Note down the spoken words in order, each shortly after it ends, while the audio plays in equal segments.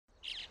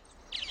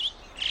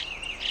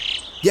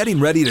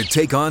Getting ready to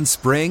take on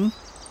spring?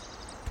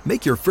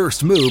 Make your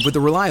first move with the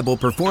reliable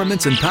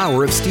performance and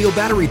power of Steel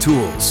battery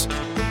tools.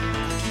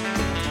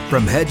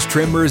 From hedge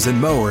trimmers and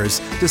mowers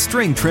to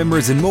string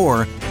trimmers and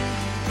more,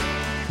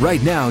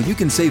 right now you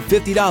can save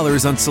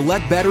 $50 on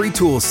select battery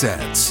tool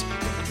sets.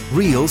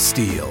 Real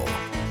Steel.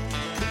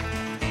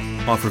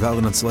 Offer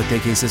valid on select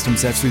AK system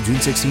sets through June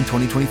 16,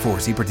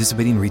 2024. See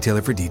participating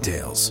retailer for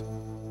details.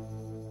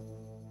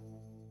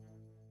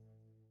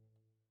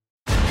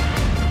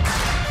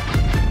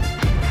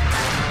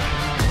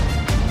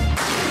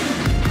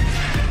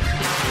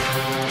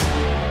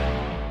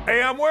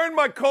 Hey, I'm wearing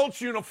my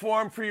Colts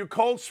uniform for you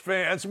Colts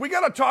fans. We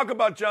got to talk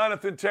about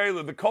Jonathan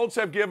Taylor. The Colts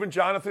have given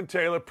Jonathan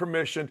Taylor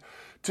permission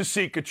to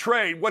seek a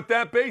trade. What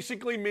that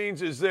basically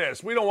means is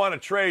this. We don't want to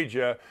trade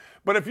you,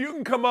 but if you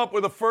can come up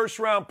with a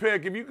first-round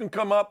pick, if you can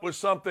come up with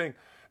something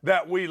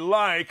that we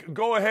like,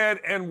 go ahead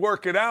and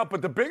work it out.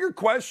 But the bigger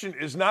question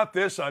is not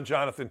this on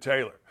Jonathan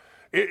Taylor.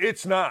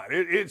 It's not.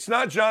 It's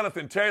not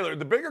Jonathan Taylor.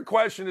 The bigger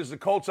question is the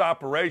Colts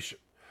operation.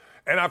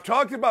 And I've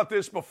talked about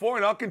this before,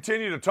 and I'll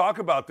continue to talk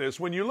about this.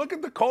 When you look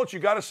at the Colts, you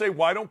got to say,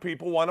 why don't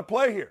people want to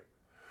play here?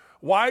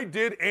 Why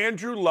did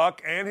Andrew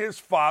Luck and his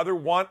father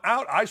want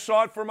out? I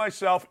saw it for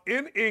myself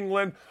in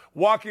England,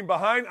 walking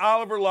behind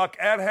Oliver Luck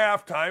at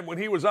halftime when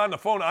he was on the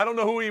phone. I don't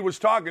know who he was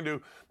talking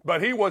to,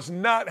 but he was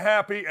not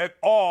happy at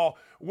all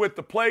with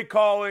the play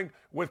calling,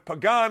 with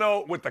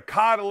Pagano, with the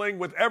coddling,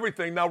 with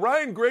everything. Now,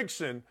 Ryan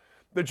Grigson,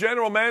 the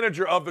general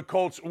manager of the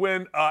Colts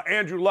when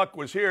Andrew Luck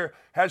was here,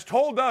 has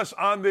told us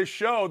on this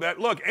show that,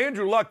 look,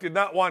 Andrew Luck did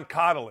not want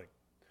coddling.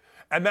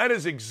 And that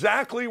is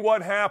exactly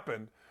what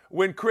happened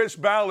when Chris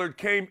Ballard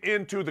came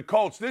into the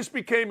Colts. This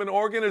became an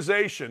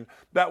organization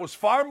that was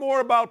far more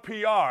about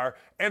PR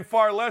and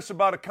far less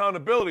about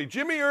accountability.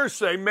 Jimmy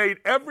Irsay made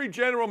every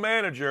general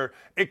manager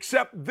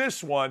except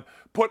this one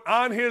put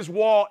on his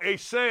wall a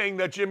saying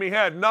that Jimmy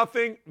had: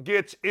 nothing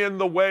gets in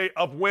the way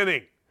of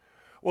winning.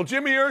 Well,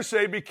 Jimmy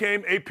Irsay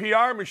became a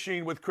PR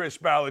machine with Chris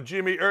Ballard.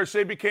 Jimmy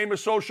Irsay became a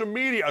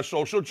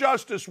social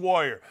justice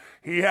warrior.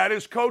 He had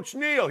his coach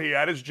Neil. He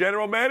had his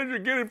general manager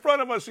get in front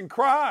of us and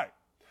cry.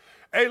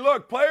 Hey,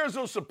 look, players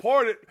will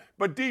support it,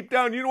 but deep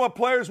down, you know what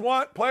players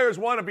want? Players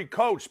want to be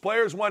coached.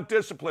 Players want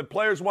discipline.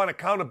 Players want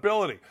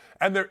accountability.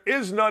 And there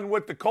is none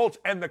with the Colts,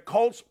 and the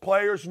Colts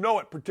players know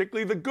it,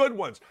 particularly the good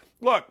ones.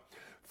 Look,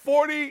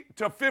 40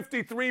 to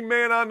 53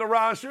 men on the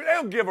roster, they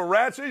don't give a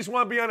rat's. They just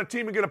want to be on a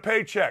team and get a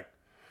paycheck.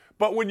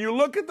 But when you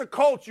look at the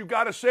Colts, you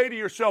got to say to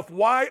yourself,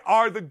 why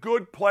are the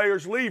good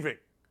players leaving?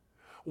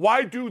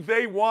 Why do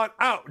they want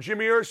out?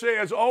 Jimmy Irsay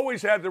has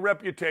always had the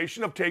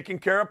reputation of taking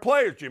care of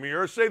players. Jimmy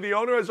Irsay, the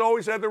owner, has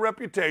always had the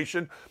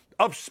reputation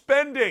of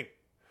spending.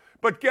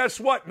 But guess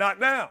what?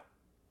 Not now.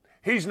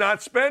 He's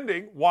not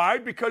spending. Why?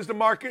 Because the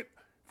market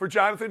for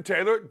Jonathan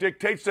Taylor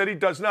dictates that he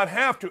does not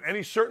have to, and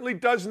he certainly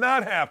does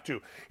not have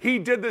to. He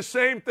did the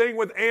same thing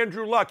with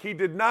Andrew Luck. He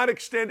did not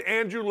extend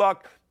Andrew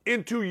Luck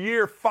into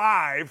year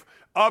 5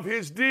 of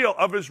his deal,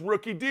 of his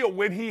rookie deal,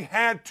 when he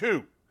had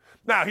to.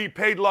 Now, he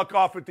paid Luck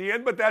off at the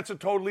end, but that's a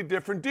totally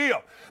different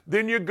deal.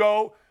 Then you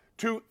go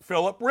to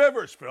Phillip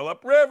Rivers.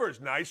 Phillip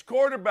Rivers, nice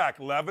quarterback,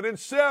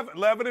 11-7,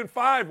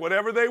 11-5,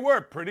 whatever they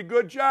were, pretty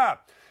good job.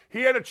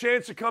 He had a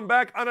chance to come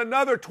back on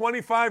another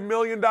 $25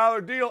 million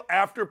deal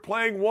after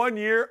playing 1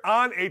 year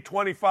on a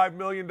 $25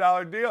 million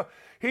deal.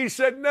 He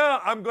said, no,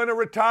 I'm going to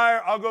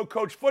retire. I'll go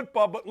coach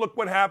football. But look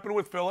what happened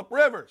with Phillip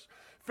Rivers.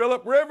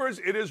 Phillip Rivers,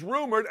 it is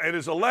rumored, it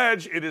is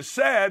alleged, it is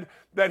said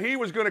that he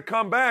was going to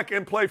come back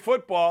and play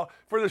football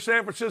for the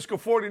San Francisco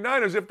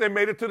 49ers if they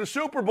made it to the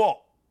Super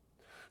Bowl.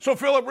 So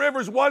Phillip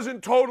Rivers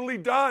wasn't totally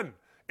done.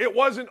 It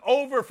wasn't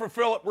over for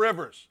Phillip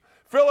Rivers.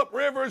 Phillip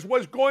Rivers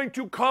was going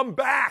to come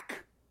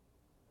back.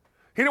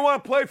 He didn't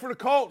want to play for the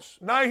Colts.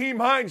 Nyheim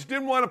Hines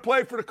didn't want to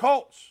play for the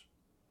Colts.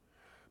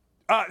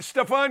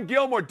 Stephon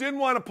Gilmore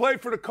didn't want to play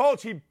for the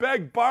Colts. He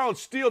begged, borrowed,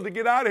 stealed to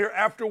get out of here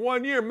after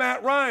 1 year.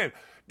 Matt Ryan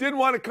didn't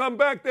want to come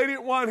back. They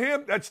didn't want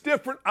him. That's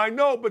different, I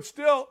know, but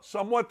still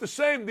somewhat the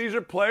same. These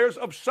are players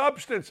of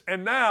substance.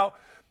 And now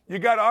you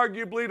got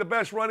arguably the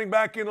best running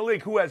back in the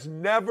league who has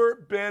never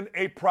been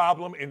a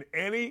problem in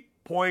any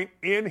point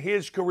in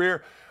his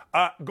career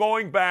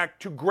going back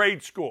to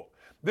grade school.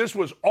 This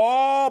was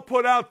all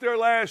put out there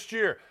last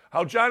year.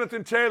 How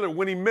Jonathan Taylor,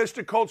 when he missed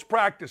a Colts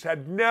practice,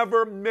 had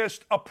never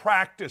missed a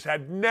practice,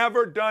 had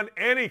never done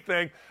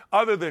anything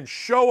other than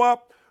show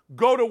up,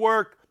 go to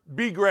work,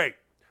 be great.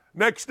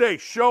 Next day,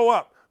 show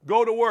up,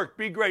 go to work,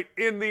 be great.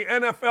 In the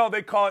NFL,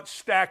 they call it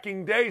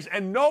stacking days,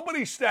 and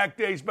nobody stacked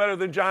days better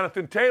than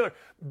Jonathan Taylor.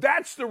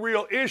 That's the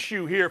real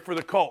issue here for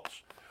the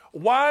Colts.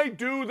 Why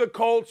do the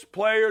Colts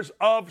players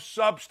of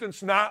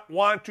substance not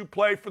want to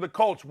play for the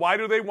Colts? Why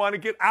do they want to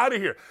get out of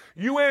here?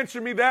 You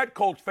answer me that,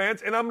 Colts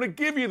fans, and I'm going to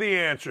give you the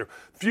answer.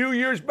 A few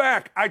years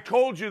back, I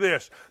told you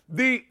this.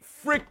 The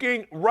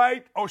freaking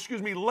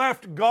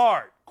left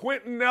guard,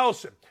 Quentin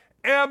Nelson,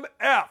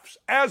 MFs,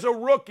 as a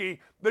rookie,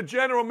 the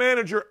general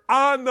manager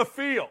on the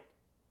field.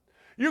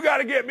 You got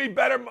to get me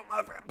better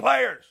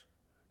players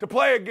to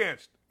play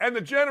against. And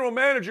the general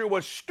manager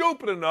was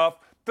stupid enough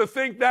to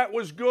think that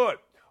was good.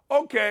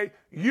 Okay,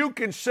 you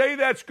can say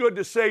that's good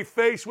to save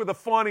face with a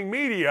fawning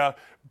media,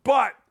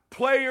 but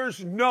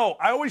players know.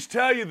 I always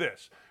tell you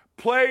this.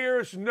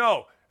 Players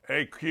know.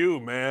 Hey, Q,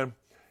 man,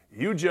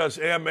 you just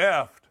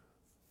MF'd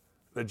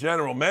the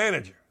general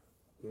manager.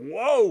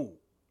 Whoa,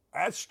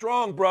 that's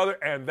strong, brother.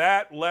 And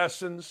that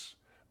lessens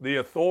the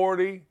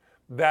authority.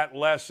 That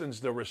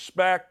lessens the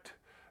respect.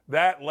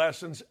 That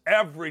lessens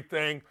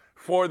everything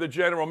for the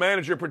general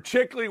manager,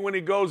 particularly when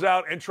he goes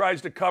out and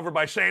tries to cover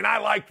by saying, I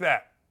like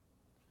that.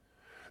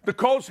 The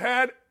Colts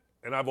had,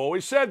 and I've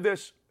always said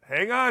this,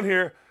 hang on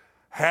here,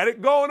 had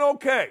it going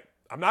okay.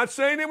 I'm not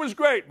saying it was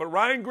great, but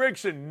Ryan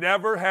Grigson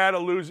never had a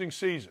losing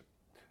season.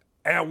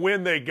 And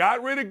when they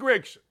got rid of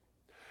Grigson,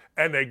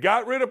 and they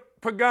got rid of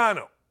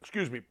Pagano,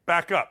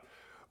 back up.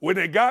 When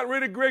they got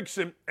rid of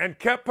Grigson and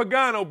kept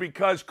Pagano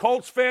because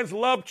Colts fans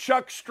loved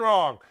Chuck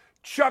Strong,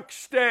 Chuck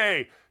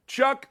Stay,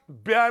 Chuck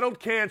battled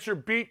cancer,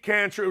 beat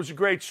cancer. It was a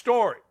great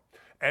story.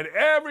 And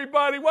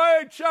everybody,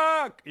 wait,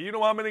 Chuck. You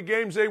know how many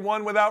games they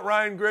won without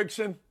Ryan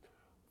Grigson?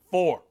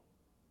 4.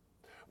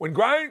 When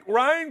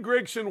Ryan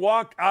Grigson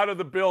walked out of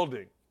the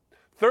building,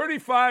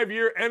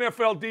 35-year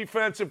NFL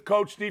defensive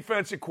coach,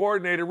 defensive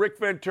coordinator Rick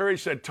Venturi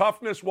said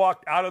toughness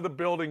walked out of the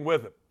building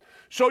with him.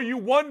 So you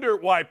wonder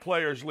why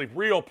players leave,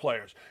 real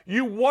players.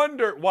 You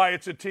wonder why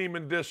it's a team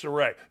in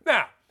disarray.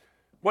 Now,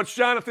 what's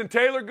Jonathan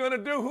Taylor going to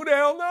do? Who the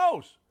hell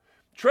knows?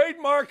 Trade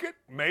market?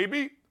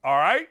 Maybe. All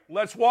right,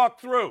 let's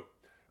walk through.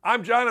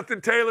 I'm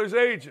Jonathan Taylor's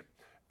agent.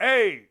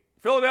 Hey,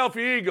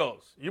 Philadelphia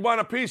Eagles, you want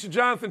a piece of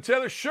Jonathan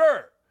Taylor?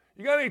 Sure.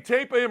 You got any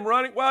tape of him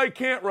running? Well, he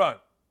can't run.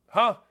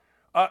 Huh?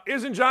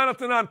 Isn't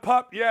Jonathan on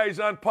PUP? Yeah, he's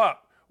on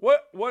PUP.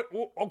 What?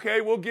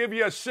 Okay, we'll give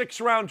you a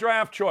 6th-round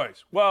draft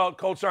choice. Well,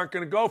 Colts aren't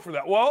going to go for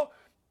that. Well,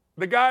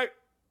 the guy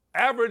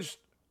averaged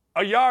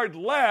a yard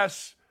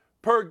less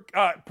per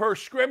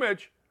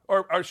scrimmage,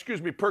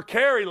 per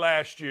carry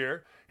last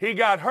year. He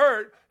got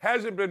hurt,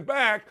 hasn't been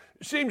back,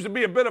 seems to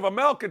be a bit of a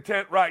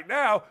malcontent right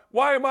now.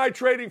 Why am I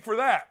trading for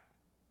that?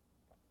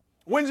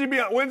 When's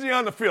he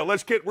on the field?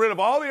 Let's get rid of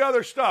all the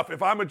other stuff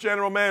if I'm a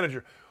general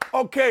manager.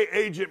 Okay,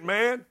 agent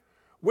man,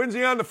 when's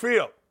he on the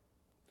field?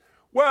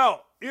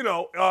 Well,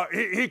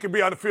 he could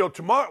be on the field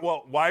tomorrow.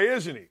 Well, why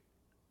isn't he?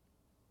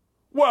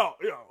 Well,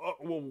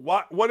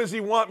 what does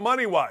he want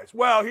money-wise?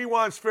 Well, he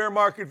wants fair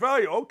market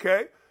value.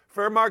 Okay.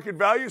 Fair market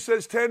value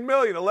says $10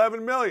 million,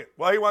 $11 million.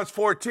 Well, he wants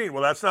 14.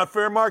 Well, that's not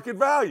fair market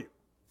value.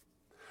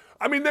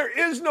 I mean, there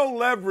is no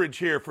leverage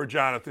here for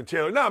Jonathan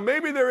Taylor. Now,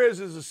 maybe there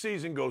is as the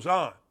season goes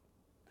on.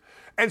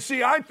 And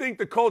see, I think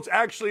the Colts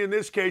actually in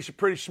this case are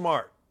pretty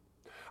smart.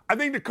 I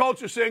think the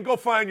Colts are saying, go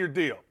find your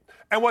deal.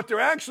 And what they're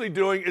actually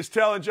doing is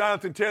telling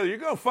Jonathan Taylor, you're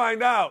going to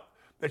find out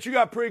that you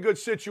got a pretty good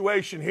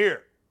situation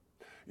here.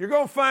 You're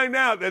going to find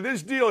out that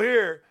this deal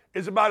here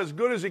is about as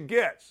good as it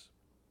gets.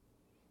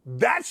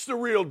 That's the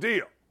real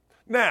deal.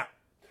 Now,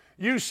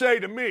 you say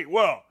to me,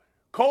 well,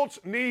 Colts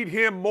need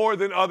him more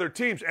than other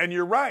teams, and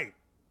you're right.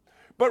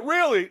 But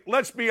really,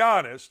 let's be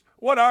honest,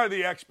 what are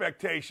the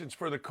expectations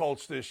for the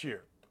Colts this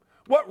year?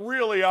 What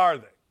really are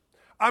they?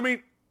 I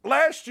mean,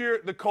 last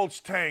year the Colts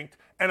tanked,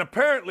 and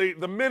apparently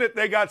the minute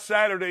they got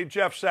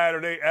Jeff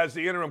Saturday as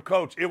the interim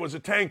coach, it was a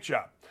tank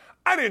job.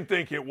 I didn't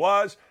think it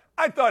was.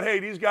 I thought, hey,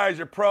 these guys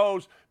are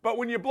pros, but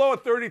when you blow a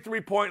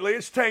 33-point lead,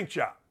 it's tank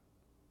job.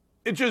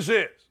 It just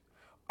is.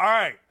 All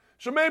right.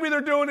 So maybe they're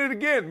doing it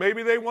again.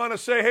 Maybe they want to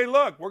say, hey,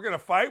 look, we're going to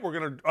fight. We're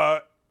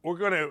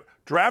going to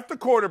draft the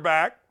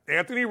quarterback,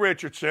 Anthony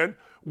Richardson.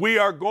 We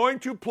are going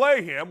to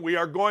play him. We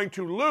are going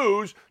to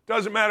lose.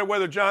 Doesn't matter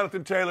whether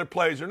Jonathan Taylor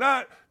plays or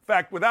not. In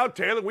fact, without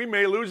Taylor, we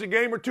may lose a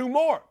game or 2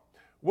 more.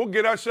 We'll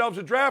get ourselves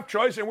a draft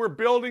choice, and we're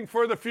building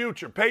for the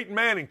future. Peyton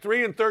Manning,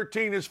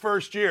 3-13 his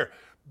first year.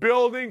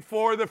 Building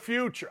for the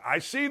future. I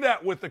see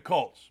that with the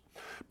Colts.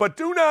 But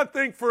do not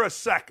think for a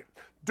second,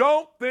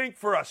 don't think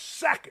for a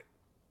second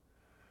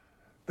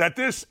that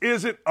this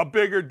isn't a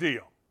bigger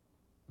deal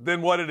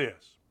than what it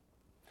is.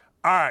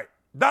 All right.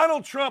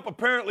 Donald Trump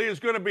apparently is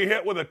going to be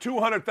hit with a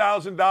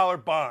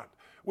 $200,000 bond,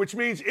 which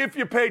means if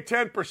you pay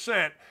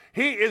 10%,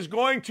 he is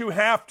going to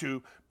have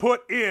to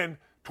put in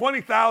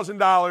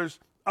 $20,000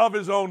 of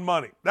his own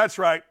money. That's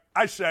right.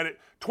 I said it.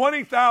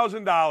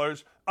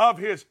 $20,000 of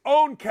his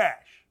own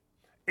cash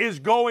is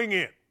going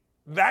in.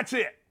 That's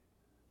it.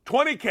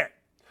 $20K.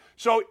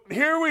 So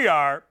here we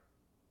are,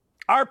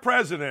 our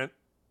president,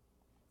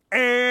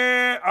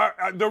 and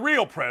the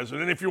real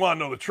president, if you want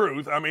to know the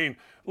truth, I mean,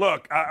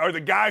 look, or the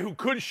guy who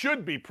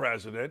should be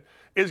president,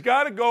 is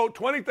got to go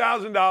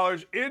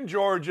 $20,000 in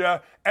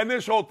Georgia, and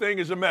this whole thing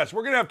is a mess.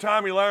 We're going to have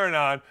Tomi Lahren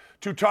on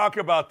to talk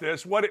about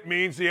this, what it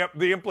means,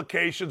 the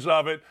implications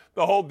of it,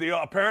 the whole deal.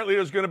 Apparently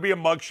there's going to be a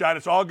mugshot.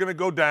 It's all going to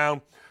go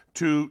down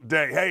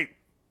today. Hey,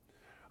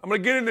 I'm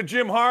going to get into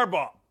Jim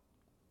Harbaugh.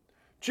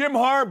 Jim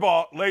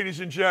Harbaugh,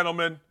 ladies and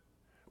gentlemen,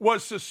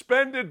 was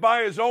suspended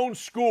by his own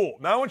school.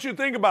 Now, I want you to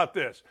think about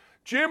this.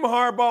 Jim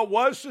Harbaugh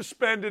was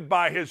suspended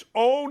by his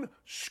own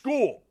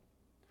school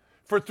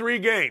for 3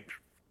 games.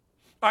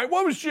 All right,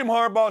 what was Jim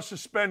Harbaugh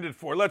suspended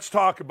for? Let's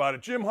talk about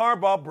it. Jim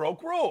Harbaugh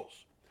broke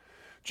rules.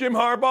 Jim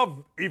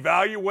Harbaugh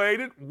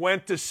evaluated,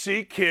 went to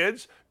see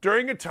kids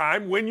during a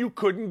time when you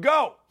couldn't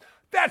go.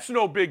 That's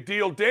no big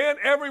deal, Dan.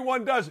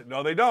 Everyone does it.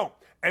 No, they don't.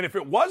 And if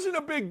it wasn't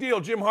a big deal,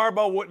 Jim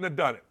Harbaugh wouldn't have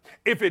done it.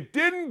 If it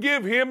didn't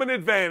give him an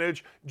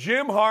advantage,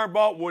 Jim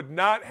Harbaugh would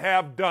not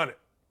have done it.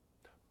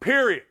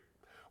 Period.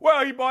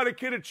 Well, he bought a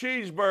kid a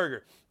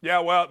cheeseburger. Yeah,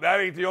 well, that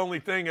ain't the only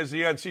thing, as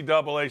the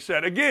NCAA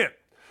said. Again,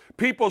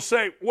 people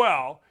say,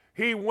 well,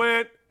 he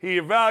went, he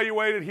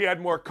evaluated, he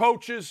had more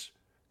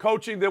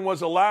coaching than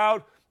was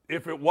allowed.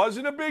 If it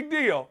wasn't a big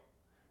deal,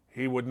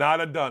 he would not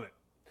have done it.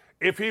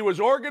 If he was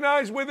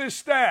organized with his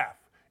staff,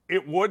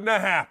 it wouldn't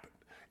have happened.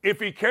 If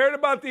he cared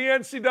about the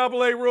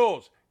NCAA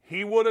rules,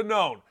 he would have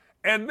known.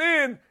 And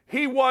then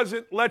he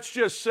wasn't, let's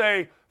just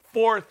say,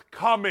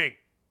 forthcoming.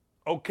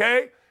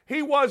 Okay?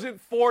 He wasn't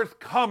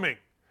forthcoming,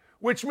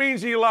 which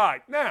means he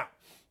lied. Now,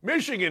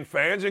 Michigan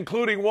fans,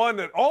 including one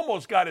that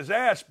almost got his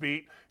ass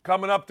beat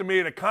coming up to me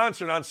at a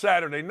concert on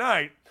Saturday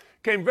night,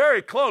 came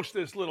very close to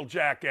this little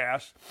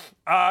jackass.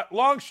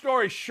 Long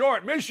story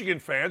short, Michigan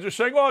fans are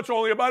saying, well, it's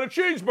only about a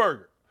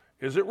cheeseburger.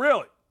 Is it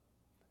really?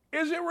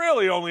 Is it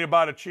really only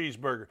about a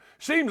cheeseburger?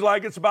 Seems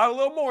like it's about a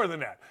little more than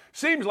that.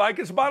 Seems like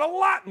it's about a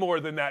lot more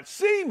than that.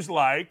 Seems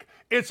like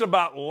it's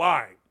about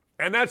lying.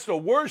 And that's the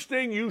worst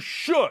thing you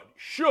should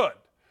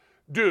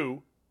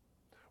do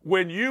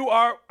when you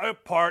are a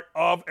part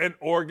of an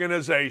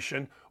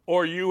organization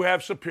or you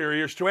have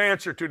superiors to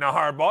answer to. Now,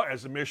 Harbaugh,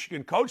 as a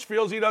Michigan coach,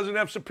 feels he doesn't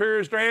have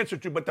superiors to answer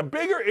to. But the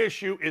bigger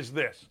issue is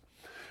this.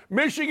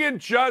 Michigan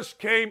just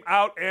came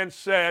out and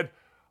said,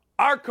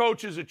 our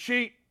coach is a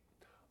cheat.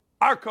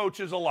 Our coach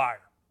is a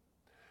liar.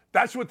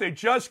 That's what they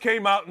just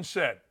came out and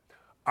said.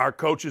 Our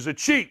coach is a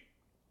cheat.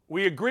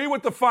 We agree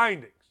with the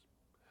findings.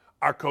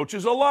 Our coach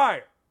is a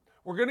liar.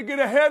 We're going to get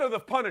ahead of the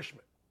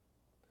punishment.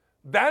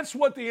 That's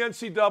what the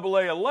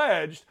NCAA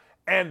alleged,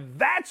 and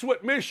that's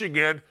what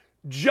Michigan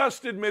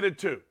just admitted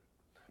to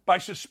by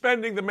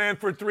suspending the man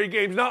for 3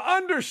 games. Now,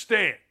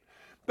 understand,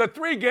 the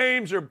 3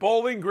 games are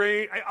Bowling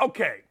Green.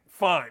 Okay,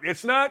 fine.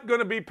 It's not going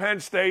to be Penn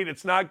State.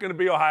 It's not going to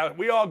be Ohio.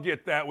 We all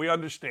get that. We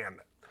understand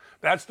that.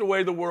 That's the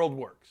way the world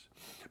works.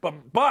 But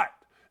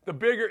the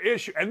bigger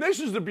issue, and this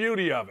is the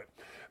beauty of it,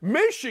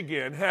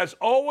 Michigan has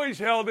always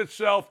held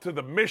itself to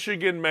the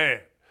Michigan man,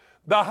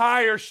 the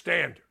higher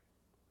standard.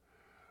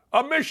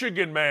 A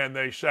Michigan man,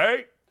 they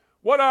say.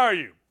 What are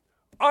you?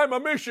 I'm a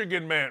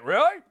Michigan man.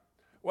 Really?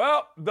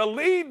 Well, the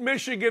lead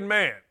Michigan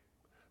man,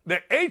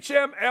 the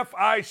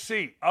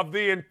HMFIC of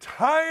the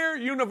entire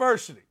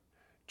university,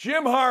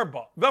 Jim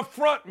Harbaugh, the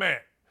front man,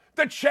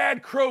 the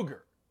Chad Kroger,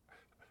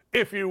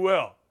 if you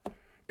will,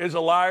 is a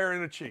liar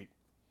and a cheat.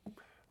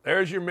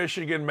 There's your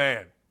Michigan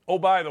man. Oh,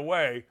 by the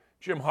way,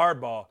 Jim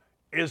Harbaugh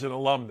is an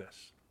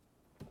alumnus.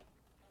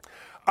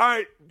 All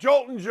right,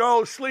 Joltin'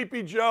 Joe,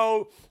 Sleepy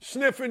Joe,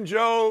 Sniffin'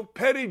 Joe,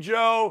 Petty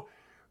Joe,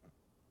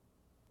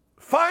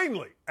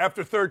 finally,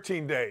 after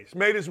 13 days,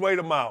 made his way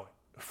to Maui.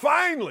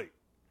 Finally.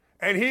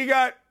 And he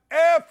got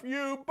F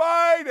you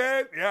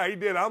Biden. Yeah, he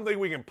did. I don't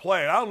think we can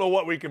play it. I don't know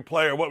what we can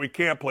play or what we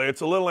can't play.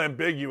 It's a little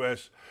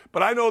ambiguous.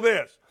 But I know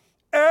this.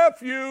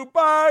 F you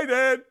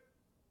Biden.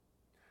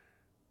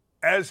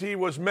 As he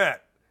was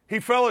met.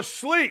 He fell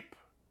asleep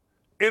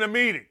in a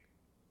meeting.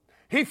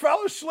 He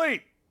fell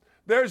asleep.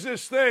 There's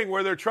this thing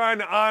where they're trying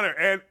to honor,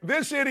 and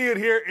this idiot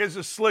here is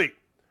asleep.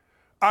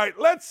 All right,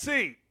 let's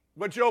see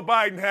what Joe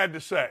Biden had to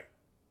say.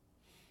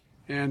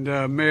 And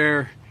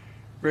Mayor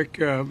Rick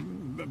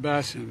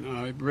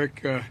Bassin,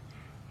 Rick,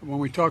 when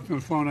we talked on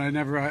the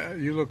phone,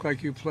 you look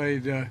like you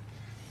played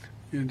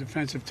in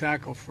defensive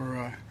tackle for,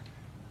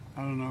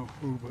 I don't know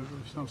who,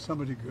 but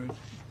somebody good.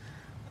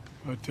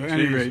 But at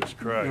any rate,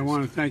 I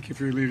want to thank you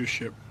for your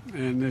leadership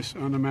and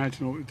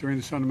during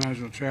this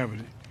unimaginable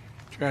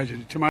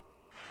tragedy.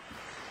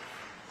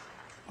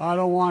 I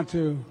don't want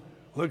to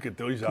look at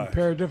those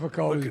compare eyes.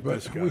 difficulties,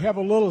 but we have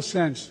a little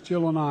sense,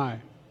 Jill and I,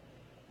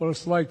 what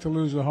it's like to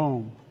lose a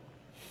home.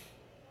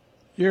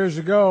 Years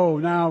ago,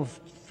 now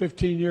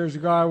 15 years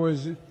ago, I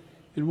was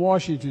in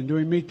Washington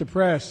doing Meet the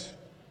Press.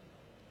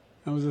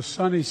 It was a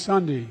sunny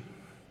Sunday,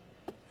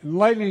 and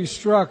lightning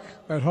struck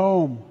at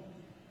home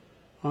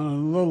on a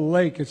little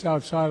lake. It's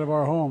outside of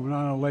our home,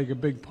 not a lake, a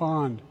big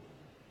pond,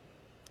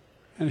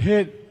 and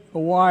hit a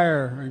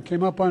wire and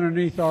came up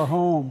underneath our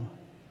home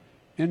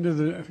into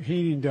the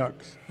heating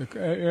ducts, the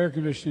air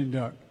conditioning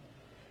duct.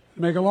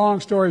 To make a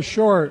long story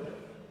short,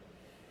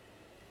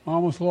 I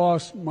almost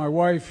lost my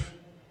wife,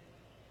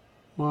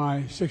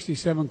 my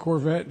 67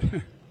 Corvette,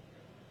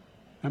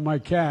 and my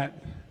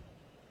cat.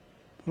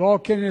 But all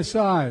kidding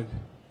aside,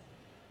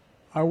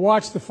 I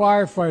watched the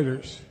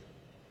firefighters,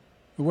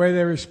 the way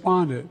they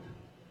responded.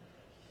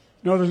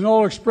 You know, there's an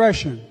old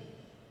expression.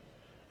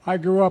 I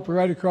grew up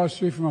right across the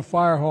street from a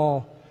fire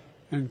hall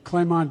in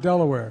Claymont,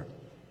 Delaware.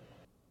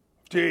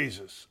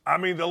 Jesus. I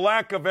mean, the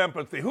lack of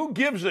empathy. Who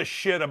gives a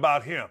shit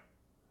about him?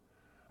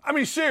 I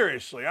mean,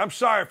 seriously, I'm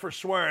sorry for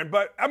swearing,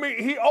 but, I mean,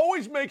 he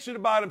always makes it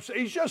about himself.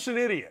 He's just an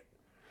idiot.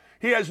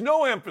 He has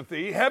no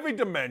empathy, heavy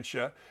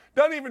dementia,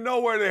 doesn't even know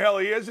where the hell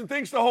he is, and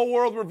thinks the whole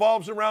world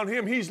revolves around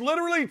him. He's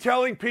literally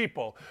telling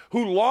people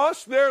who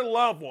lost their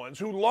loved ones,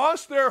 who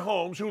lost their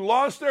homes, who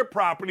lost their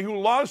property, who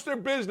lost their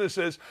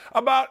businesses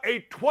about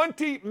a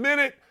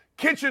 20-minute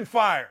kitchen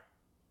fire.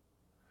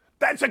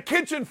 That's a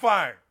kitchen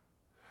fire.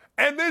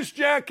 And this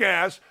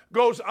jackass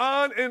goes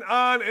on and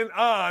on and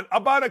on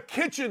about a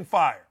kitchen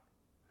fire.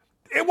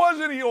 It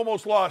wasn't he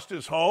almost lost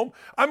his home.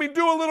 I mean,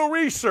 do a little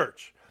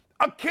research.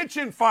 A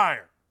kitchen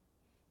fire.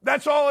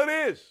 That's all it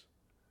is.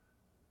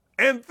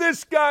 And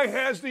this guy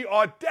has the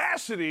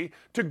audacity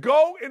to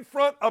go in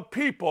front of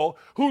people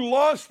who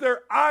lost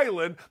their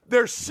island,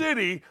 their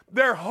city,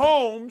 their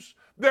homes,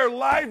 their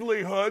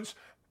livelihoods,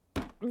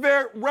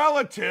 their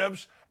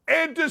relatives,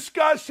 and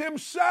discuss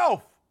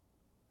himself.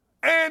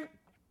 And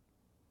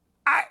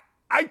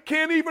I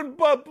can't even,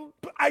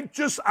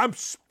 I'm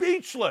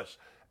speechless.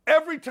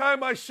 Every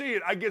time I see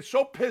it, I get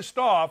so pissed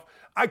off,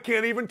 I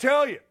can't even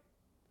tell you.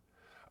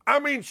 I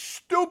mean,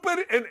 stupid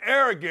and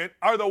arrogant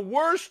are the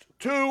worst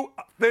two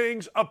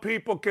things a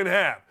people can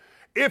have.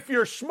 If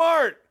you're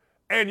smart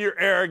and you're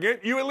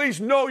arrogant, you at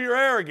least know you're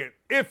arrogant.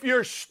 If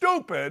you're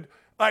stupid,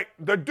 like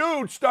the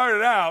dude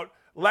started out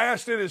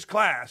last in his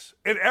class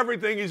in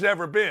everything he's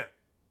ever been.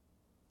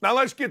 Now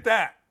let's get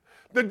that.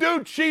 The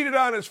dude cheated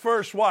on his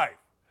first wife.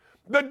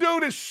 The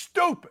dude is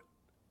stupid.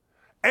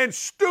 And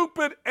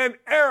stupid and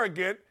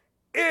arrogant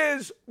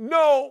is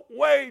no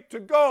way to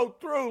go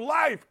through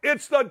life.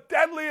 It's the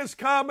deadliest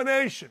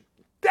combination.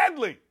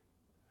 Deadly.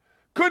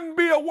 Couldn't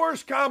be a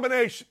worse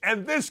combination.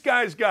 And this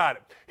guy's got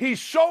it.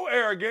 He's so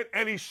arrogant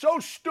and he's so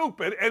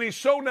stupid and he's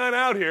so not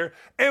out here,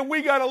 and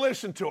we got to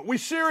listen to it. We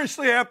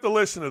seriously have to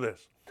listen to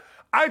this.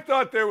 I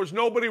thought there was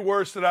nobody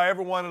worse that I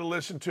ever wanted to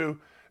listen to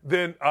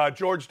than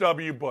George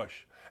W. Bush.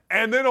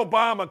 And then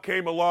Obama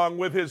came along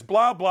with his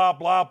blah, blah,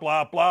 blah,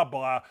 blah, blah,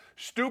 blah,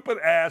 stupid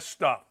ass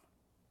stuff.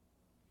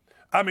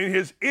 I mean,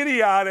 his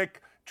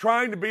idiotic,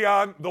 trying to be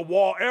on the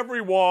wall, every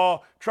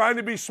wall, trying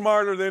to be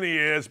smarter than he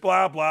is,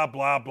 blah, blah,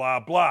 blah, blah,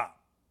 blah.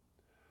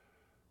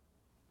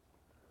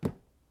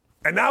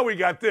 And now we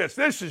got this.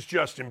 This is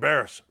just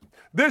embarrassing.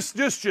 This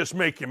just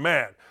make you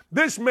mad.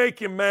 This make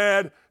you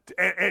mad,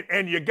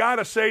 and you got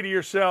to say to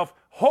yourself,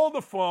 hold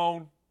the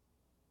phone,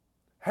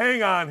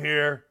 hang on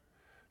here.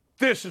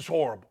 This is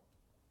horrible.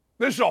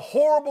 This is a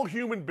horrible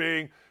human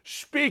being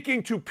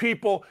speaking to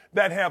people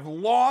that have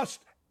lost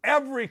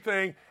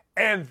everything.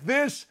 And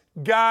this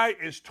guy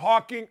is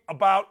talking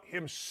about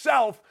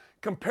himself,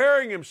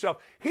 comparing himself.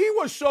 He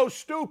was so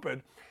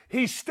stupid,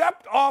 he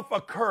stepped off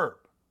a curb.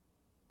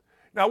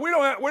 Now, we're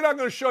not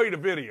going to show you the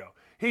video.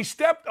 He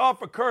stepped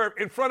off a curb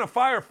in front of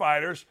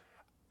firefighters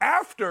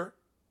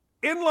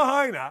in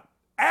Lahaina,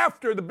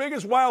 after the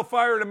biggest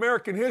wildfire in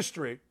American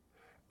history,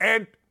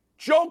 and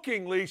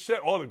jokingly said,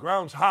 oh, the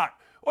ground's hot.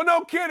 Well,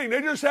 no kidding.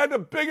 They just had the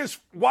biggest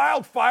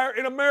wildfire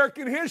in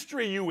American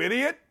history, you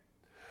idiot.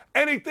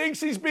 And he thinks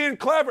he's being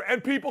clever,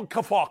 and people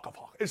guffaw.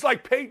 It's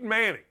like Peyton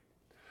Manning.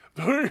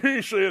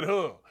 He said,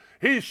 huh.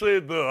 He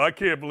said, I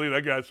can't believe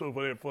that guy's so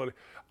funny.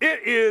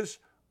 It is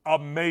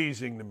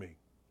amazing to me.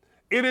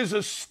 It is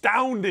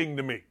astounding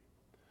to me.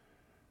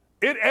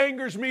 It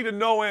angers me to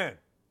no end.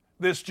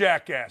 This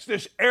jackass,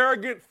 this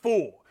arrogant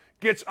fool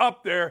gets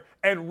up there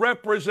and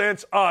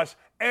represents us,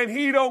 and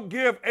he don't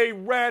give a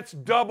rat's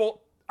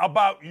double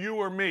about you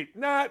or me.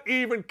 Not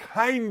even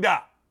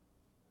kinda.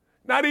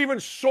 Not even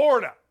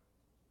sorta.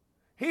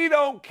 He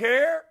don't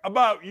care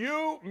about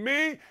you,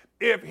 me.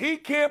 If he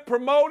can't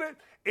promote it,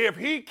 if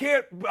he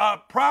can't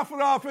profit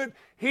off it,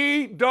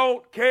 he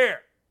don't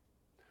care.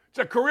 It's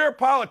a career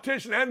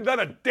politician, hasn't done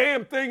a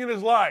damn thing in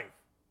his life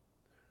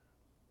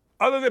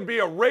other than be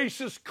a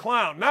racist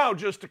clown. Now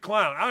just a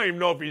clown. I don't even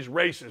know if he's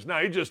racist.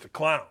 Now he's just a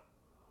clown.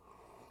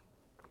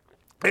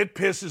 It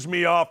pisses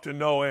me off to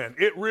no end.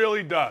 It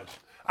really does.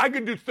 I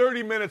could do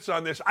 30 minutes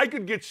on this. I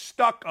could get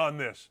stuck on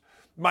this.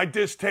 My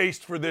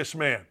distaste for this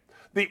man.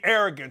 The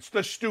arrogance,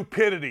 the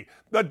stupidity,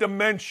 the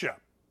dementia.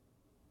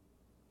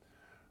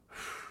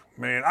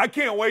 Man, I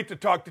can't wait to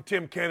talk to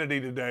Tim Kennedy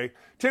today.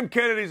 Tim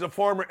Kennedy's a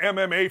former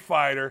MMA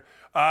fighter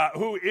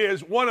who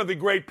is one of the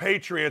great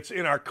patriots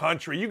in our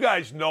country. You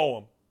guys know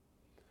him.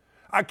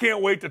 I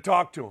can't wait to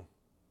talk to him.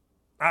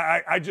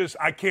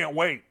 I can't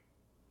wait.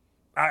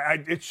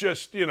 It's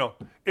just,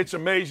 it's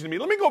amazing to me.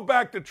 Let me go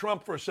back to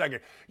Trump for a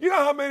second. You know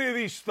how many of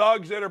these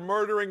thugs that are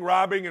murdering,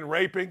 robbing, and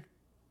raping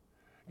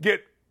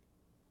get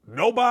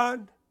no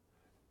bond,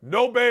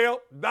 no bail?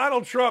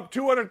 Donald Trump,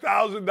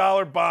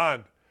 $200,000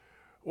 bond.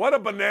 What a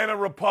banana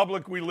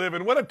republic we live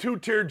in. What a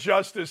two-tier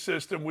justice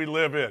system we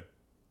live in.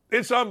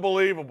 It's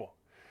unbelievable.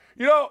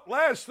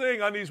 Last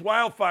thing on these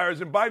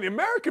wildfires in Biden, the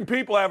American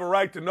people have a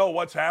right to know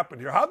what's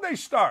happened here. How'd they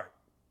start?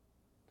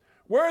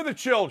 Where are the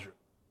children?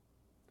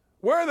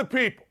 Where are the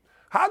people?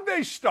 How'd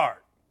they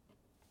start?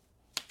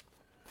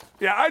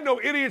 Yeah, I know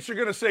idiots are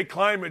going to say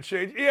climate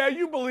change. Yeah,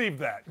 you believe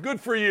that.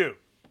 Good for you.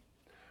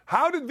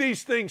 How did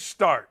these things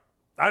start?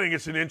 I think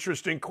it's an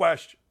interesting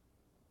question.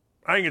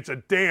 I think it's a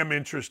damn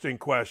interesting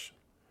question.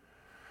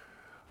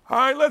 All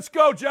right, let's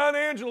go. John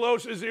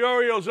Angelos is the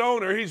Orioles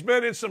owner. He's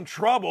been in some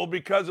trouble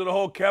because of the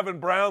whole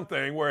Kevin Brown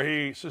thing where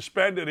he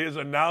suspended his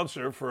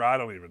announcer for I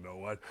don't even know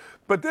what.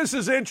 But this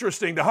is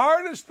interesting. The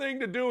hardest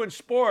thing to do in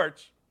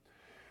sports,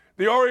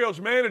 the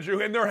Orioles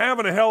manager, and they're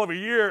having a hell of a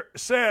year,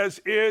 says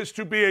is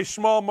to be a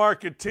small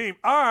market team.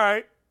 All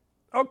right,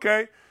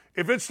 okay.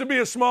 If it's to be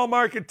a small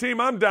market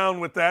team, I'm down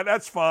with that.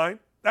 That's fine.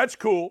 That's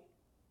cool.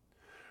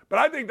 But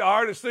I think the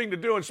hardest thing to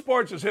do in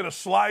sports is hit a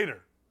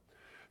slider.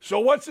 So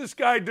what's this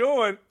guy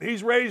doing?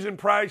 He's raising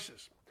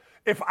prices.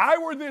 If I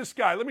were this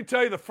guy, let me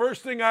tell you the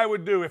first thing I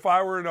would do if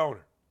I were an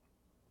owner.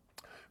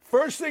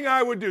 First thing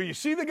I would do, you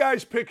see the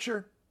guy's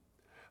picture?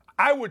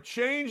 I would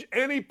change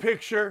any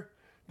picture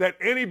that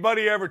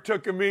anybody ever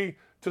took of me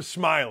to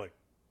smiling.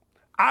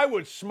 I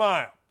would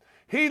smile.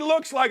 He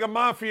looks like a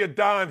mafia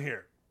don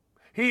here.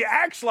 He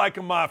acts like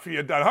a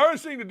mafia don.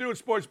 Hardest thing to do in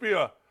sports, be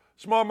a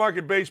small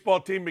market baseball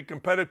team, be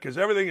competitive because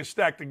everything is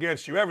stacked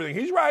against you. Everything.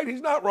 He's right.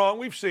 He's not wrong.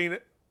 We've seen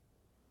it.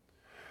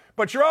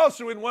 But you're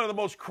also in one of the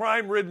most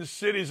crime-ridden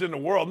cities in the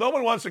world. No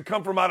one wants to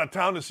come from out of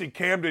town to see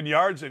Camden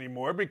Yards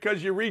anymore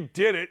because you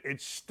redid it.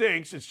 It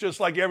stinks. It's just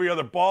like every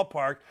other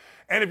ballpark.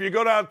 And if you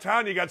go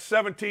downtown, you got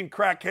 17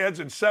 crackheads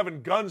and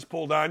 7 guns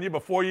pulled on you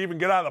before you even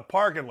get out of the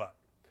parking lot.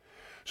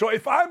 So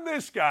if I'm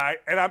this guy,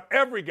 and I'm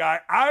every guy,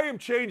 I am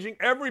changing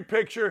every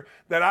picture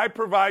that I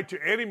provide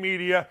to any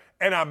media,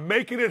 and I'm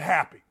making it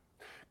happy.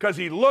 Because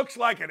he looks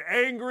like an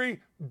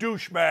angry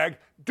douchebag.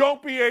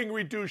 Don't be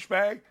angry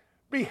douchebag.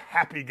 Be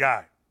happy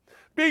guy.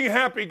 Being a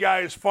happy guy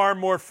is far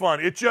more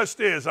fun. It just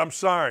is. I'm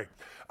sorry.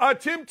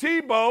 Tim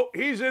Tebow,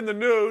 he's in the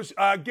news.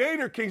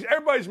 Gator Kings,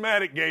 everybody's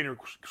mad at Gator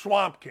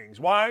Swamp Kings.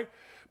 Why?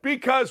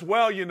 Because,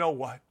 well, you know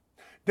what?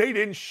 They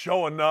didn't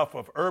show enough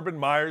of Urban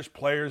Meyer's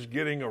players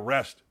getting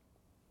arrested.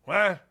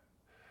 Well,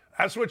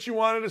 that's what you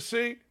wanted to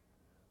see?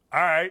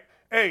 All right.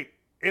 Hey,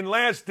 in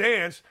Last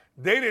Dance,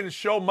 they didn't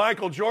show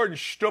Michael Jordan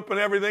stooping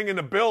everything in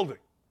the building.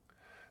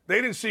 They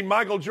didn't see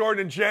Michael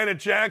Jordan and Janet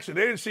Jackson.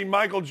 They didn't see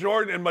Michael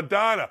Jordan and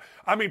Madonna.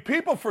 I mean,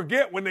 people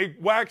forget when they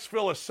wax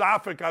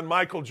philosophic on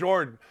Michael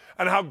Jordan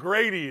and how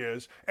great he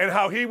is and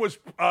how he was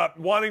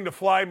wanting to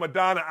fly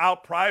Madonna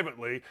out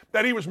privately,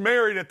 that he was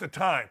married at the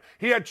time.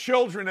 He had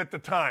children at the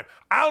time.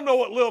 I don't know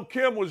what Lil'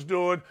 Kim was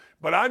doing,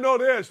 but I know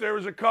this. There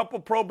was a couple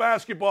pro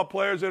basketball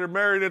players that are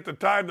married at the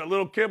time that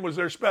Lil' Kim was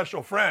their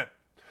special friend.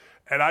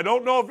 And I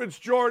don't know if it's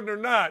Jordan or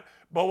not,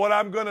 but what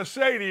I'm going to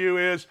say to you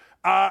is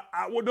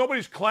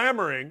nobody's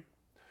clamoring.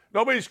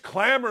 Nobody's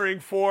clamoring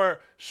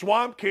for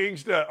Swamp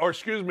Kings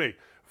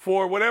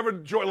for whatever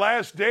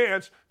Last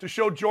Dance to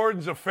show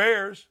Jordan's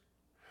affairs.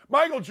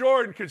 Michael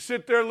Jordan could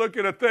sit there, look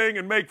at a thing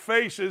and make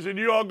faces, and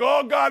you all go,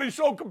 oh, God, he's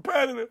so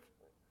competitive.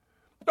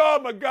 Oh,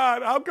 my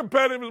God, how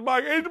competitive is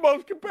Michael? He's the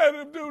most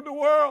competitive dude in the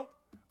world.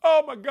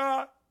 Oh, my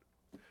God.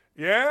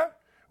 Yeah?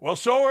 Well,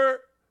 so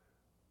are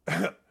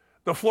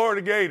the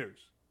Florida Gators.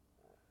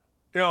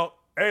 You know,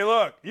 hey,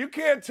 look, you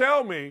can't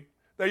tell me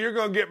that you're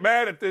going to get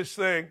mad at this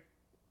thing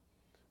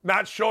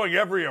not showing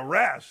every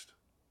arrest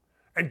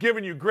and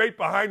giving you great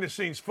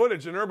behind-the-scenes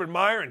footage and Urban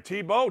Meyer and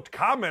Tebow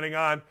commenting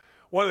on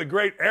one of the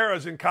great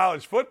eras in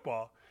college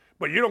football,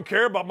 but you don't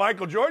care about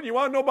Michael Jordan? You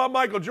want to know about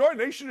Michael Jordan?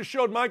 They should have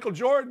showed Michael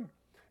Jordan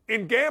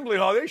in gambling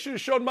hall. They should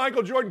have showed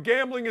Michael Jordan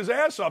gambling his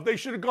ass off. They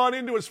should have gone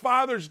into his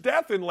father's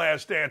death in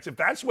Last Dance, if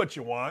that's what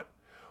you want.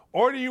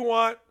 Or do you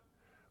want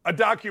a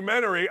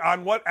documentary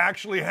on what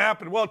actually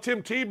happened? Well,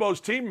 Tim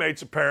Tebow's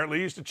teammates apparently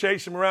used to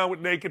chase him around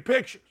with naked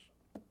pictures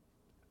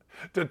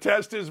to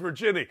test his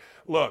virginity.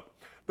 Look,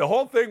 the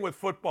whole thing with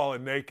football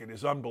and naked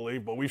is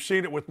unbelievable. We've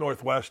seen it with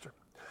Northwestern.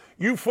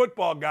 You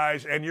football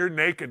guys and your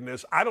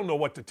nakedness, I don't know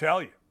what to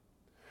tell you.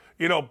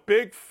 You know,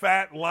 big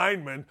fat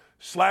linemen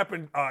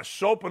soaping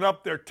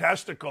up their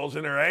testicles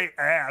in their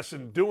ass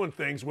and doing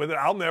things with it,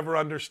 I'll never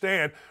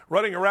understand.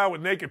 Running around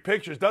with naked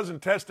pictures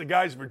doesn't test a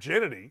guy's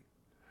virginity.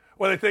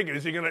 What are they thinking?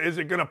 Is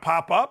it gonna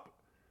pop up?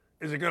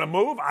 Is it gonna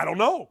move? I don't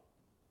know.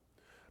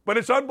 But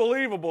it's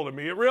unbelievable to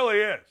me. It really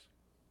is.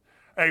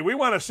 Hey, we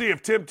want to see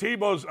if Tim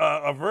Tebow's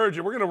a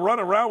virgin. We're gonna run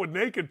around with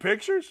naked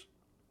pictures?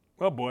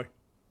 Oh boy.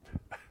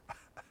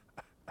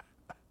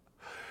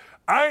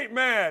 I ain't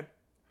mad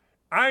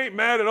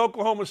at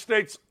Oklahoma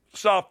State's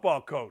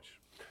softball coach.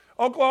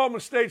 Oklahoma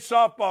State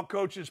softball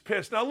coach is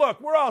pissed. Now, look,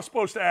 we're all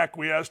supposed to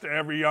acquiesce to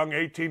every young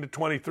 18 to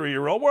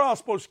 23-year-old. We're all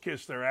supposed to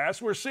kiss their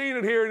ass. We're seeing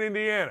it here in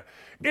Indiana.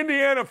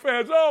 Indiana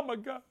fans, oh, my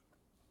God.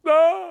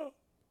 No.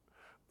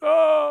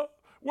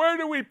 Where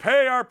do we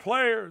pay our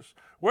players?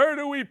 Where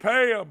do we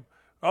pay them?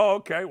 Oh,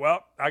 okay.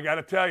 Well, I got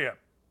to tell you,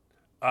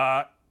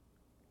 I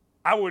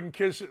wouldn't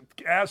kiss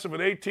the ass of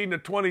an 18 to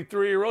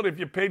 23-year-old if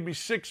you paid me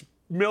 $6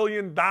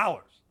 million,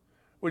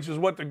 which is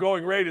what the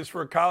going rate is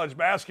for a college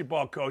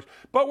basketball coach.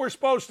 But we're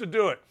supposed to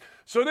do it.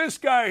 So this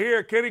guy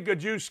here, Kenny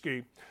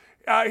Gajewski,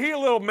 he a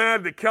little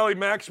mad that Kelly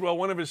Maxwell,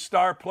 one of his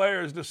star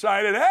players,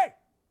 decided, hey,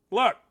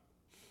 look,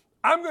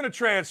 I'm going to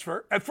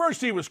transfer. At first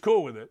he was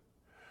cool with it.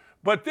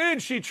 But then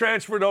she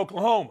transferred to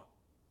Oklahoma.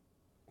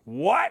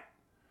 What?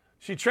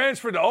 She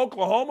transferred to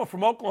Oklahoma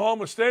from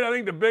Oklahoma State. I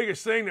think the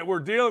biggest thing that we're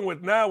dealing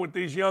with now with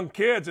these young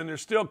kids, and they're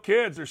still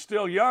kids, they're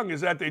still young,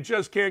 is that they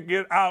just can't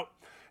get out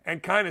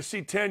and kind of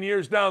see 10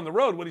 years down the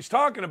road. What he's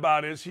talking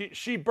about is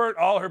she burnt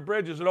all her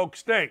bridges at Oak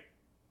State.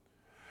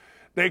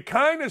 They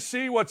kind of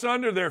see what's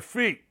under their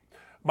feet.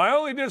 My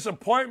only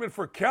disappointment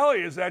for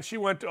Kelly is that she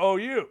went to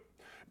OU,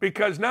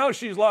 because now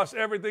she's lost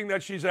everything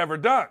that she's ever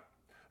done.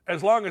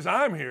 As long as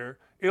I'm here,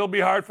 it'll be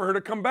hard for her to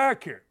come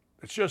back here.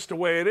 It's just the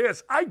way it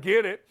is. I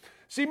get it.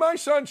 See, my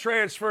son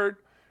transferred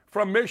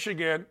from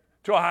Michigan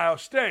to Ohio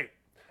State.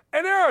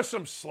 And there are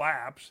some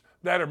slaps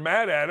that are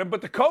mad at him, but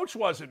the coach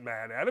wasn't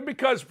mad at him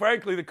because,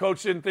 frankly, the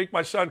coach didn't think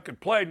my son could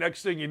play.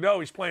 Next thing you know,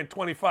 he's playing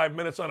 25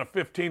 minutes on a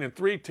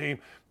 15-3 team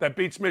that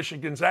beats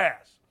Michigan's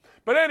ass.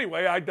 But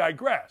anyway, I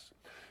digress.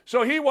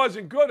 So he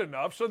wasn't good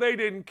enough, so they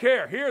didn't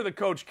care. Here, the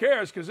coach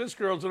cares because this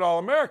girl's an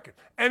All-American.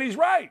 And he's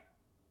right.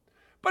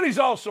 But he's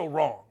also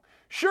wrong.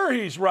 Sure,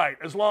 he's right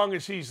as long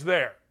as he's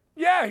there.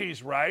 Yeah,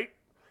 he's right.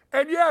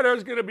 And yeah,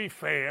 there's going to be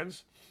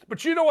fans.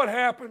 But you know what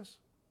happens?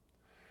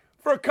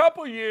 For a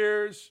couple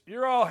years,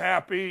 you're all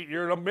happy.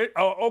 You're an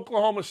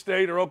Oklahoma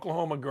State or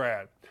Oklahoma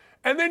grad.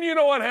 And then you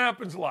know what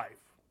happens in life.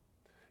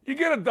 You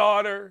get a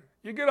daughter,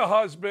 you get a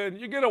husband,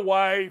 you get a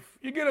wife,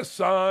 you get a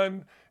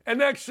son, and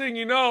next thing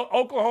you know,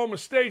 Oklahoma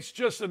State's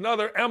just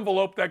another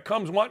envelope that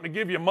comes wanting to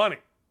give you money.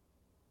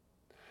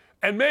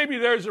 And maybe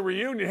there's a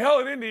reunion. Hell,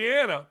 in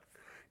Indiana,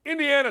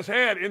 Indiana's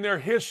had in their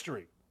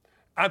history,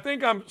 I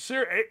think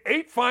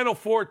 8 Final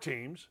Four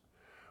teams,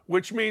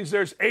 which means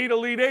there's 8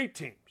 Elite 8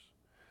 teams.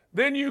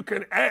 Then you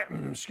can add,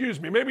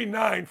 maybe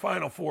 9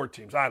 Final Four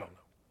teams. I don't know.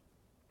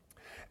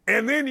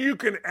 And then you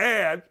can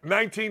add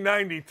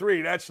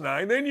 1993, that's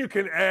 9. Then you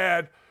can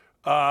add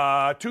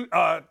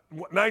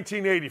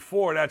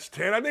 1984, that's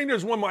 10. I think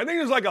there's one more. I think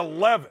there's like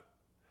 11.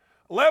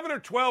 11 or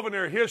 12 in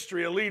their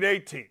history, Elite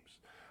 8 teams.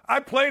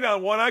 I played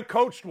on one, I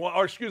coached one,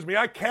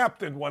 I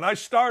captained one, I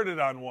started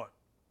on one.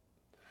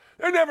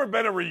 There's never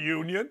been a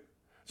reunion.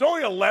 There's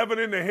only 11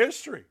 in the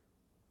history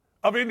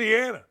of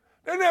Indiana.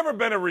 There's never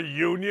been a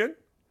reunion.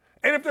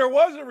 And if there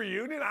was a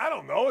reunion, I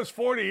don't know, it's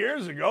 40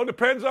 years ago.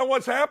 Depends on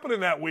what's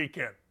happening that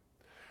weekend.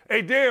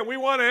 Hey, Dan, we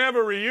want to have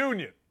a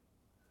reunion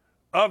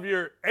of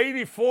your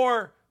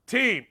 84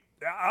 team.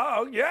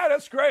 Oh, yeah,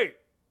 that's great.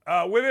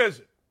 When is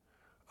it?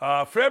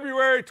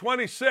 February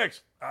 26th.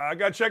 I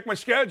got to check my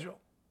schedule.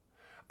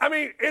 I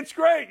mean, it's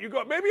great. You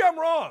go, maybe I'm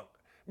wrong.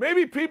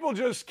 Maybe people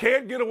just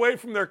can't get away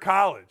from their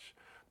college.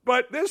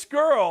 But this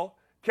girl,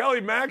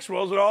 Kelly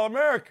Maxwell's an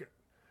All-American.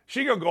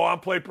 She can go on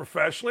and play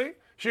professionally.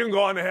 She can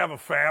go on to have a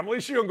family.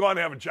 She can go on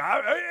to have a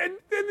job. And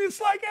it's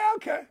like, yeah,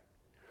 okay.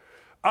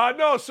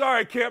 No,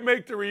 sorry, I can't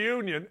make the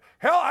reunion.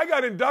 Hell, I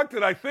got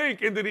inducted, I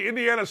think, into the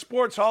Indiana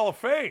Sports Hall of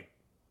Fame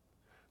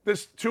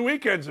this 2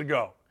 weekends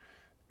ago.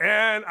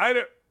 And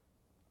I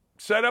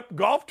set up a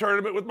golf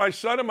tournament with my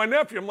son and my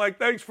nephew. I'm like,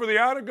 thanks for the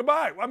honor,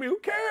 goodbye. I mean, who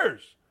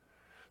cares?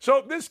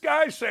 So this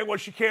guy's saying, well,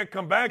 she can't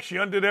come back. She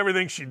undid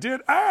everything she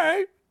did. All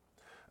right.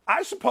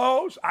 I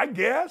suppose, I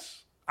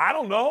guess. I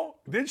don't know.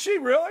 Did she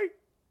really?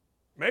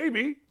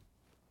 Maybe.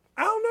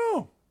 I don't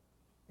know.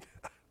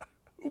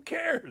 Who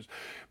cares?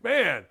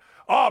 Man,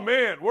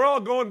 we're all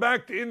going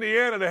back to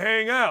Indiana to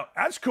hang out.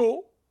 That's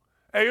cool.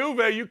 Hey,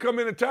 Uwe, you come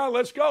into town,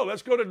 let's go.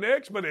 Let's go to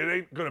Nick's, but it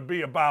ain't going to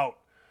be about,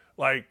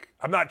 like,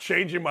 I'm not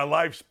changing my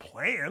life's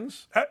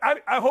plans.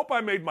 I hope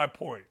I made my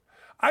point.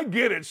 I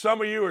get it.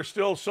 Some of you are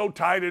still so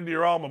tied into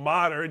your alma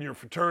mater and your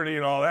fraternity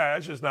and all that.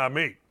 That's just not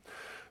me.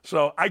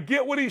 So I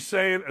get what he's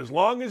saying as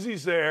long as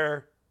he's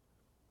there,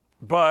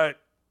 but,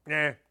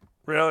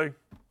 really?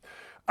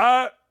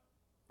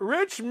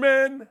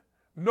 Richmond,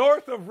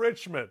 north of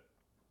Richmond,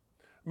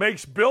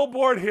 makes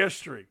Billboard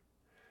history.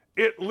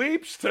 It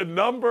leaps to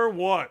number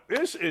 1.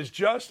 This is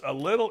just a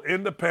little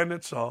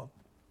independent song.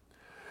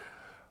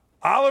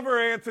 Oliver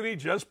Anthony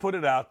just put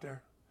it out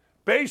there,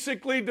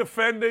 basically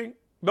defending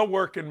the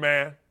working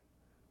man,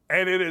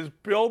 and it is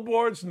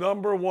Billboard's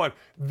number 1.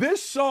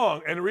 This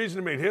song, and the reason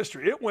it made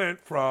history, it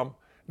went from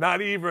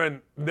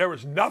there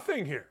was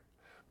nothing here.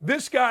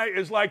 This guy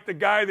is like the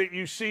guy that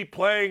you see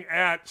playing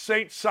at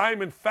St.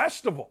 Simon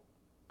Festival.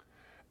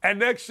 And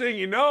next thing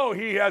you know,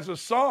 he has a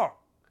song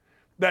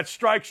that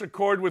strikes a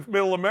chord with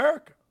Middle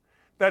America,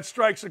 that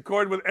strikes a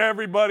chord with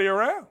everybody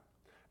around.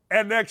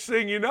 And next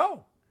thing you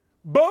know,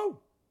 boom,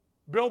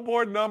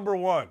 Billboard number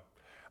 1.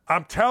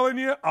 I'm telling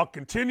you, I'll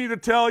continue to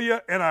tell you,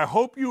 and I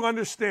hope you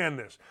understand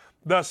this.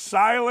 The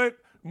silent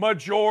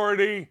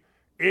majority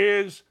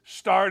is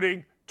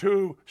starting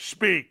to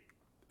speak.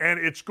 And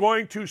it's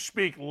going to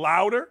speak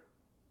louder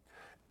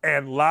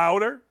and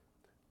louder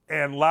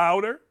and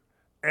louder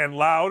and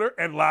louder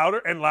and louder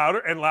and louder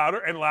and louder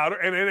and louder,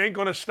 and it ain't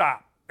going to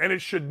stop. And it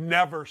should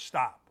never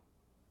stop,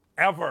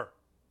 ever,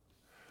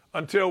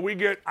 until we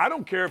get, I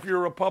don't care if you're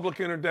a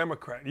Republican or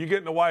Democrat, you get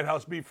in the White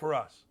House, be for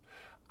us.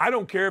 I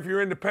don't care if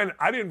you're independent.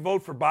 I didn't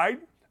vote for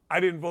Biden. I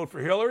didn't vote for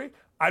Hillary.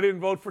 I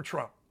didn't vote for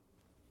Trump.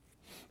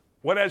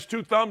 What has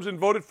 2 thumbs and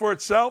voted for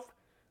itself?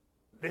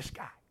 This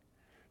guy.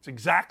 It's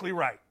exactly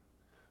right.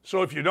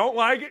 So if you don't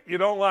like it, you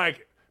don't like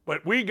it.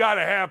 But we got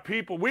to have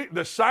people.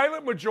 The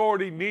silent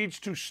majority needs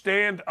to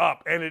stand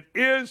up, and it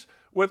is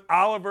with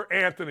Oliver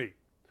Anthony.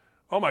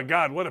 Oh, my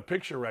God, what a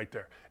picture right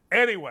there.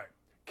 Anyway,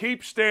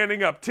 keep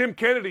standing up. Tim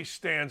Kennedy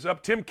stands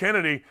up. Tim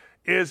Kennedy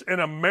is an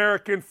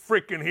American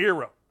freaking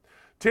hero.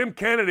 Tim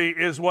Kennedy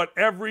is what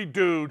every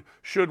dude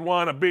should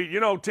want to be.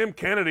 You know, Tim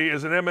Kennedy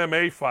is an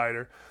MMA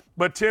fighter,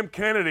 but Tim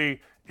Kennedy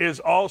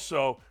is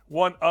also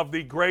one of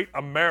the great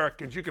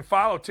Americans. You can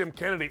follow Tim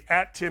Kennedy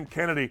at Tim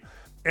Kennedy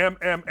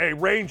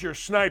MMA, Ranger,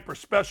 sniper,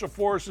 special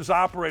forces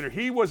operator.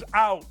 He was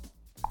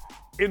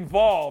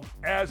involved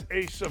as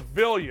a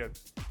civilian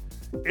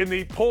in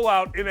the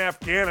pullout in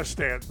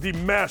Afghanistan, the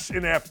mess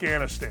in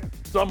Afghanistan.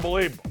 It's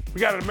unbelievable.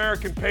 We got an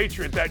American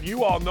patriot that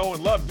you all know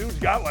and love. Dude's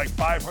got like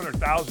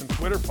 500,000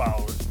 Twitter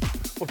followers.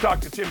 We'll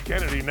talk to Tim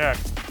Kennedy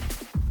next.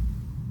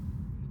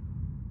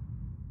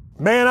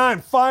 Man,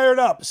 I'm fired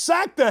up.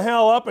 Sack the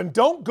hell up and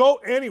don't go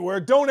anywhere.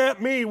 Don't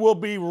at me. We'll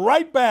be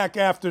right back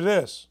after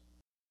this.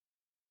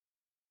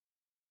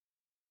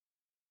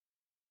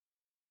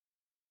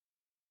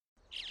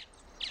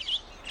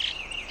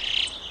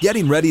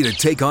 Getting ready to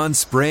take on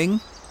spring?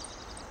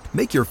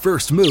 Make your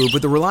first move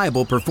with the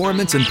reliable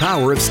performance and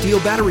power of Steel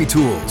battery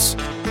tools.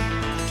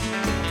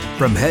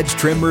 From hedge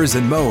trimmers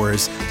and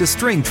mowers to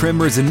string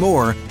trimmers and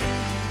more,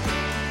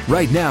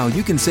 right now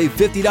you can save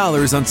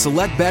 $50 on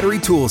select battery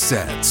tool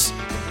sets.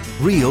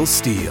 Real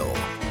Steel.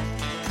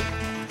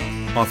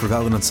 Offer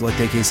valid on select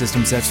AK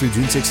system sets through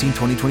June 16,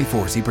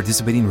 2024. See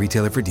participating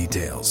retailer for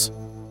details.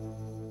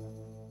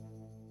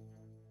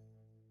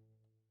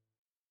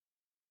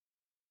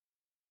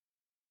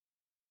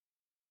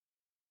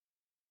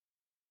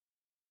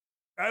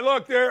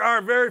 Look, there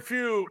are very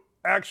few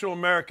actual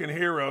American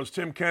heroes.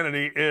 Tim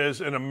Kennedy is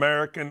an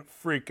American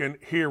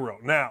freaking hero.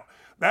 Now,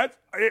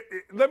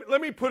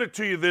 let me put it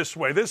to you this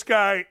way. This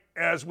guy,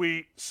 as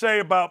we say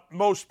about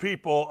most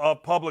people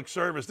of public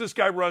service, this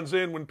guy runs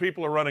in when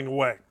people are running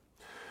away.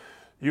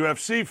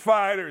 UFC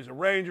fighter, he's a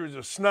ranger, he's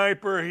a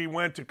sniper. He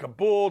went to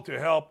Kabul to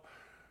help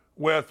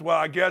with, well,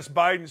 I guess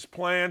Biden's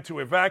plan to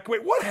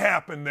evacuate. What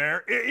happened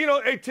there? You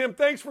know, hey, Tim,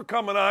 thanks for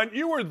coming on.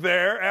 You were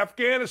there.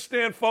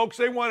 Afghanistan folks,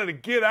 they wanted to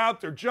get out.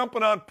 They're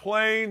jumping on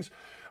planes.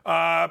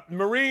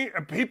 Marine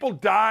people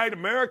died.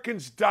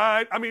 Americans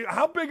died. I mean,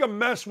 how big a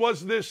mess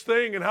was this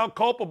thing, and how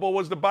culpable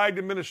was the Biden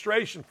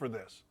administration for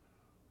this?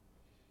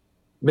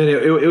 Man,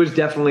 it was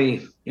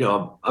definitely, you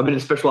know, I've been in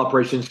special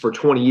operations for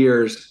 20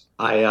 years.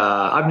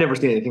 I've never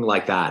seen anything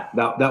like that.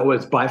 That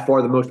was by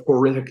far the most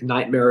horrific,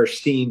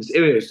 nightmarish scenes. It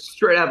was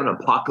straight out of an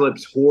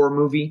apocalypse horror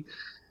movie.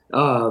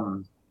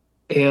 The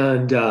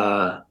men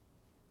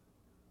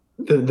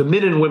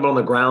and women on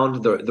the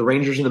ground, the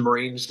Rangers and the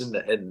Marines and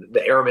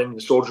the airmen,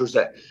 the soldiers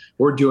that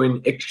were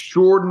doing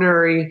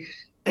extraordinary,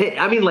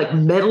 I mean, like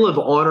Medal of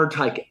Honor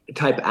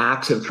type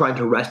acts of trying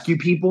to rescue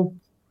people.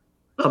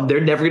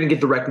 They're never going to get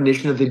the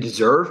recognition that they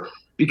deserve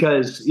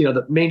because, you know,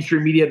 the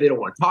mainstream media, they don't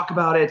want to talk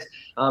about it.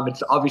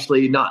 It's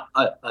obviously not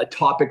a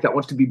topic that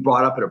wants to be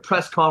brought up at a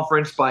press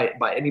conference by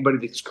anybody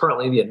that's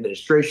currently in the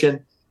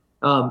administration.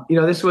 You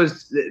know, this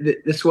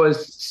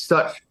was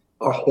such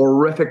a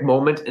horrific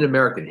moment in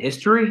American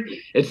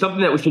history. It's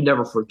something that we should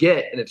never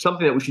forget, and it's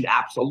something that we should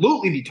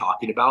absolutely be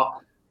talking about.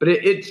 But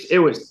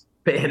it was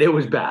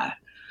bad.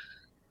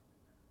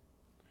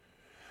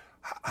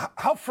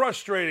 How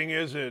frustrating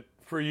is it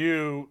for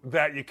you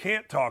that you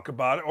can't talk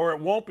about it, or it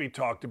won't be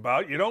talked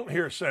about? You don't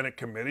hear Senate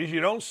committees. You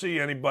don't see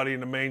anybody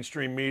in the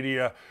mainstream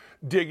media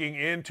digging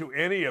into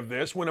any of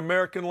this when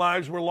American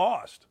lives were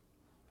lost.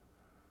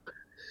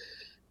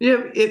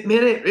 Yeah,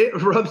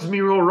 it rubs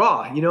me real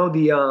raw. You know,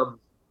 the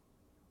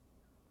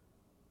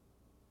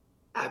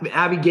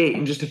Abbey Gate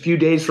in just a few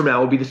days from now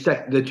will be the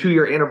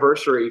 2-year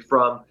anniversary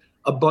from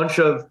a bunch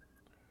of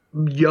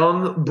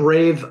young,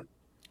 brave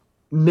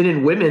men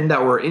and women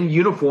that were in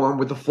uniform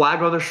with a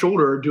flag on their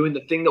shoulder doing the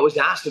thing that was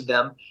asked of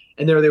them.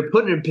 And they're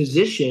put in a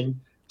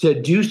position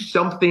to do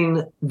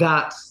something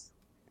that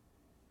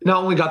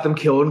not only got them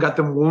killed and got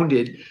them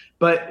wounded,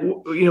 but,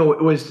 you know,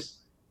 it was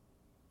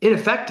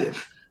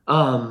ineffective.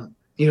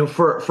 You know,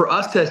 for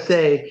us to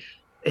say,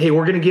 hey,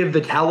 we're going to give the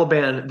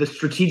Taliban the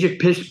strategic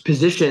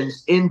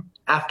positions in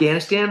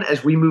Afghanistan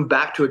as we move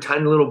back to a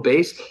tiny little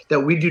base that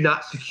we do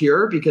not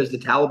secure because the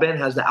Taliban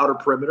has the outer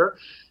perimeter.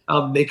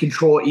 They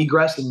control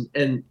egress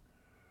and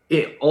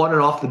on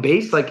and off the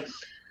base. Like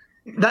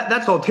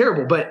that's all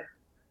terrible. But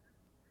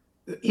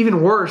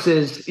even worse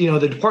is, you know,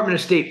 the Department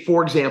of State,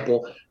 for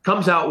example,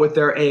 comes out with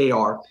their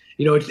AAR.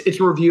 You know, it's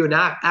a review, an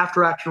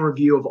after action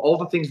review of all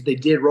the things that they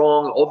did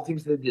wrong, all the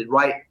things that they did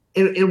right.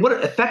 And what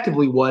it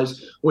effectively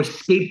was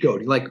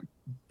scapegoating. Like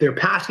they're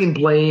passing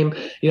blame.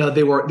 You know,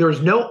 there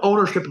was no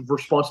ownership of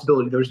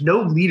responsibility. There was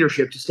no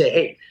leadership to say,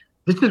 hey,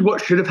 this is what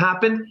should have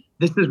happened.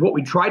 This is what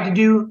we tried to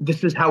do.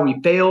 This is how we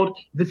failed.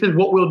 This is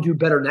what we'll do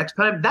better next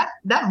time.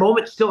 That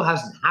moment still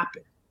hasn't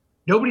happened.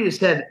 Nobody has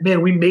said,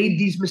 man, we made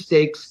these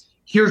mistakes.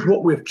 Here's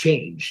what we've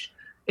changed.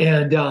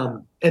 And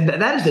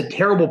that is a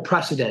terrible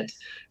precedent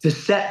to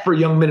set for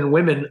young men and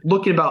women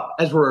looking about,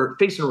 as we're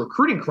facing a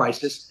recruiting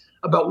crisis,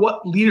 about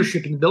what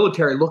leadership in the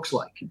military looks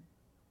like.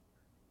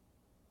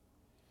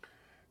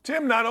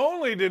 Tim, not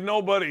only did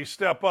nobody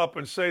step up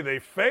and say they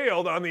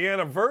failed on the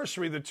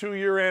anniversary, the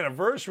 2-year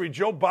anniversary,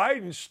 Joe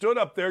Biden stood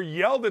up there,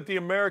 yelled at the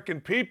American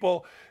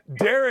people,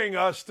 daring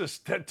us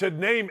to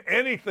name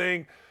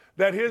anything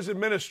that his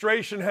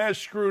administration has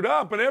screwed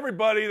up. And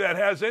everybody that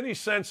has any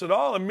sense at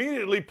all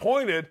immediately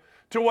pointed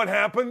to what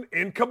happened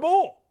in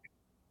Kabul.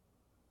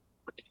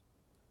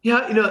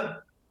 Yeah,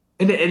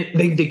 and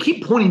they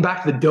keep pointing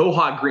back to the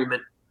Doha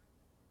agreement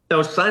that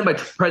was signed by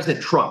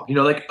President Trump.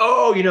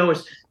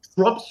 It's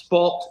Trump's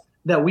fault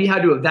that we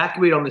had to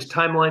evacuate on this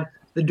timeline.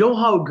 The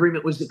Doha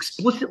agreement was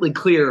explicitly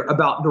clear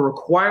about the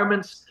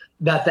requirements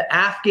that the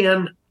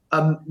Afghan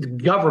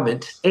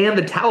government and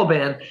the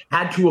Taliban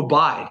had to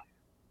abide,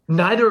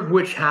 neither of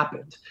which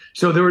happened.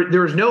 So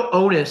there was no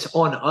onus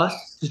on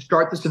us to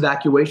start this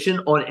evacuation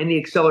on any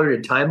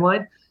accelerated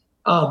timeline.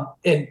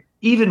 And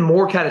even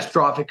more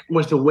catastrophic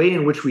was the way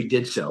in which we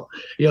did so.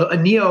 A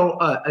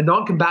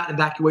non-combatant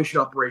evacuation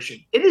operation.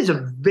 It is a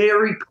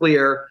very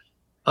clear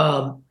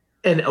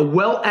and a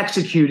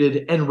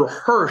well-executed and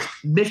rehearsed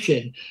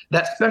mission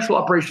that special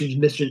operations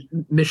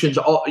units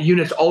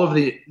all over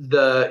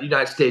the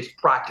United States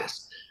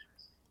practice.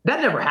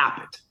 That never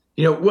happened.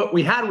 What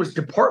we had was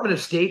Department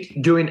of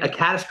State doing a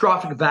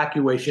catastrophic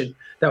evacuation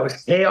that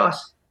was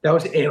chaos, that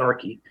was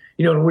anarchy.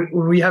 When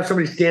we have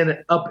somebody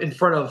stand up in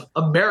front of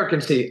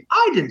Americans say,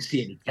 I didn't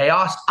see any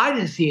chaos, I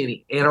didn't see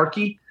any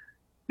anarchy.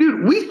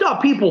 Dude, we saw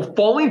people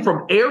falling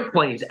from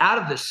airplanes out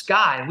of the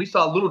sky, and we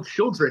saw little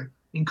children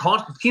in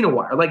concertina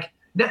wire. Like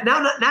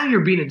now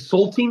you're being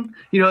insulting,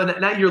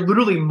 now you're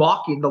literally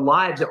mocking the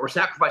lives that were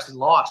sacrificed and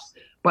lost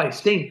by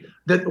saying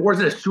that there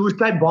wasn't a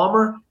suicide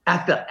bomber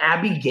at the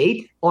Abbey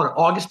Gate on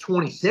August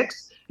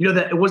 26th,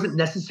 that it wasn't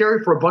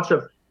necessary for a bunch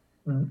of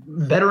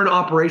veteran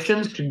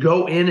operations to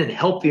go in and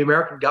help the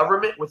American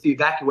government with the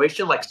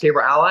evacuation, like Save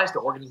Our Allies, the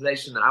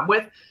organization that I'm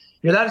with.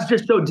 That is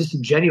just so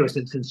disingenuous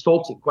and it's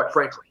insulting, quite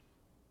frankly.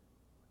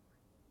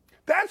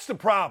 That's the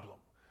problem.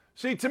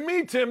 See, to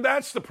me, Tim,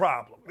 that's the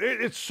problem.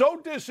 It's so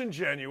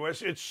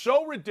disingenuous. It's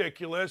so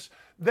ridiculous.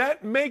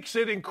 That makes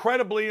it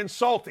incredibly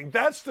insulting.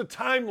 That's the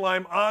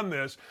timeline on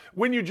this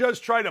when you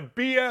just try to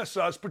BS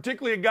us,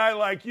 particularly a guy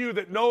like you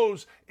that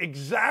knows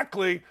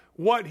exactly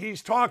what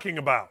he's talking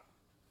about.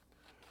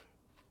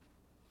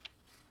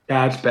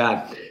 Yeah, it's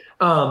bad.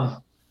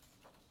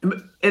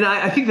 And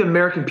I think the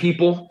American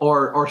people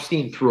are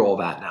seeing through all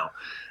that now.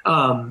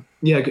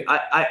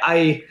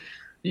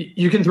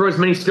 You can throw as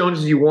many stones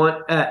as you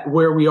want at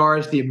where we are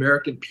as the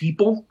American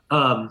people.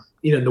 The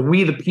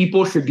 "we the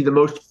people" should be the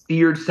most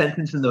feared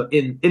sentence in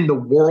the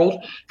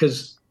world,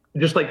 because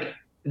just like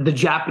the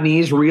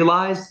Japanese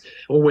realized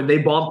when they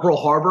bombed Pearl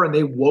Harbor and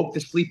they woke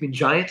the sleeping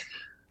giant,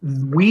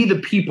 we the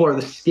people are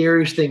the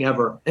scariest thing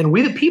ever, and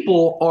we the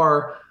people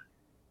are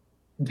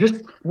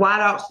just flat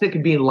out sick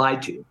of being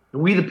lied to.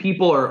 We the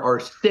people are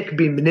sick of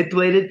being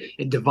manipulated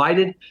and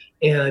divided.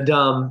 And,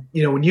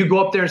 when you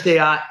go up there and say,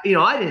 I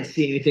didn't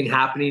see anything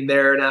happening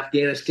there in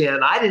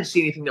Afghanistan. I didn't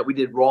see anything that we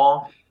did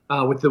wrong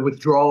with the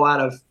withdrawal out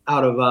of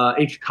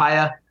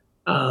HKIA.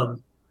 The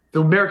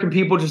American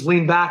people just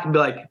lean back and be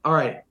like, all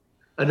right,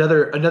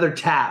 another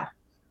tab.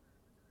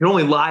 You can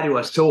only lie to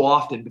us so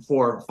often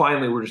before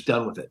finally we're just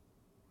done with it.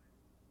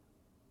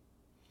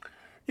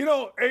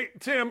 Hey,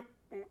 Tim,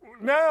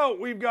 now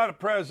we've got a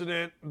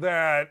president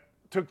that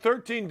took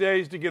 13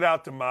 days to get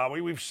out to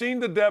Maui. We've seen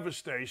the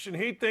devastation.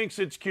 He thinks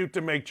it's cute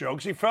to make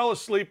jokes. He fell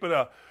asleep at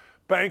a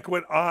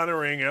banquet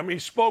honoring him. He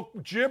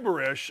spoke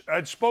gibberish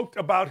and spoke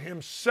about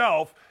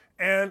himself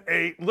and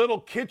a little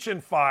kitchen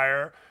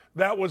fire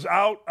that was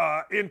out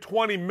in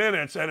 20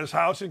 minutes at his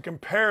house and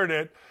compared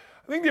it.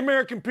 I think the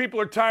American people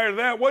are tired of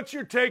that. What's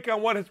your take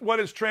on what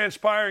is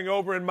transpiring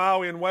over in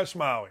Maui and West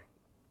Maui?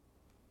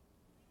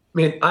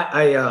 Man,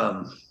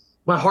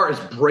 my heart is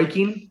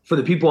breaking for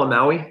the people on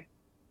Maui.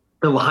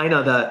 And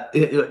Lahaina,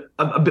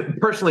 I've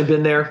personally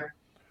been there.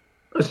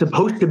 I'm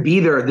supposed to be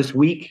there this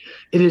week.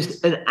 It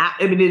is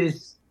it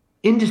is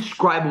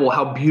indescribable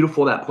how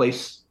beautiful that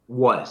place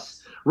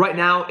was. Right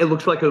now, it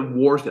looks like a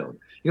war zone.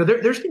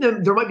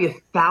 There might be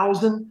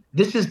 1,000.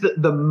 This is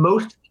the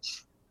most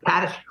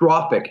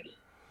catastrophic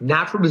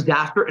natural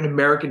disaster in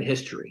American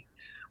history.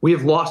 We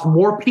have lost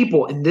more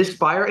people in this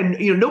fire, and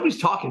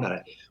nobody's talking about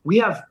it. We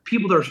have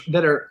people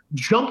that are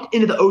jumped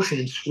into the ocean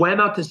and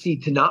swam out to sea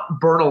to not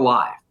burn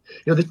alive.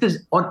 This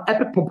is on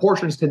epic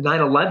proportions to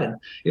 9/11.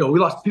 We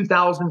lost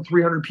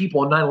 2,300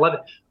 people on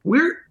 9/11.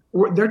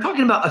 They're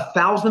talking about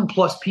 1,000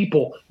 plus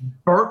people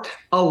burnt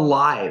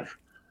alive,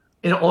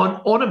 and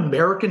on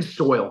American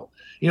soil.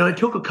 It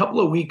took a couple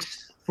of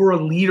weeks for our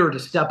leader to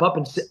step up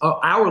and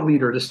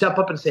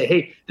say,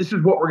 "Hey, this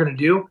is what we're going to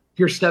do.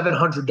 Here's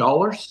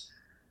 $700."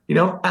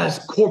 As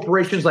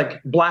corporations like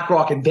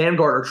BlackRock and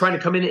Vanguard are trying to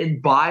come in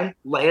and buy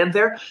land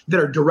there that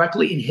are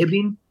directly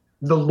inhibiting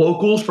the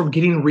locals from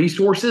getting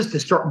resources to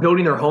start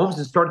building their homes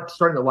and starting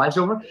their lives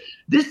over.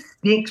 This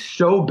stinks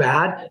so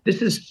bad.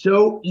 This is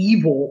so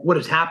evil what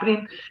is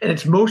happening. And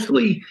it's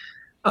mostly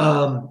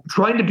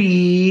trying to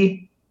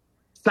be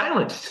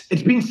silenced.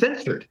 It's being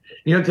censored.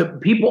 The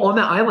people on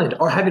that island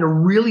are having a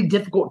really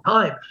difficult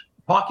time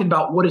talking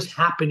about what is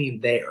happening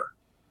there.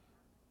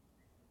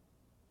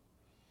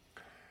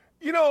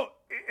 You know,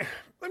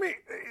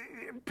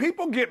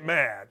 people get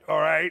mad, all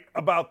right,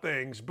 about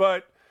things,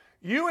 but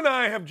you and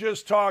I have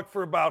just talked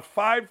for about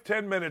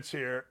 5-10 minutes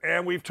here,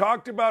 and we've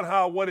talked about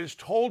how what is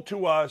told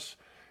to us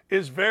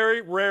is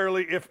very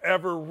rarely, if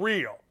ever,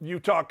 real. You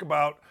talk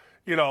about,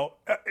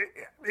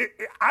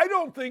 I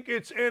don't think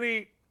it's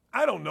any,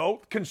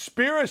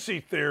 conspiracy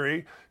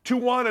theory to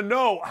want to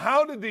know,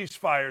 how did these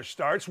fires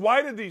start?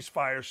 Why did these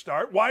fires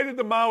start? Why did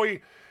the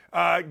Maui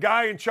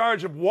guy in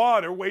charge of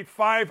water wait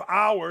 5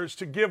 hours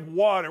to give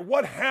water?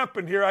 What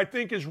happened here, I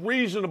think, is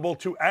reasonable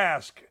to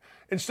ask,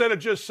 instead of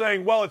just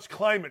saying, well, it's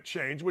climate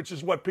change, which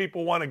is what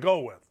people want to go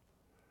with.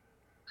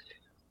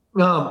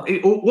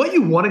 What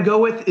you want to go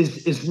with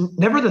is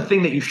never the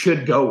thing that you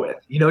should go with.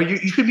 You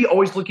should be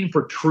always looking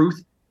for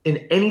truth in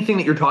anything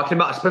that you're talking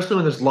about, especially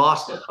when there's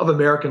loss of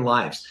American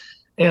lives.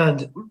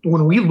 And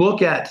when we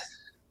look at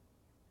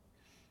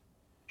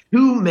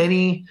too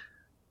many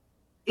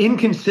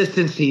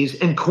inconsistencies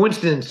and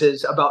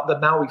coincidences about the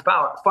Maui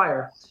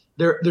fire,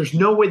 there's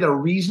no way that a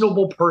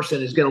reasonable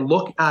person is going to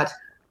look at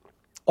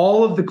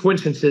all of the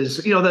coincidences.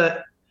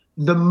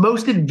 The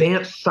most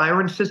advanced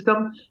siren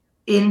system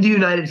in the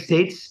United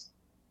States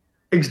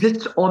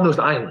exists on those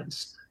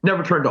islands,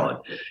 never turned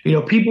on.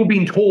 People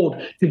being told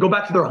to go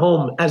back to their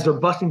home as they're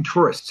busting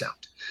tourists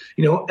out.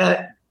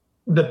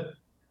 The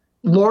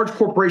large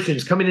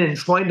corporations coming in and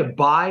trying to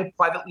buy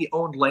privately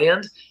owned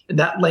land, and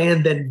that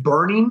land then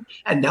burning.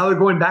 And now they're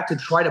going back to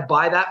try to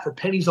buy that for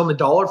pennies on the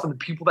dollar from the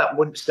people that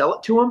wouldn't sell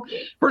it to them.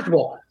 First of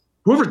all,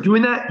 whoever's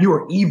doing that, you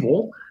are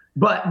evil.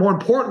 But more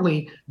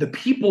importantly, the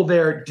people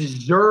there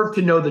deserve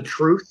to know the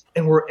truth.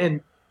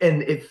 And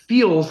it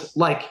feels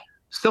like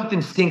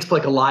something stinks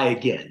like a lie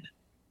again.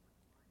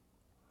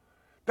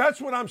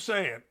 That's what I'm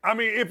saying. I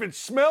mean, if it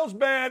smells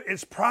bad,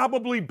 it's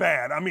probably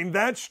bad. I mean,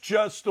 that's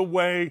just the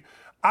way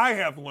I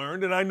have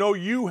learned, and I know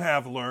you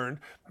have learned,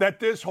 that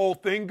this whole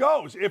thing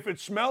goes. If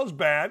it smells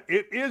bad,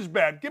 it is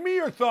bad. Give me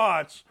your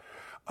thoughts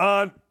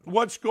on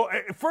what's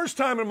going. First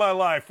time in my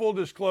life, full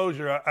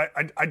disclosure,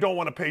 I don't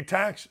want to pay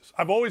taxes.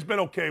 I've always been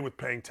okay with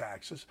paying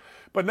taxes.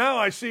 But now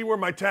I see where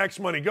my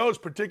tax money goes,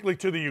 particularly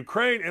to the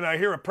Ukraine, and I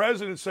hear a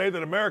president say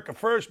that America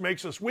first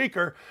makes us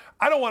weaker.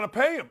 I don't want to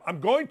pay him.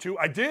 I'm going to.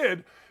 I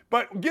did.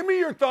 But give me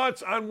your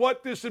thoughts on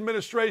what this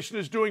administration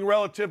is doing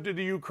relative to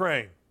the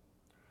Ukraine.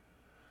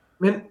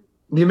 Man,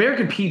 the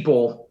American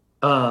people,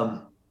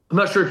 I'm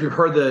not sure if you've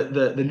heard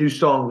the new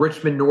song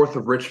 "Richmond North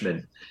of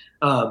Richmond."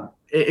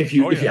 If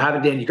you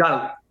haven't, Dan,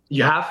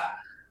 you have.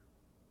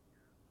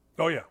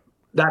 Oh yeah.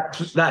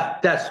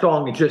 That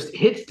song, it just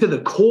hits to the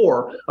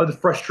core of the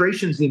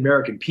frustrations of the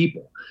American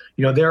people.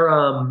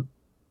 They're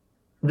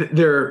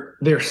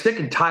sick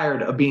and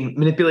tired of being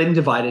manipulated and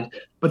divided,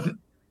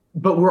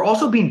 but we're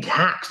also being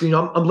taxed.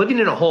 I'm living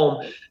in a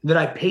home that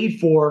I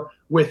paid for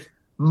with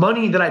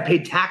money that I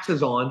paid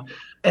taxes on.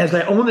 As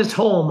I own this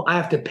home, I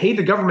have to pay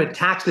the government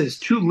taxes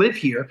to live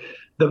here.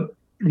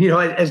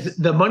 As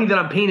the money that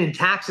I'm paying in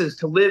taxes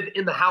to live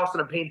in the house that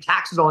I'm paying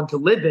taxes on to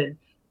live in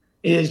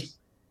is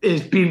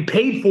being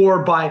paid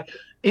for by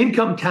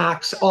income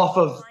tax off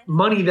of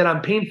money that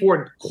I'm paying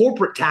for in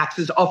corporate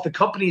taxes off the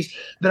companies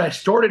that I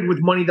started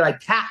with money that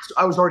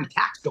I was already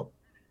taxed on.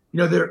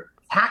 They're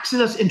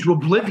taxing us into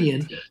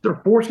oblivion.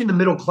 They're forcing the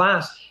middle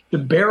class to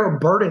bear a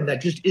burden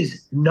that just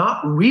is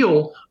not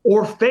real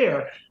or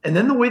fair. And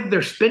then the way that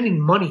they're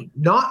spending money,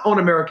 not on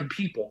American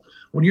people,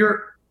 when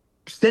you're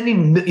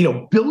spending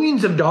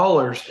billions of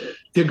dollars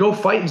to go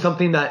fight in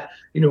something that,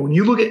 when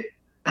you look at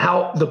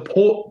how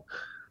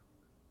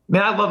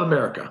man, I love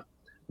America.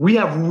 We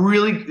have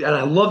and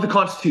I love the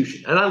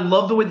Constitution, and I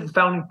love the way that the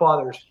founding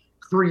fathers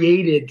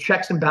created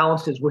checks and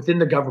balances within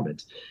the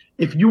government.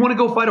 If you want to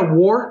go fight a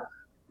war,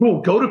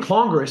 cool, go to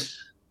Congress,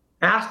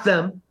 ask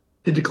them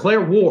to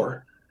declare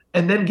war,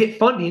 and then get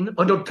funding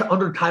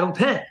under Title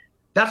 10.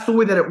 That's the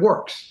way that it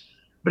works.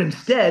 But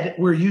instead,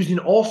 we're using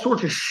all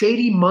sorts of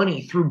shady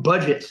money through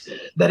budgets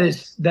that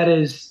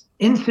is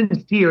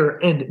insincere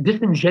and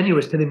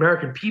disingenuous to the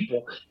American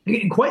people.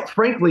 And quite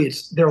frankly,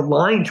 they're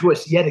lying to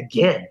us yet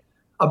again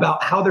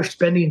about how they're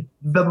spending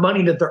the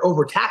money that they're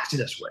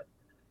overtaxing us with.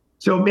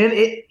 So, man,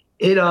 it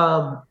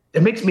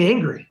makes me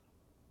angry.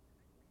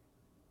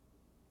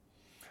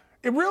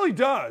 It really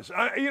does.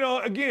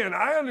 Again,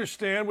 I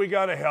understand we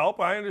got to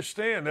help. I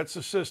understand that's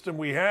the system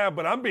we have,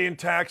 but I'm being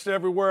taxed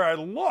everywhere I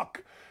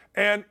look.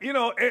 And,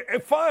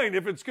 fine,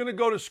 if it's going to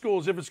go to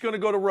schools, if it's going to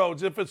go to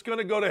roads, if it's going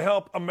to go to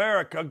help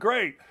America,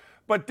 great.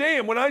 But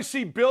damn, when I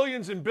see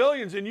billions and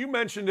billions, and you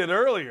mentioned it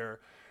earlier,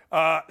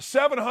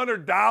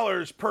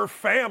 $700 per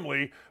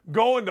family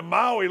going to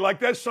Maui, like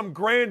that's some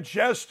grand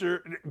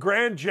gesture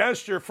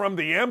from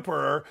the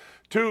emperor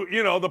to,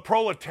 the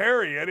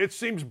proletariat. It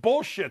seems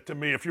bullshit to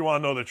me, if you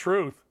want to know the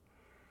truth.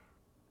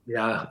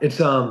 Yeah, it's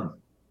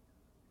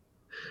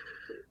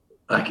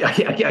I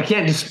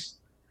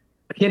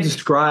can't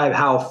describe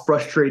how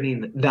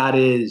frustrating that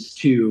is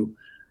to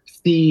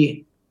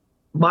see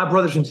my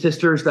brothers and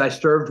sisters that I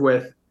served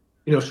with,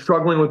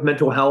 struggling with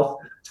mental health,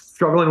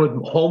 struggling with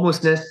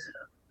homelessness,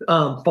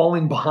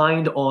 falling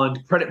behind on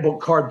credit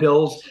book card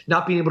bills,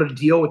 not being able to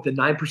deal with the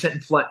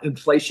 9%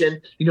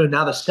 inflation,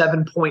 now the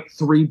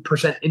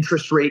 7.3%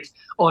 interest rate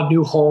on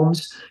new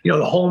homes.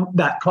 The home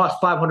that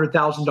cost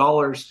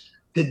 $500,000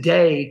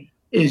 today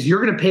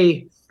you're going to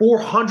pay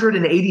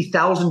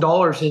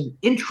 $480,000 in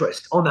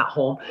interest on that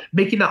home,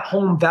 making that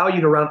home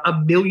valued around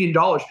 $1 million.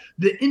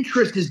 The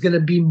interest is going to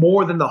be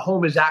more than the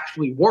home is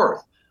actually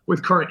worth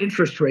with current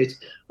interest rates.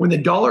 When the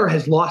dollar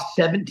has lost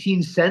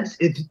 17 cents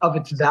of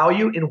its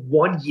value in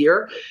 1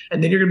 year,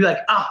 and then you're going to be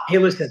like, hey,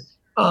 listen,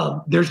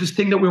 there's this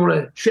thing that we want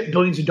to ship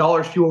billions of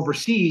dollars to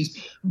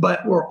overseas,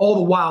 but all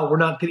the while we're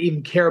not going to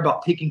even care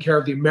about taking care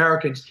of the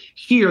Americans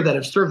here that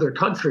have served their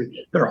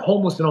country that are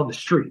homeless and on the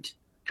street.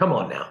 Come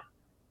on now.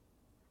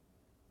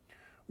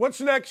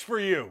 What's next for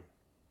you?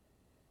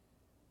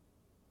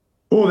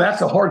 Oh,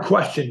 that's a hard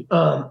question.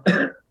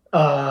 I'm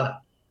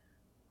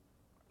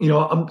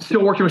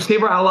still working with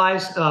Save Our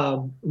Allies,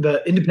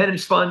 the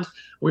Independence Fund.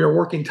 We are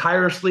working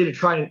tirelessly to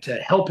try to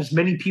help as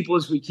many people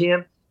as we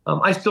can.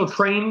 I still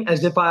train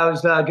as if I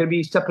was going to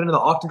be stepping into the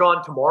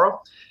octagon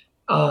tomorrow.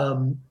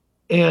 My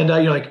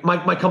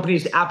company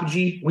is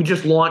Apogee. We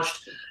just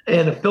launched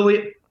an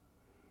affiliate.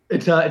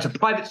 It's a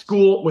private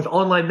school with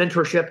online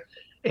mentorship.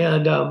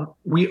 And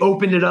we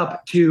opened it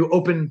up to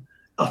open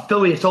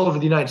affiliates all over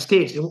the United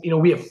States.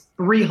 We have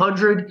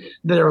 300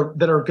 that are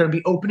going to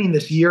be opening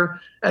this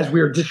year as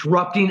we are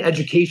disrupting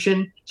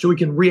education so we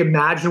can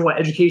reimagine what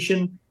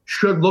education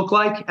should look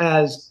like,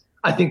 as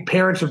I think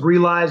parents have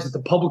realized that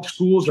the public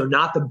schools are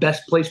not the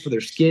best place for their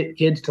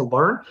kids to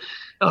learn.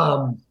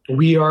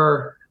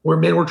 We're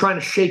trying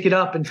to shake it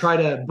up and try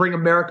to bring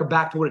America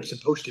back to what it's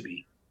supposed to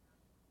be.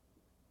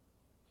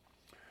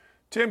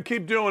 Tim,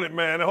 keep doing it,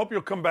 man. I hope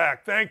you'll come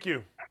back. Thank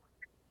you.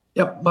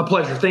 Yep, my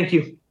pleasure. Thank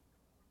you.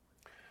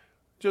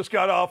 Just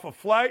got off a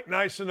flight,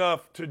 nice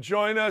enough to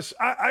join us.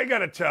 I got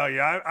to tell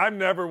you, I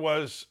never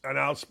was an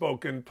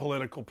outspoken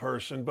political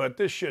person, but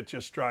this shit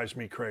just drives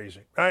me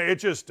crazy. It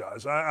just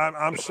does.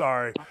 I'm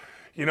sorry.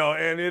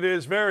 And it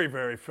is very,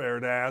 very fair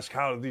to ask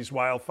how did these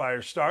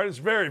wildfires start. It's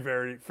very,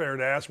 very fair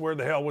to ask where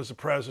the hell was the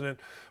president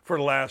for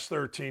the last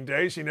 13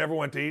 days. He never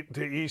went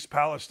to East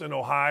Palestine,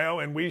 Ohio,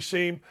 and we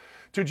seem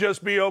to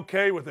just be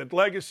okay with it.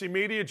 Legacy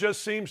media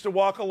just seems to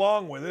walk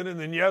along with it. And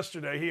then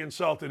yesterday he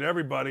insulted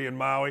everybody in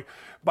Maui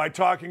by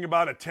talking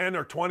about a 10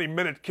 or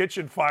 20-minute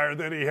kitchen fire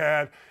that he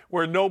had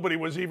where nobody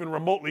was even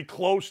remotely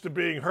close to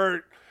being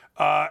hurt.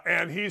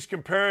 And he's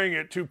comparing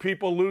it to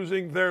people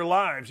losing their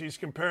lives. He's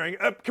comparing.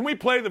 Can we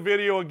play the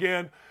video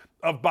again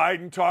of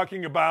Biden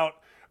talking about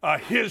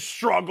his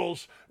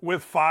struggles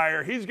with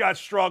fire? He's got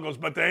struggles,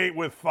 but they ain't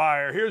with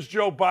fire. Here's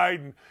Joe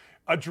Biden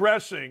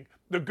addressing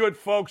the good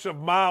folks of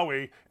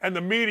Maui, and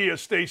the media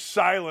stays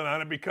silent on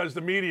it because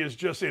the media is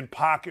just in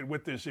pocket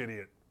with this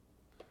idiot.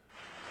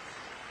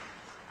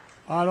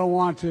 I don't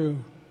want to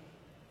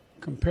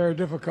compare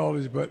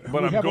difficulties, but we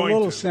I'm have a going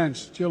little to.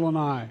 sense, Jill and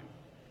I,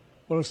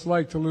 what it's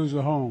like to lose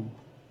a home.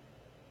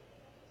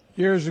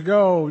 Years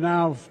ago,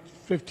 now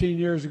 15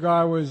 years ago,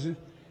 I was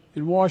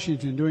in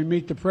Washington doing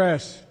Meet the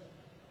Press.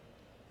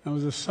 It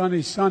was a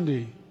sunny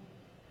Sunday,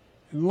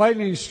 and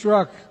lightning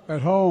struck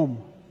at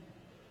home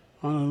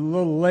on a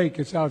little lake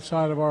that's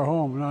outside of our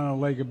home, not a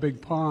lake, a big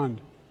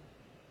pond,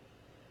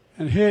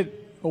 and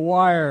hit a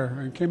wire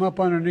and came up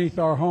underneath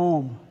our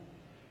home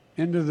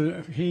into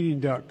the heating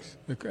ducts,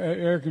 the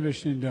air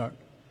conditioning duct.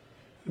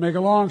 To make a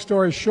long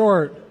story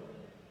short,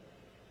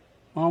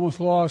 I almost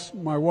lost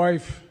my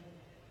wife,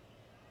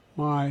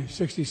 my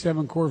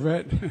 67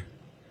 Corvette,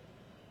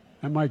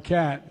 and my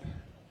cat.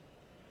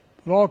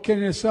 But all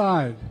kidding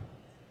aside,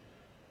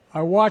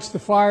 I watched the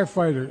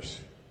firefighters,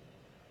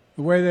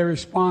 the way they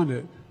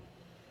responded.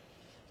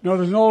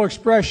 There's an old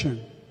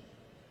expression.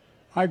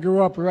 I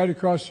grew up right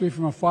across the street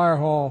from a fire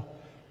hall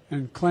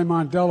in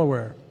Claymont,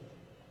 Delaware.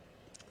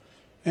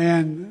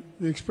 And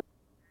the expression.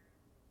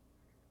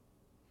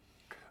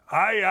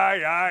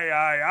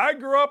 I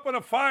grew up in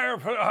a fire.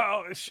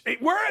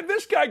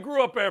 This guy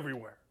grew up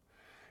everywhere.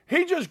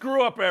 He just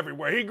grew up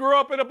everywhere. He grew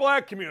up in a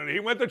black community. He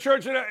went to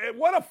church.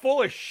 What a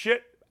full of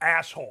shit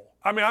asshole.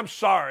 I mean, I'm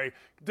sorry.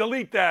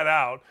 Delete that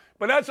out.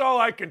 But that's all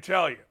I can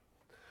tell you.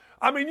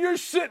 I mean, you're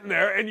sitting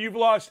there and you've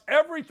lost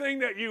everything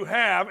that you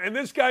have, and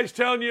this guy's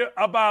telling you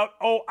about,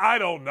 I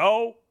don't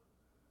know,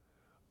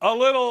 a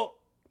little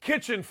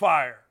kitchen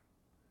fire.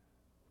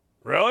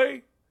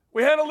 Really?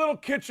 We had a little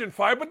kitchen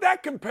fire, but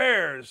that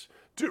compares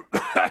to,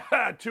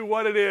 to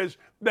what it is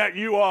that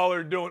you all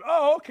are doing.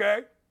 Oh, okay.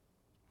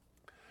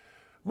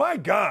 My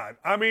God.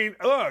 I mean,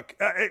 look,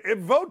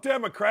 vote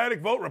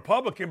Democratic, vote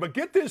Republican, but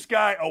get this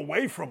guy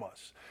away from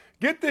us.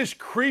 Get this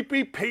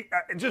creepy,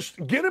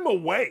 just get him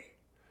away.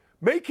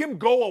 Make him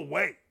go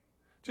away.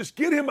 Just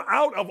get him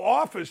out of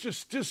office.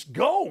 Just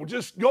go.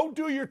 Just go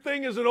do your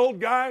thing as an old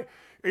guy.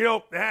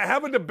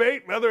 Have a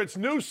debate, whether it's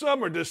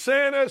Newsom or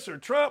DeSantis or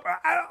Trump.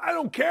 I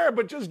don't care,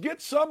 but just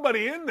get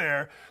somebody in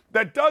there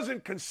that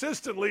doesn't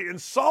consistently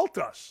insult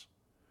us.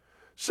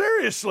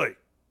 Seriously.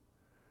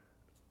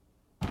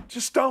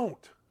 Just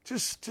don't.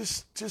 Just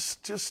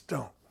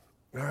don't.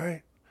 All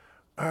right?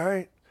 All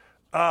right?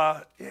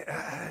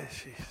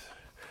 Jeez.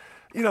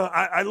 You know,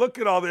 I look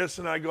at all this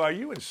and I go, are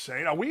you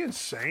insane? Are we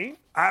insane?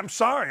 I'm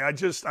sorry.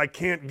 I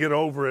can't get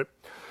over it.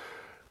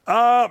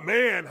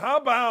 Man, how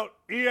about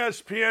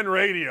ESPN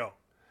Radio?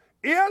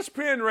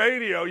 ESPN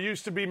Radio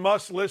used to be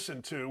must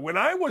listen to. When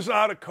I was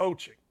out of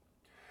coaching,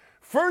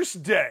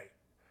 first day,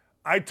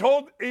 I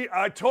told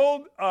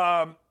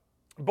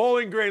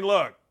Bowling Green,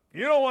 look,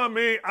 you don't want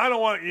me, I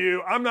don't want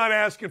you. I'm not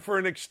asking for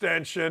an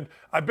extension.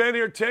 I've been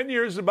here 10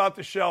 years, about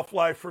the shelf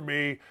life for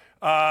me.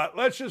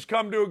 Let's just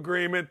come to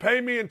agreement.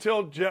 Pay me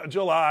until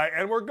July,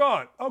 and we're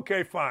gone.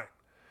 Okay, fine.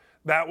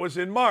 That was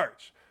in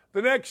March.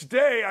 The next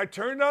day, I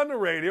turned on the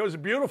radio. It was a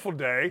beautiful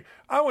day.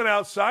 I went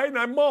outside, and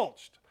I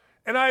mulched.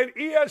 And I had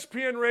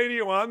ESPN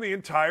Radio on the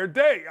entire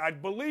day. I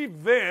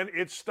believe then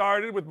it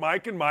started with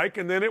Mike and Mike,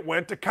 and then it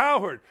went to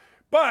Cowherd.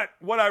 But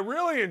what I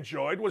really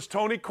enjoyed was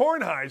Tony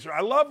Kornheiser.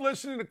 I love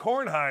listening to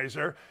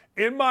Kornheiser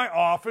in my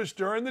office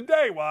during the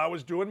day while I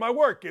was doing my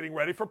work, getting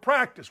ready for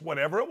practice,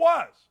 whatever it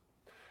was.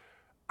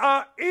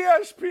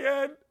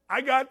 ESPN, I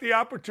got the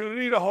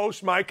opportunity to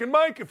host Mike and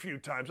Mike a few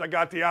times. I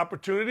got the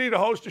opportunity to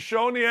host a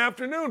show in the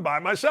afternoon by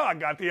myself. I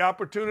got the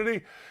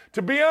opportunity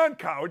to be on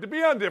Cowherd, to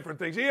be on different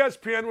things.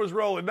 ESPN was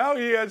rolling. Now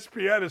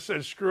ESPN has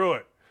said, screw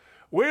it.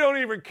 We don't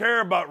even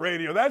care about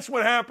radio. That's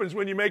what happens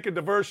when you make a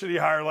diversity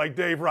hire like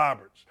Dave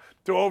Roberts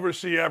to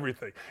oversee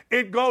everything.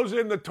 It goes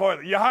in the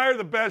toilet. You hire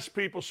the best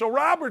people. So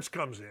Roberts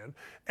comes in,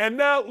 and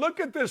now look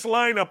at this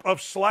lineup of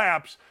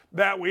slaps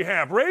that we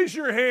have. Raise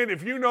your hand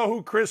if you know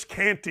who Chris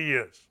Canty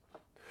is.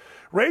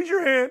 Raise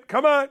your hand.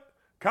 Come on.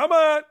 Come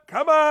on.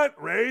 Come on.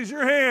 Raise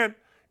your hand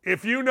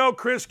if you know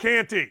Chris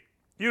Canty.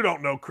 You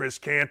don't know Chris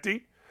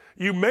Canty.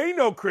 You may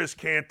know Chris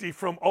Canty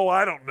from,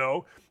 I don't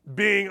know,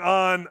 being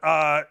on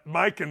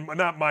Mike and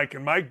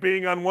Mike,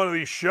 being on one of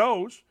these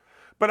shows.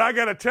 But I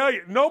got to tell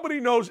you, nobody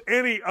knows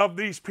any of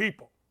these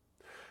people.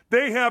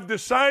 They have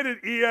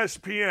decided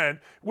ESPN,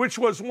 which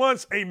was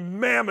once a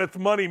mammoth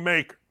money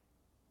maker.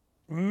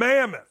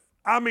 Mammoth.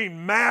 I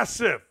mean,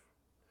 massive.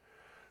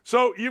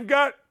 So you've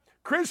got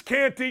Chris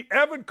Canty,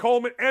 Evan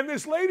Coleman, and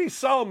this lady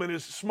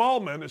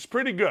Smallman is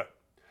pretty good.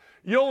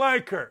 You'll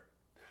like her.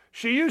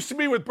 She used to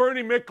be with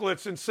Bernie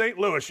Mikulitz in St.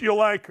 Louis. You'll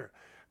like her.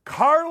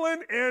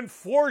 Carlin and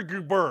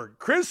Fortenberg.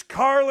 Chris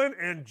Carlin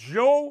and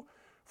Joe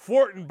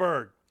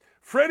Fortenberg.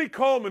 Freddie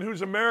Coleman,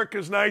 who's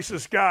America's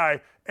nicest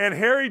guy, and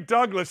Harry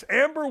Douglas,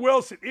 Amber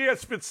Wilson,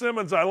 E.S.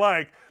 Fitzsimmons I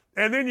like,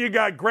 and then you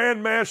got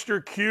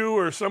Grandmaster Q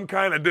or some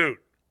kind of dude.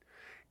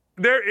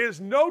 There is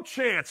no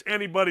chance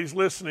anybody's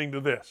listening to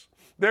this.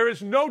 There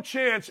is no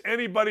chance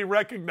anybody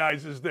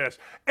recognizes this.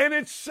 And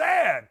it's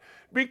sad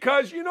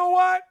because you know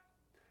what?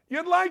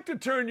 You'd like to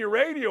turn your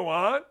radio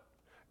on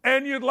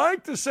and you'd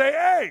like to say,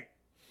 hey,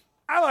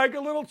 I like a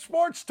little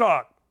sports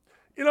talk.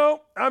 You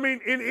know, I mean,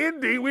 in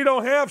Indy, we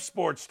don't have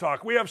sports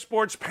talk. We have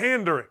sports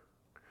pandering.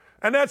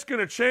 And that's going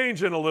to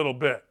change in a little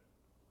bit.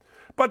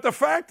 But the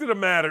fact of the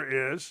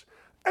matter is,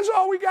 that's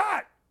all we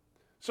got.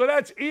 So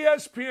that's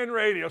ESPN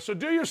Radio. So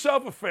do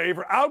yourself a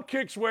favor.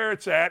 Outkick's where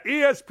it's at.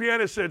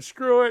 ESPN has said,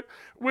 screw it.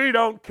 We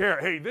don't care.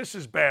 Hey, this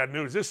is bad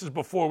news. This is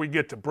before we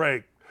get to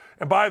break.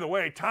 And by the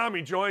way,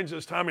 Tomi joins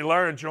us. Tomi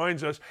Lahren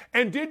joins us.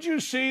 And did you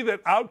see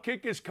that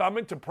Outkick is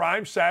coming to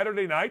prime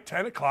Saturday night,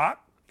 10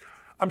 o'clock?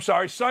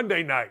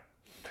 Sunday night.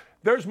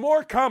 There's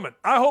more coming.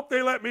 I hope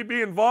they let me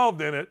be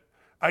involved in it.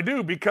 I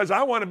do, because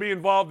I want to be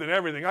involved in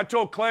everything. I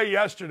told Clay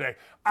yesterday,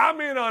 I'm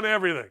in on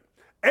everything.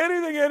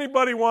 Anything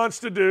anybody wants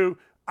to do,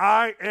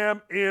 I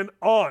am in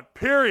on,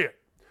 period.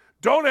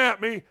 Don't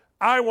at me,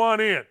 I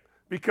want in.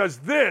 Because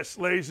this,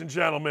 ladies and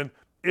gentlemen,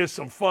 is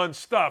some fun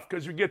stuff,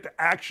 because you get to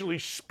actually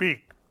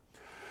speak.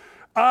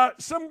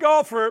 Some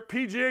golfer,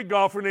 PGA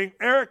golfer named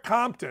Eric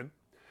Compton,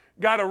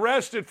 got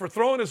arrested for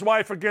throwing his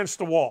wife against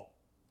the wall.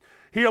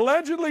 He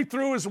allegedly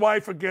threw his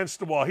wife against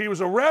the wall. He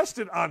was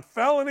arrested on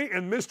felony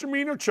and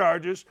misdemeanor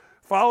charges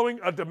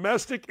following a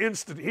domestic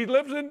incident. He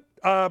lives in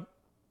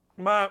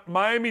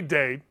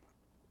Miami-Dade.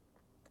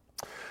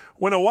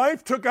 When a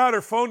wife took out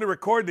her phone to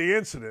record the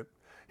incident,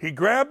 he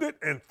grabbed it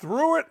and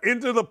threw it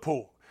into the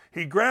pool.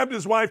 He grabbed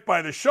his wife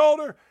by the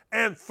shoulder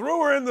and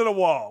threw her into the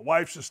wall.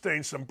 Wife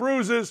sustained some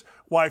bruises.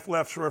 Wife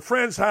left for a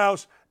friend's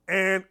house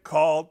and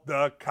called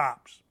the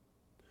cops.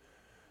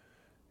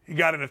 He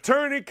got an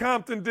attorney,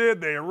 Compton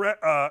did.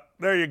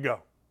 There you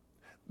go.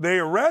 They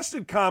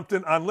arrested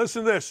Compton on,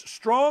 listen to this,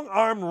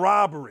 strong-armed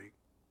robbery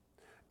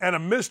and a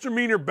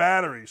misdemeanor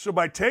battery. So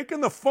by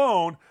taking the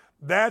phone,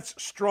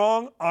 that's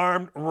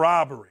strong-armed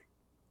robbery.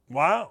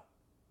 Wow.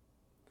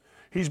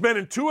 He's been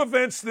in 2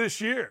 events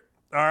this year.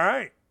 All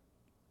right.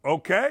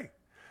 Okay.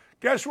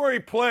 Guess where he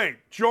played?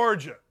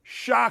 Georgia.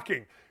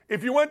 Shocking.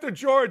 If you went to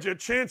Georgia,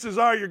 chances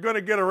are you're going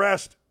to get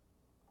arrested.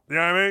 You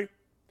know what I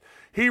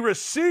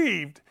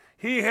mean?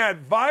 He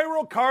had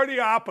viral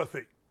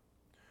cardiopathy,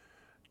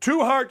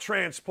 2 heart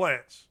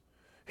transplants.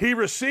 He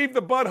received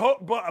the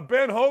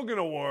Ben Hogan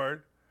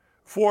Award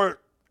for,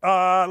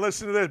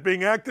 listen to this,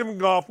 being active in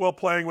golf while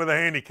playing with a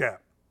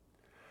handicap.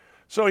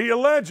 So he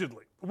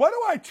allegedly, what do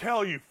I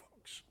tell you,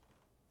 folks?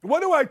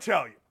 What do I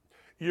tell you?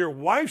 Your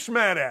wife's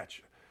mad at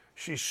you.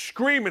 She's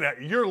screaming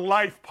at you. Your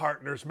life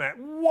partner's mad.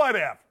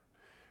 Whatever.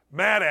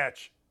 Mad at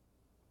you.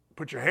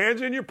 Put your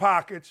hands in your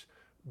pockets,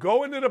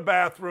 go into the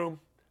bathroom,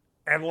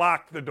 and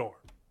lock the door.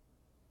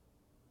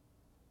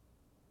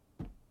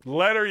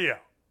 Let her yell.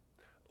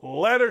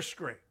 Let her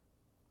scream.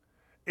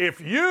 If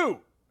you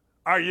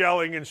are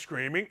yelling and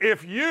screaming,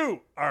 if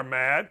you are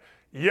mad,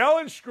 yell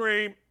and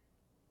scream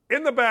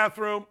in the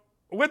bathroom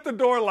with the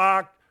door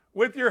locked,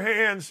 with your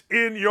hands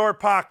in your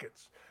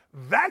pockets.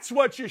 That's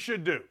what you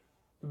should do.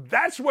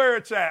 That's where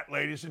it's at,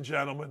 ladies and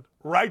gentlemen,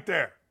 right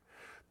there.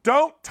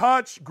 Don't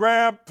touch,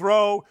 grab,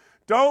 throw.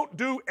 Don't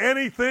do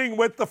anything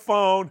with the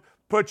phone.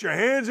 Put your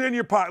hands in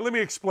your pocket. Let me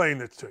explain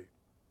this to you.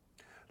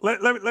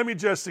 Let me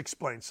just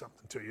explain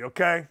something to you,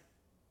 okay?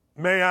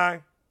 May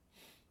I?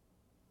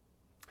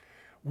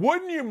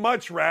 Wouldn't you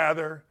much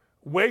rather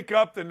wake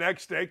up the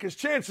next day, because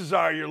chances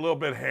are you're a little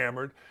bit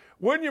hammered,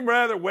 wouldn't you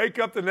rather wake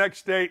up the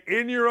next day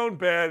in your own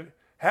bed,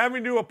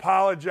 having to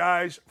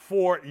apologize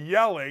for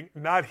yelling,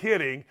 not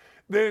hitting,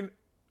 than,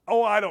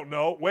 oh, I don't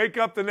know, wake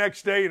up the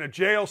next day in a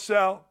jail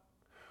cell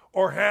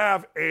or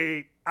have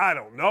a, I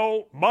don't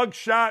know,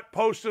 mugshot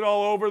posted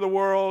all over the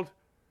world,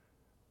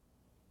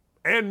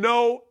 and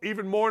know,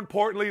 even more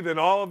importantly than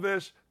all of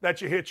this,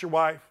 that you hit your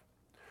wife?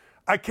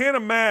 I can't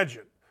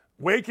imagine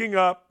waking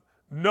up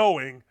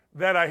knowing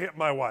that I hit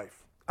my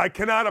wife. I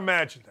cannot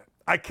imagine that.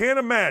 I can't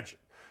imagine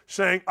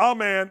saying, oh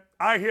man,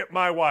 I hit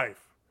my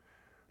wife.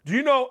 Do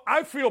you know,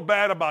 I feel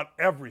bad about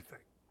everything.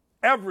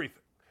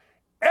 Everything.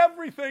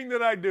 Everything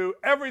that I do,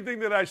 everything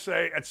that I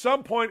say, at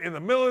some point in the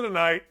middle of the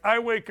night, I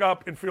wake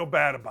up and feel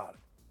bad about it.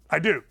 I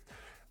do.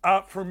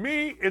 For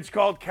me, it's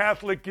called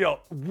Catholic guilt.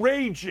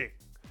 Raging.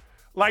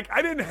 Like,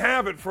 I didn't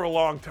have it for a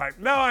long time.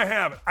 Now I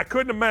have it. I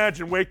couldn't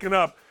imagine waking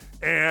up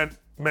and,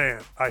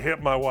 man, I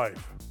hit my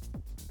wife.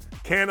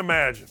 Can't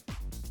imagine.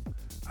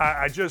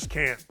 I just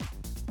can't.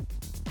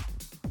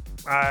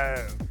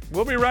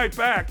 We'll be right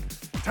back.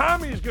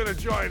 Tommy's going to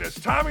join us.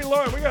 Tomi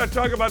Lahren, we got to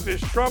talk about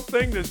this Trump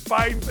thing, this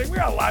Biden thing. We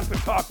got a lot to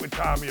talk with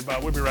Tomi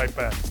about. We'll be right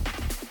back.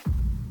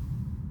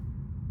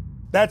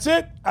 That's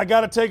it. I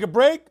got to take a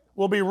break.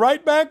 We'll be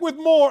right back with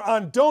more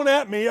on Don't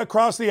At Me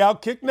across the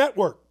Outkick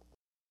Network.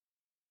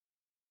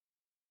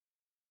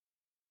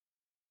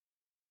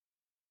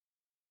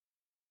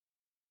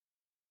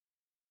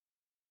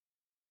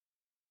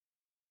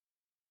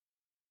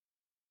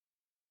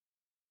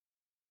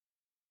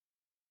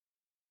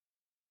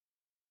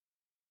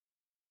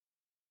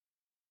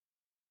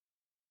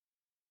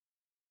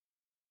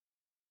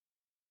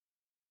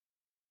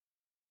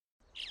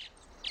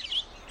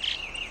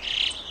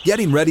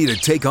 Getting ready to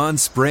take on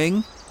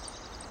spring?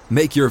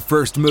 Make your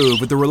first move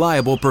with the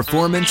reliable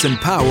performance and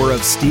power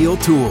of Steel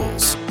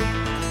tools.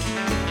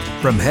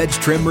 From hedge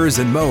trimmers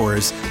and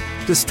mowers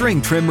to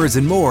string trimmers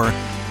and more,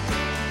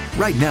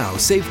 right now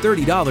save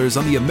 $30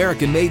 on the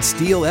American-made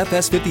Steel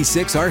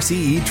FS56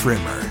 RCE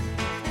trimmer.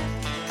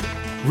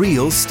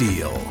 Real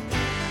Steel.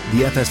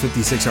 The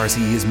FS56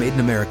 RCE is made in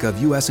America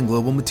of U.S. and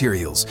global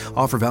materials.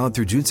 Offer valid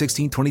through June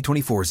 16,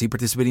 2024. See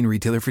participating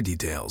retailer for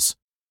details.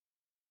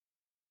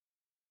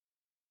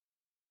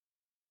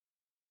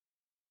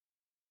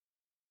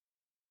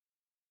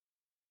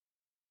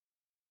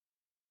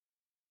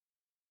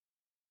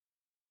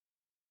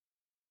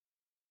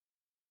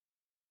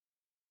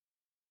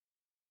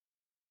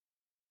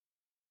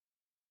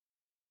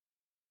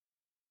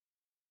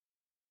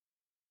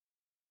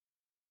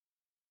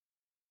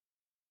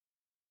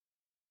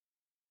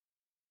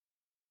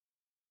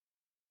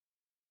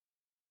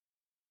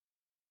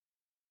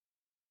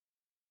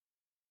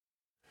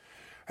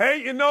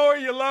 Hey, you know her,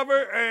 you love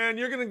her, and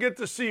you're going to get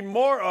to see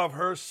more of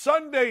her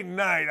Sunday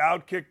night.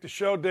 Outkick the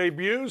Show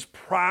debuts,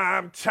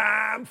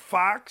 primetime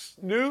Fox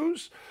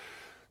News.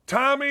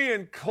 Tomi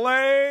and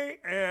Clay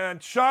and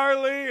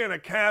Charlie and a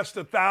cast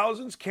of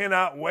thousands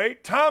cannot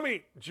wait.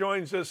 Tomi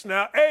joins us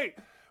now. Hey,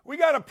 we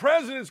got a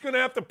president that's going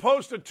to have to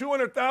post a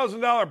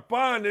 $200,000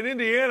 bond. In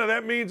Indiana,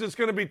 that means it's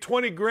going to be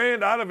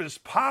 $20,000 out of his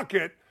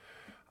pocket.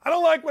 I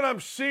don't like what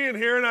I'm seeing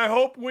here, and I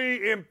hope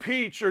we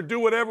impeach or do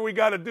whatever we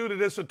got to do to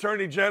this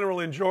attorney general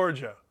in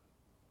Georgia.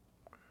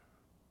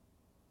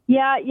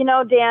 Yeah,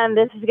 Dan,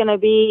 this is going to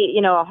be,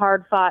 a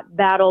hard-fought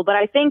battle. But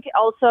I think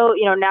also,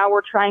 now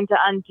we're trying to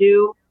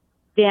undo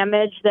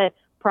damage that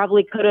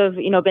probably could have,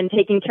 been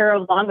taken care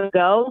of long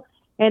ago.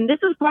 And this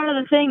is part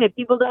of the thing that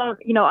people don't,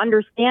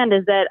 understand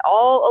is that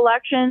all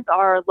elections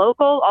are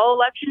local. All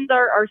elections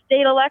are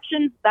state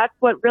elections. That's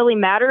what really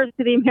matters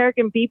to the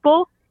American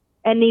people.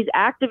 And these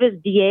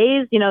activist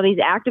DAs, these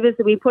activists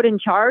that we put in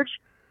charge,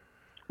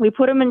 we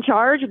put them in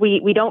charge.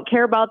 We don't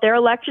care about their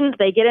elections.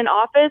 They get in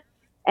office.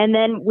 And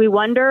then we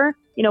wonder,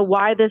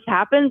 why this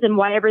happens and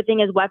why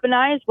everything is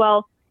weaponized.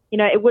 Well,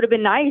 it would have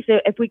been nice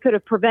if we could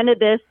have prevented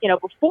this,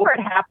 before it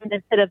happened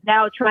instead of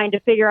now trying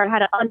to figure out how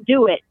to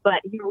undo it.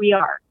 But here we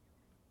are.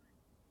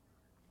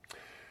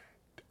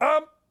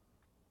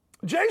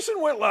 Jason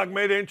Whitlock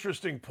made an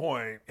interesting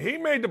point. He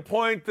made the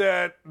point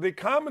that the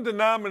common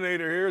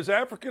denominator here is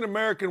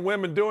African-American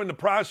women doing the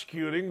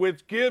prosecuting,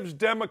 which gives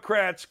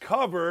Democrats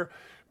cover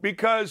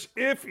Because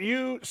if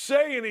you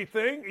say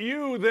anything,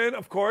 you then,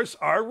 of course,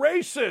 are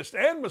racist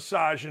and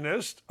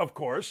misogynist, of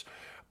course.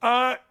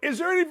 Is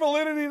there any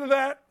validity to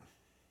that?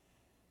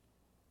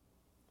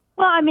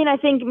 Well, I mean, I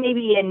think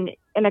maybe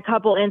in a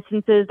couple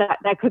instances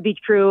that could be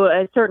true.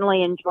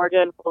 Certainly in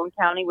Georgia and Fulton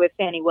County with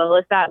Fannie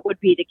Willis, that would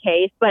be the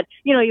case. But,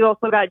 you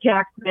also got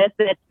Jack Smith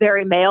that's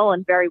very male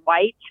and very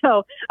white.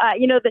 So, I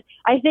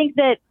think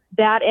that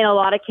in a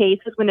lot of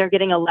cases when they're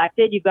getting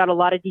elected, you've got a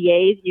lot of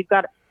DAs, you've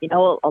got,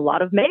 a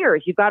lot of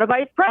mayors, you've got a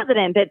vice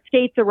president that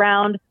skates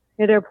around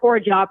their poor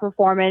job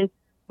performance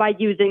by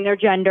using their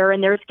gender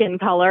and their skin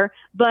color.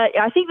 But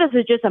I think this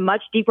is just a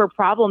much deeper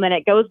problem, and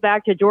it goes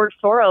back to George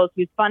Soros,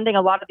 who's funding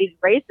a lot of these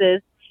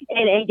races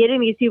and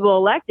getting these people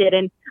elected.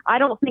 And I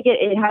don't think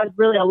it has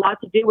really a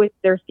lot to do with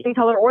their skin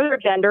color or their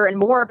gender, and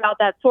more about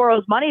that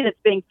Soros money that's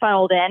being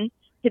funneled in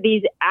to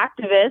these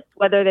activists,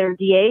 whether they're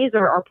DAs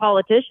or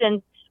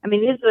politicians. I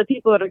mean, these are the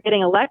people that are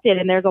getting elected,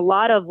 and there's a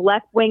lot of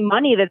left-wing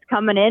money that's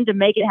coming in to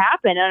make it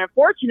happen. And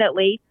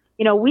unfortunately,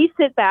 we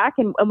sit back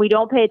and we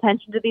don't pay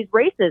attention to these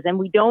races, and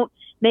we don't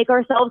make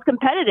ourselves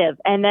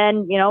competitive. And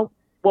then,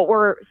 what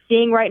we're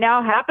seeing right now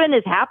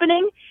is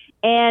happening,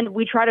 and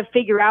we try to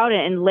figure out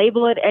and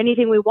label it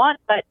anything we want,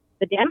 but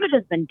the damage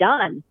has been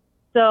done.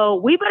 So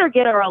we better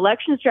get our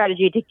election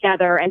strategy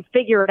together and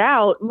figure it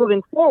out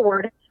moving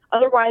forward.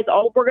 Otherwise,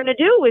 all we're going to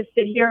do is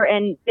sit here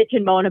and bitch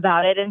and moan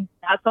about it, and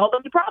not solve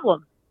any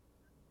problem.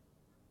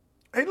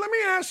 Hey, let me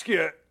ask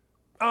you,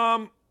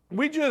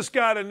 we just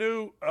got a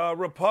new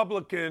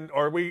Republican,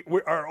 or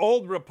our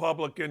old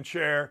Republican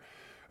chair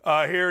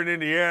here in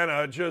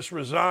Indiana just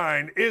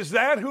resigned. Is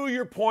that who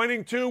you're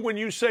pointing to when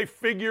you say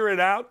figure it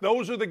out?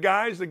 Those are the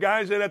guys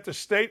that at the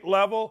state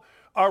level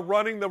are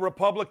running the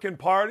Republican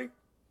Party?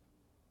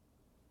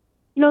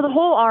 The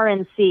whole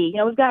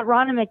RNC, we've got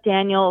Ronna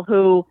McDaniel,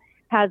 who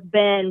has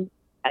been,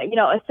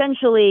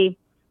 essentially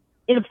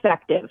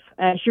ineffective.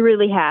 She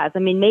really has. I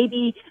mean,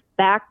 maybe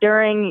back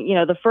during,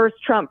 the first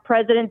Trump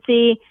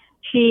presidency,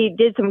 she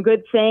did some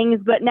good things,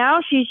 but now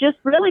she's just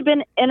really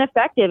been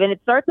ineffective. And it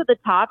starts at the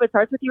top. It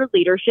starts with your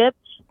leadership.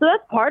 So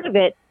that's part of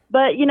it.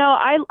 But,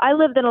 I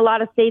lived in a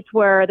lot of states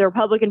where the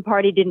Republican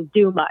Party didn't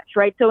do much,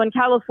 right? So in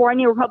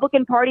California,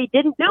 Republican Party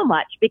didn't do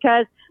much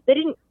because they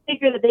didn't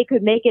figure that they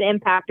could make an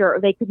impact or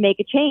they could make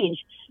a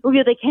change. Well,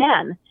 they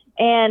can.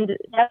 And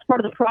that's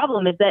part of the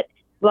problem is that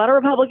a lot of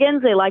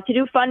Republicans, they like to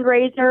do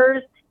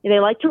fundraisers. They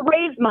like to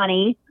raise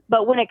money.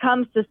 But when it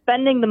comes to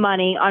spending the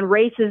money on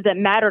races that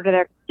matter to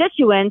their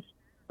constituents,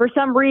 for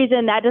some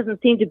reason, that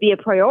doesn't seem to be a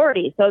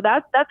priority. So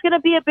that's going to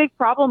be a big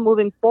problem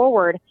moving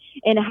forward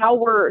in how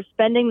we're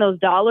spending those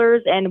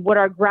dollars and what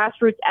our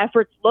grassroots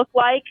efforts look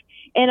like.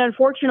 And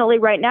unfortunately,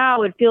 right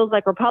now, it feels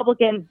like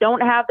Republicans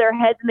don't have their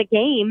heads in the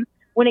game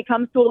when it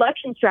comes to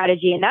election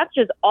strategy. And that's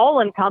just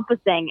all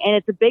encompassing. And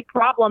it's a big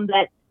problem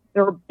that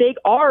the big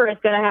R is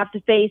going to have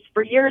to face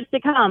for years to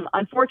come.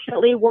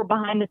 Unfortunately, we're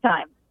behind the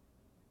times.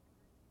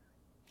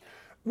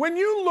 When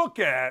you look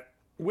at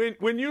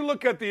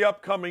the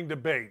upcoming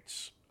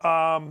debates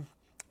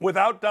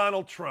without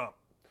Donald Trump,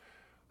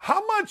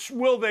 how much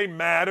will they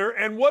matter,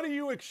 and what are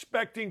you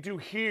expecting to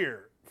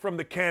hear from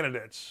the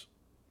candidates?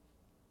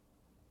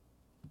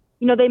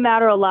 They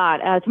matter a lot.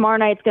 Tomorrow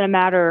night's going to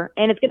matter,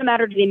 and it's going to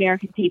matter to the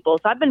American people.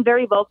 So I've been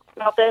very vocal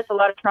about this. A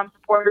lot of Trump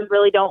supporters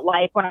really don't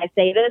like when I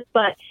say this,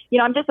 but,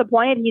 I'm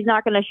disappointed he's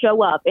not going to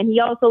show up. And he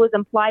also has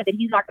implied that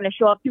he's not going to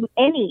show up to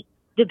any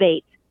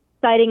debate,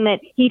 citing that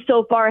he's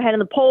so far ahead in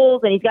the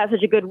polls and he's got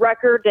such a good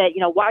record that,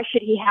 why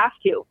should he have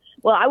to?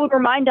 Well, I would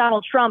remind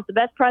Donald Trump, the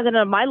best president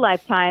of my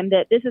lifetime,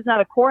 that this is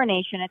not a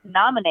coronation, it's a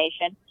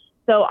nomination.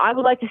 So I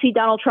would like to see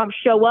Donald Trump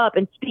show up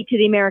and speak to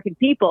the American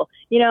people.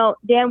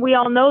 Dan, we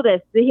all know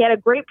this. He had a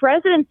great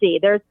presidency.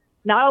 There's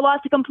not a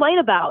lot to complain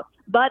about.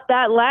 But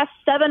that last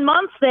 7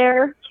 months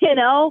there,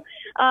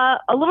 a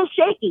little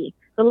shaky.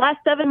 The last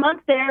 7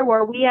 months there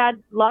where we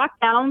had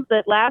lockdowns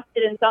that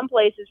lasted in some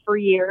places for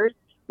years,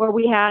 where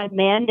we had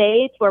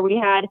mandates, where we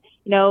had,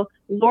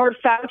 Lord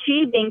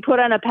Fauci being put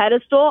on a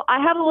pedestal.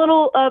 I have a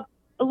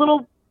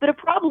little bit of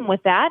problem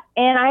with that,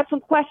 and I have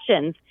some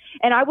questions.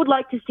 And I would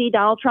like to see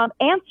Donald Trump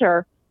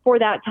answer for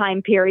that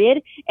time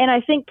period. And I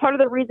think part of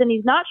the reason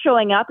he's not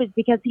showing up is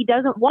because he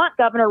doesn't want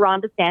Governor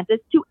Ron DeSantis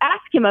to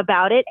ask him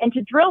about it and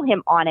to drill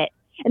him on it.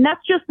 And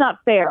that's just not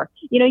fair.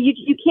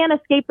 You can't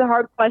escape the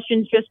hard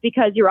questions just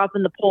because you're up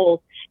in the polls.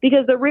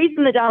 Because the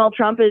reason that Donald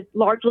Trump is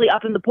largely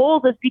up in the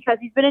polls is because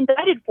he's been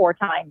indicted 4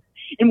 times.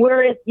 And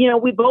whereas,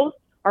 we both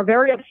are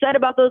very upset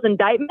about those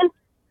indictments,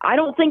 I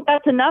don't think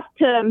that's enough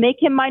to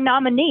make him my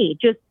nominee,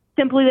 just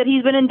simply that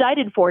he's been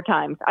indicted 4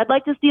 times. I'd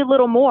like to see a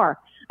little more.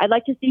 I'd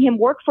like to see him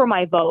work for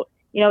my vote.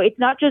 It's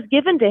not just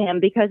given to him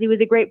because he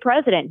was a great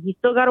president. He's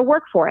still got to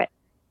work for it.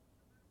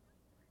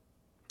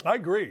 I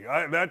agree.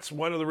 That's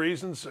one of the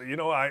reasons,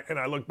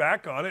 I look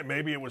back on it,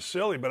 maybe it was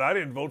silly, but I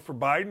didn't vote for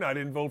Biden, I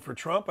didn't vote for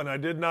Trump, and I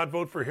did not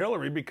vote for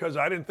Hillary because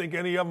I didn't think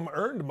any of them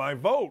earned my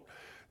vote.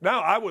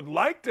 Now, I would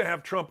like to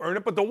have Trump earn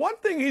it, but the one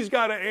thing he's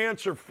got to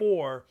answer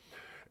for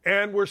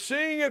and we're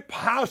seeing it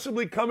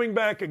possibly coming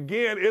back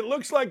again. It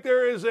looks like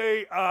there is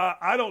a,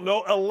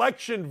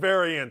 election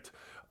variant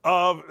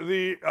of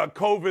the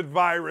COVID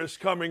virus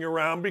coming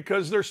around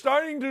because they're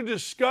starting to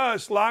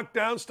discuss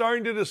lockdown,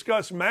 starting to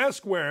discuss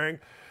mask wearing.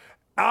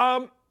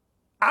 I'm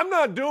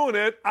not doing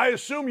it. I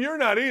assume you're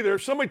not either.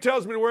 If somebody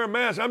tells me to wear a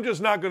mask, I'm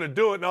just not going to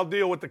do it, and I'll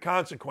deal with the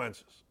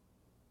consequences.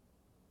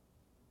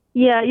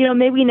 Yeah,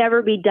 maybe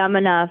never be dumb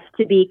enough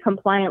to be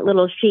compliant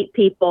little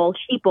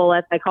sheeple,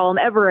 as I call them,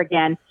 ever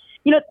again.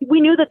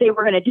 We knew that they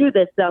were going to do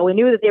this, though. We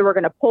knew that they were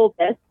going to pull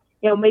this.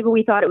 Maybe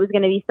we thought it was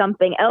going to be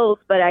something else,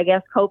 but I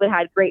guess COVID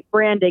had great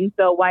branding,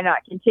 so why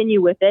not continue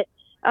with it?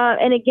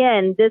 And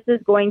again, this is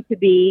going to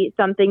be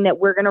something that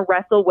we're going to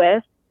wrestle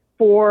with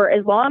for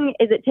as long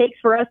as it takes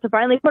for us to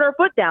finally put our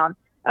foot down.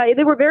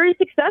 They were very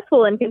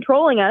successful in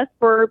controlling us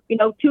for,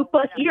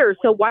 2+ years,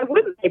 so why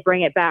wouldn't they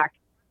bring it back?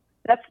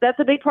 That's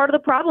a big part of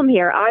the problem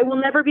here. I will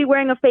never be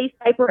wearing a face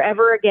diaper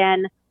ever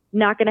again.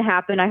 Not going to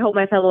happen. I hope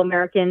my fellow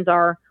Americans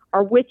are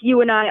with you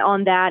and I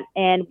on that,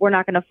 and we're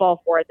not going to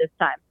fall for it this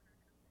time.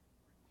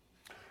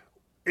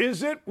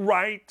 Is it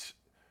right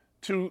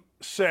to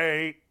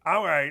say,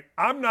 all right,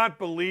 I'm not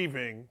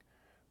believing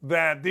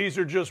that these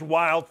are just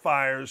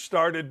wildfires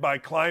started by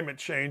climate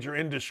change or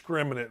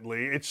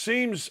indiscriminately? It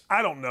seems,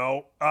 I don't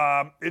know,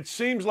 it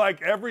seems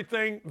like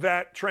everything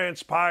that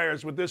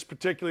transpires with this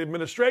particular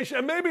administration,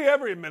 and maybe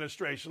every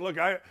administration, look,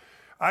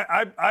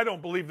 I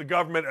don't believe the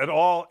government at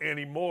all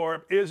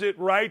anymore. Is it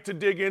right to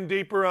dig in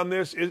deeper on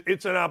this?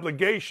 It's an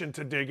obligation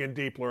to dig in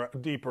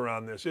deeper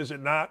on this, is it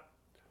not?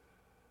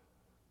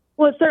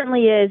 Well, it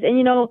certainly is.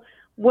 And,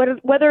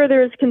 whether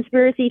there's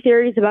conspiracy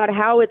theories about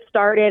how it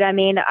started,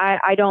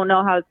 I don't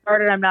know how it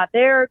started. I'm not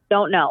there.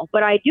 Don't know.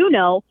 But I do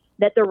know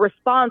that the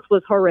response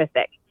was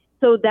horrific.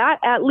 So that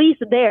at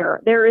least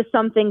there is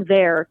something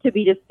there to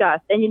be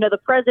discussed. And, the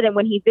president,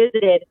 when he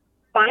visited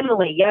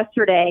finally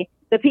yesterday,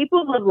 the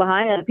people of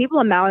Lahren, the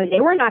people of Maui,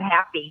 they were not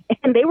happy.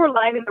 And they were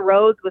lining the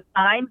roads with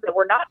signs that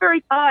were not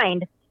very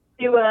kind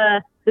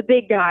to the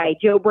big guy,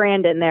 Joe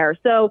Brandon there.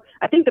 So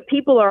I think the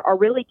people are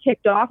really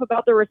kicked off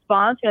about the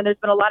response. There's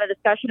been a lot of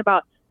discussion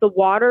about the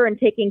water and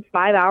taking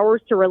 5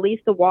 hours to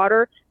release the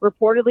water,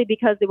 reportedly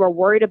because they were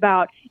worried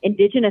about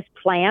indigenous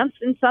plants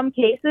in some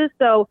cases.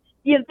 So,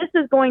 this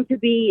is going to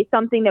be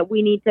something that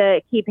we need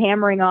to keep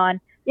hammering on.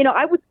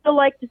 I would still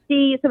like to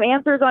see some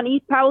answers on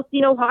East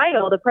Palestine,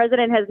 Ohio. The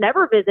president has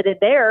never visited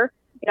there.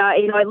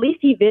 At least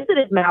he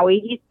visited Maui.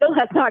 He still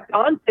has not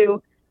gone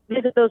to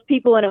visit those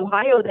people in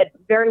Ohio that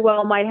very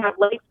well might have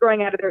legs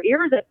growing out of their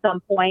ears at some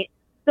point.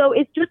 So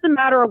it's just a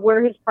matter of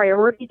where his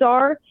priorities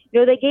are.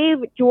 They gave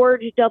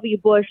George W.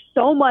 Bush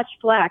so much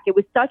flack. It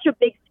was such a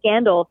big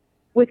scandal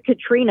with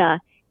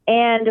Katrina.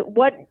 And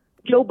what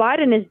Joe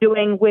Biden is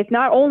doing with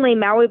not only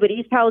Maui, but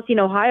East Palestine,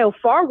 Ohio,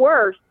 far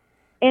worse.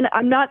 And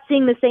I'm not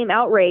seeing the same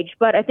outrage,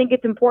 but I think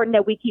it's important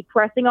that we keep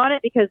pressing on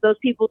it because those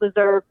people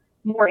deserve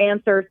more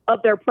answers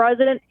of their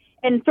president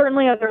and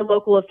certainly of their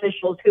local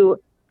officials who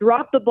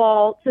dropped the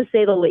ball, to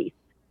say the least.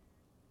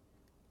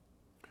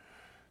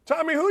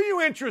 Tomi, who are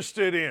you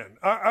interested in?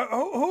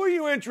 Who are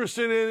you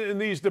interested in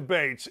these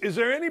debates? Is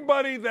there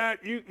anybody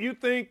that you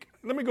think,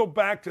 let me go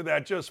back to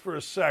that just for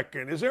a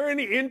second. Is there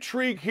any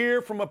intrigue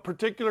here from a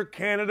particular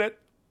candidate?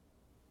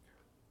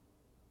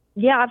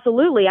 Yeah,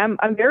 absolutely. I'm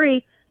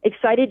very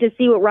excited to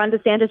see what Ron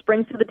DeSantis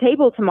brings to the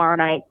table tomorrow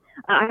night.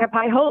 I have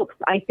high hopes.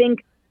 I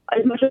think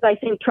as much as I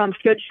think Trump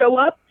should show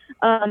up,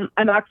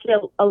 I'm actually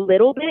a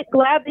little bit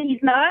glad that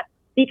he's not,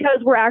 because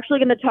we're actually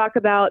going to talk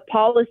about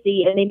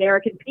policy and the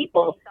American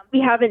people.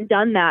 We haven't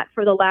done that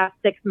for the last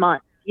 6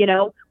 months.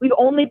 We've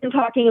only been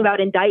talking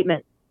about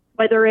indictments,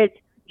 whether it's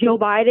Joe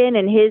Biden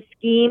and his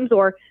schemes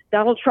or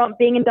Donald Trump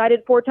being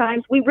indicted 4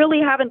 times. We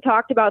really haven't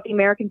talked about the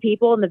American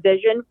people and the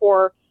vision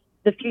for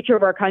the future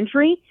of our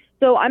country.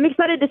 So I'm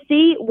excited to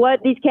see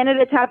what these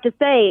candidates have to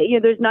say.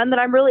 There's none that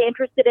I'm really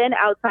interested in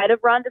outside of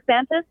Ron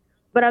DeSantis,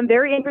 but I'm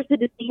very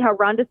interested to see how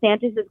Ron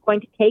DeSantis is going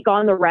to take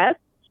on the rest.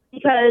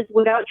 Because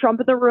without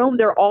Trump in the room,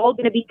 they're all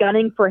going to be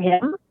gunning for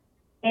him,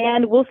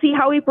 and we'll see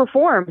how he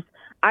performs.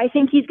 I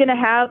think he's going to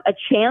have a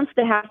chance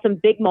to have some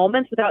big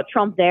moments without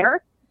Trump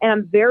there, and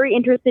I'm very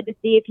interested to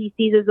see if he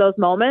seizes those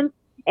moments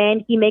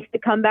and he makes the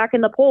comeback in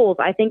the polls.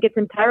 I think it's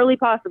entirely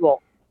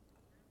possible.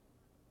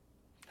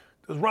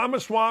 Does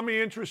Ramaswamy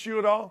interest you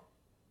at all?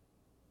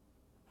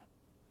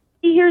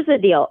 Here's the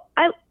deal.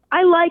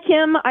 I like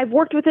him. I've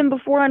worked with him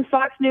before on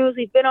Fox News.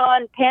 He's been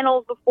on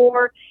panels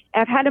before.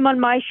 I've had him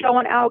on my show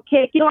on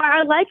Outkick.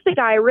 I like the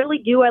guy. I really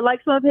do. I like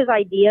some of his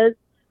ideas.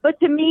 But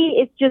to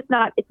me, it's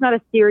not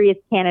a serious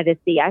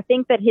candidacy. I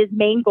think that his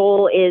main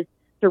goal is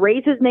to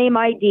raise his name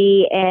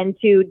ID and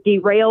to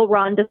derail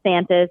Ron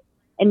DeSantis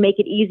and make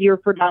it easier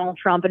for Donald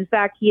Trump. In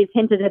fact, he has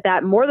hinted at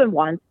that more than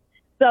once.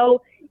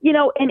 So,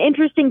 an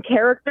interesting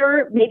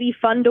character, maybe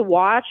fun to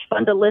watch,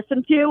 fun to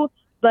listen to.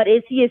 But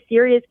is he a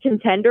serious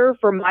contender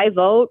for my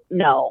vote?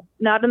 No,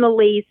 not in the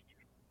least.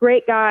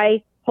 Great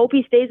guy. Hope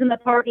he stays in the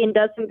party and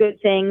does some good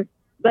things.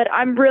 But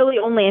I'm really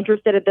only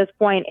interested at this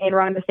point in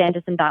Ron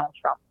DeSantis and Donald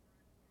Trump.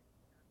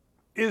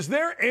 Is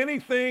there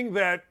anything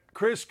that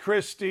Chris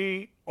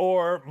Christie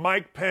or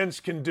Mike Pence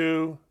can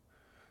do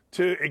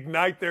to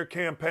ignite their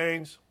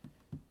campaigns?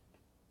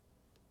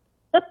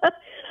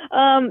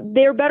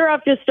 They're better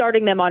off just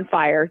starting them on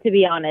fire, to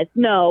be honest.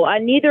 No,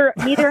 neither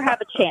have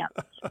a chance.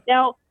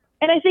 Now,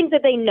 and I think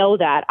that they know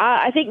that.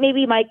 I think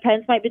maybe Mike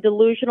Pence might be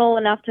delusional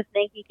enough to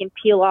think he can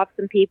peel off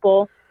some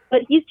people,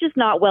 but he's just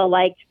not well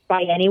liked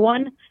by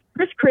anyone.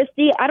 Chris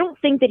Christie, I don't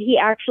think that he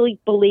actually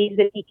believes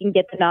that he can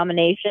get the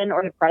nomination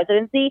or the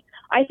presidency.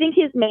 I think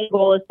his main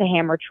goal is to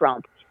hammer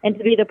Trump and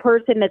to be the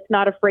person that's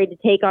not afraid to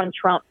take on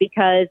Trump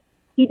because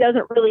he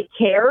doesn't really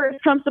care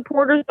if Trump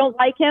supporters don't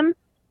like him.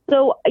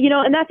 So,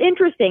 and that's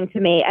interesting to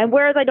me. And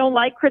whereas I don't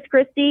like Chris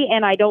Christie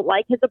and I don't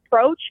like his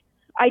approach,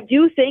 I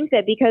do think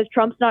that because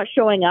Trump's not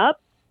showing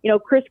up,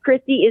 Chris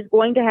Christie is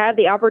going to have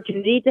the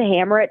opportunity to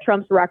hammer at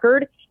Trump's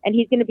record, and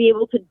he's going to be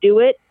able to do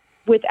it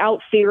without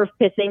fear of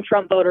pissing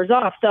Trump voters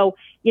off. So,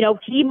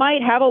 he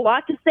might have a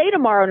lot to say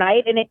tomorrow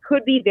night, and it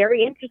could be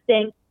very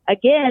interesting.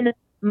 Again,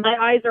 my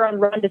eyes are on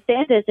Ron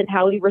DeSantis and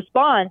how he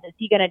responds. Is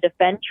he going to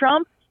defend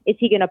Trump? Is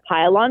he going to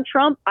pile on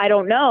Trump? I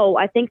don't know.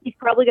 I think he's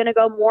probably going to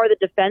go more the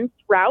defense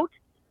route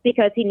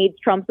because he needs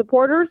Trump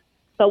supporters.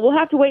 So we'll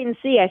have to wait and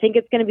see. I think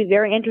it's going to be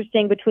very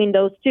interesting between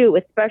those two,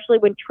 especially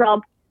when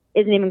Trump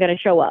isn't even going to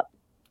show up.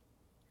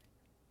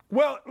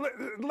 Well,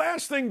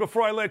 last thing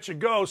before I let you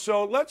go.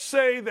 So let's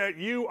say that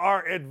you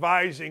are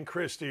advising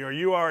Christie or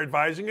you are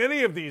advising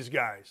any of these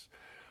guys.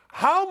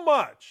 How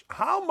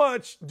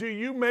much do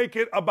you make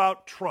it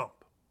about Trump?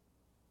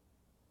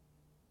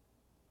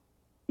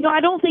 I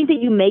don't think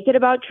that you make it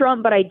about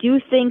Trump, but I do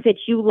think that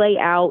you lay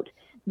out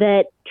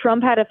that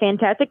Trump had a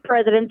fantastic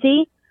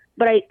presidency.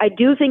 But I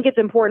do think it's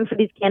important for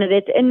these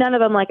candidates, and none of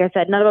them, like I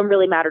said, none of them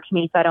really matter to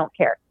me, so I don't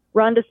care.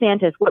 Ron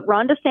DeSantis, what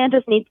Ron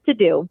DeSantis needs to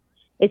do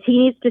is he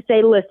needs to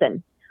say,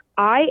 listen,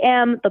 I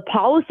am the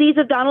policies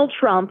of Donald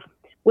Trump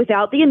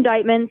without the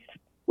indictments,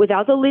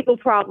 without the legal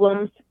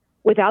problems,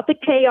 without the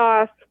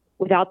chaos,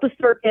 without the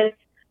circus.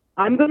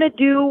 I'm going to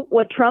do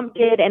what Trump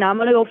did, and I'm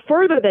going to go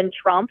further than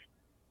Trump,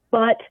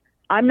 but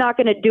I'm not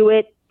going to do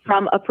it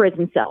from a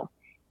prison cell.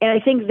 And I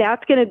think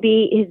that's going to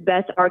be his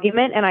best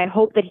argument, and I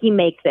hope that he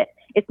makes it.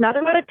 It's not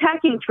about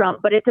attacking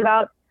Trump, but it's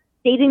about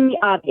stating the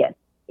obvious.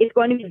 It's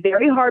going to be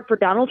very hard for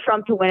Donald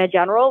Trump to win a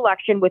general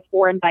election with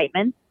 4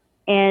 indictments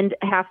and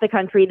half the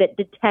country that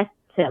detests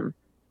him.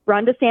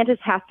 Ron DeSantis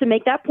has to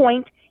make that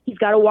point. He's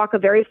got to walk a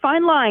very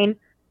fine line,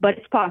 but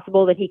it's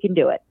possible that he can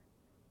do it.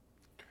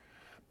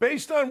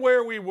 Based on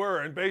where we were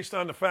and based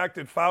on the fact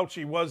that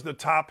Fauci was the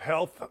top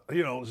health,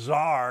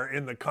 czar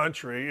in the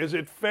country, is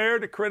it fair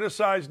to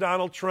criticize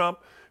Donald Trump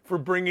for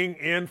bringing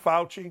in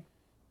Fauci?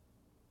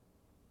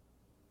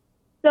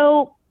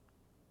 So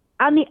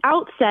on the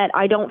outset,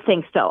 I don't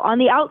think so. On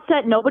the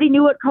outset, nobody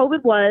knew what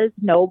COVID was.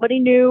 Nobody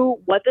knew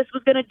what this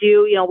was going to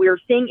do. We were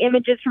seeing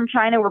images from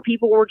China where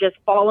people were just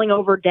falling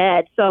over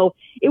dead. So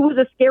it was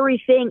a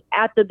scary thing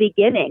at the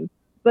beginning.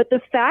 But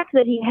the fact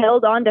that he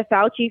held on to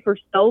Fauci for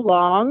so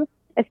long,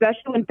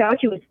 especially when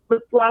Fauci was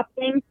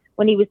flip-flopping,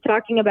 when he was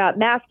talking about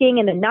masking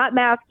and then not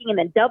masking and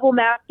then double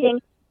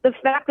masking, the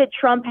fact that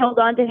Trump held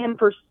on to him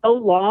for so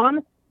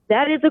long,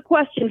 that is a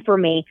question for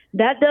me.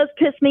 That does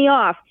piss me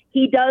off.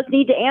 He does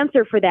need to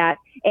answer for that,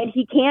 and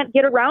he can't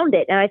get around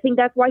it. And I think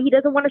that's why he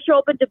doesn't want to show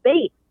up and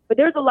debate. But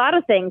there's a lot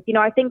of things.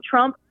 I think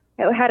Trump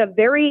had a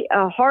very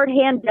hard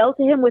hand dealt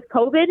to him with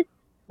COVID,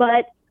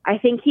 but I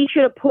think he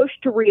should have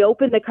pushed to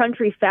reopen the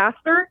country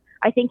faster.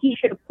 I think he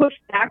should have pushed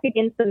back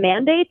against the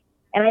mandates.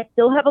 And I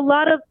still have a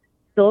lot of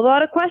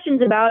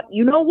questions about,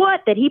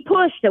 what, that he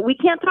pushed that we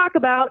can't talk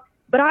about,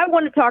 but I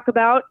want to talk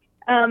about.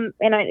 And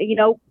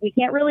we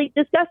can't really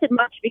discuss it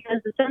much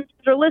because the senators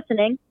are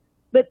listening,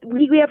 but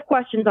we have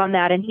questions on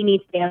that and he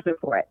needs to answer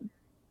for it.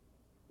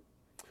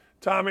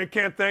 Tomi, I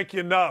can't thank you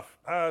enough.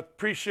 I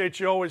appreciate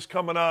you always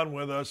coming on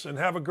with us, and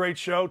have a great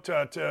show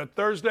to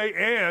Thursday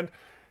and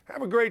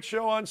have a great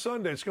show on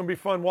Sunday. It's going to be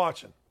fun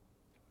watching.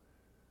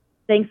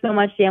 Thanks so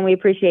much, Dan. We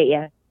appreciate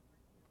you.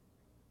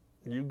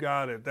 You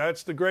got it.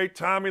 That's the great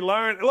Tomi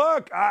Lahren.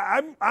 Look,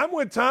 I'm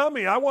with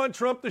Tomi. I want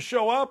Trump to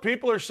show up.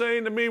 People are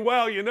saying to me,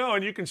 well,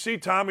 and you can see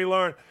Tomi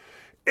Lahren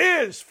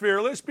is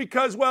fearless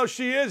because, well,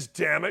 she is,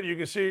 damn it. You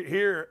can see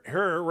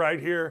her right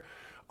here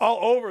all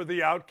over the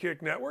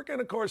Outkick Network.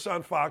 And, of course,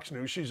 on Fox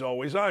News, she's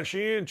always on.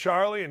 She and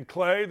Charlie and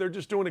Clay, they're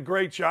just doing a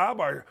great job.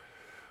 Our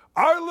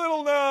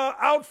little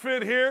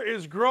outfit here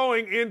is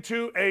growing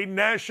into a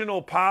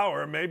national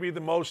power, maybe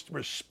the most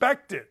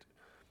respected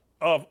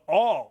of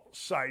all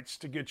sites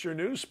to get your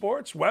news,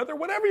 sports, weather,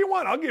 whatever you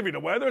want. I'll give you the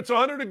weather. It's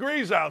 100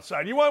 degrees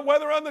outside. You want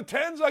weather on the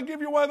 10s? I'll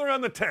give you weather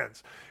on the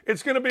 10s.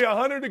 It's going to be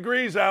 100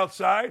 degrees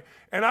outside,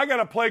 and I got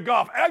to play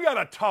golf. I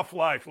got a tough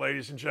life,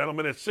 ladies and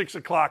gentlemen. It's 6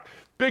 o'clock.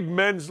 Big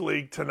men's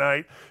league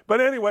tonight. But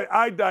anyway,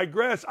 I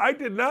digress. I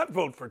did not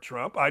vote for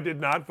Trump. I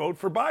did not vote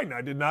for Biden.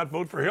 I did not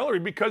vote for Hillary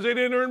because they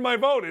didn't earn my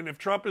vote. And if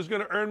Trump is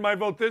going to earn my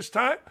vote this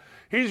time,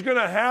 he's going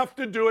to have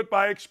to do it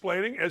by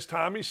explaining, as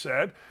Tomi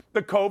said,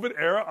 the COVID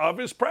era of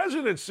his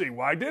presidency.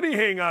 Why did he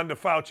hang on to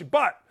Fauci?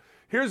 But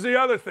here's the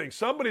other thing.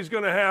 Somebody's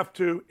going to have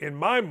to, in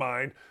my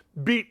mind,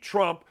 beat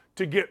Trump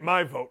to get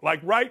my vote. Like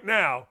right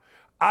now,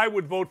 I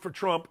would vote for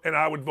Trump, and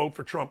I would vote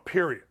for Trump,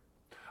 period.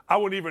 I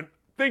wouldn't even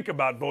think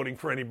about voting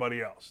for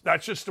anybody else.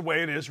 That's just the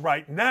way it is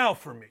right now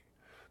for me.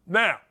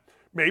 Now,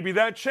 maybe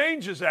that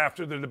changes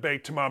after the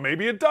debate tomorrow.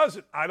 Maybe it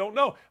doesn't. I don't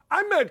know.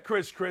 I met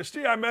Chris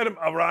Christie. I met him,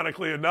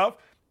 ironically enough,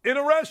 in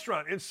a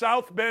restaurant in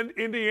South Bend,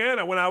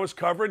 Indiana, when I was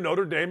covering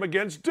Notre Dame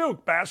against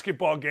Duke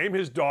basketball game.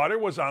 His daughter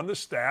was on the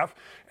staff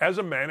as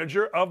a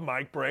manager of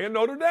Mike Bray and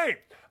Notre Dame.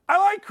 I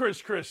like Chris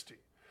Christie.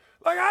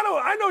 Like,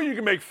 I know you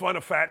can make fun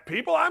of fat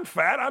people. I'm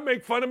fat. I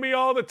make fun of me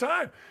all the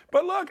time.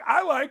 But look,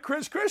 I like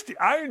Chris Christie.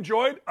 I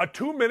enjoyed a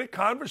 2-minute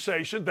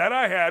conversation that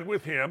I had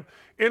with him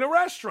in a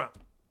restaurant.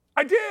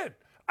 I did.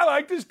 I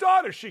liked his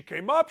daughter. She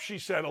came up. She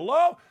said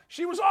hello.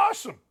 She was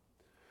awesome.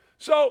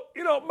 So,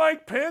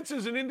 Mike Pence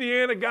is an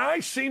Indiana guy.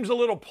 Seems a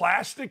little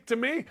plastic to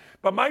me.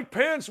 But Mike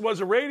Pence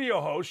was a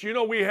radio host.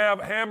 We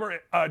have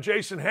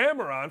Jason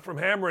Hammer on from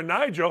Hammer and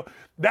Nigel.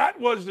 That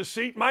was the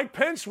seat Mike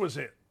Pence was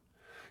in.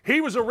 He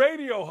was a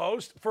radio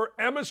host for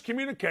Emmis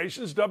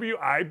Communications,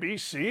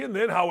 WIBC, and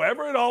then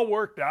however it all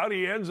worked out,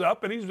 he ends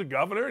up, and he's the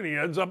governor, and he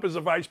ends up as a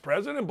vice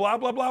president, blah,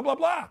 blah, blah, blah,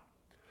 blah.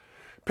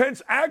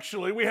 Pence,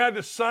 actually, we had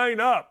to sign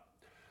up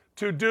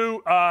to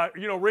do,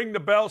 Ring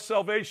the Bell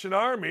Salvation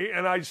Army,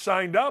 and I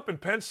signed up,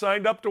 and Pence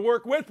signed up to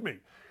work with me.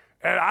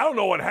 And I don't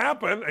know what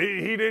happened.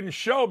 He didn't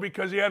show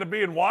because he had to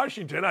be in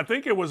Washington. I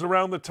think it was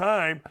around the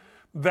time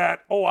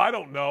that, I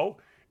don't know,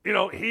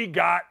 he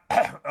got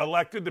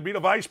elected to be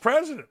the vice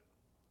president.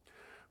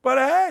 But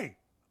hey,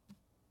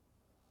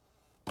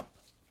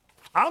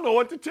 I don't know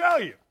what to tell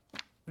you.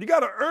 You got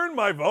to earn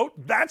my vote.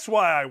 That's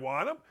why I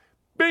want him.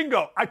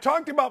 Bingo. I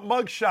talked about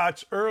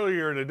mugshots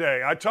earlier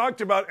today. I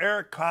talked about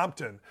Eric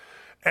Compton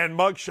and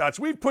mugshots.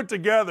 We've put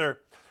together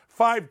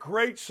 5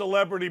 great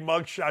celebrity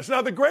mugshots.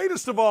 Now, the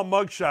greatest of all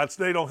mugshots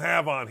they don't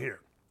have on here.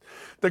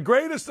 The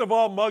greatest of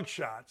all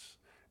mugshots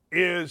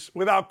is,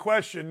 without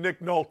question, Nick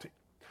Nolte.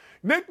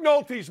 Nick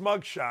Nolte's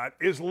mugshot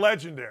is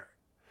legendary.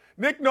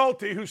 Nick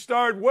Nolte, who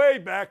starred way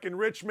back in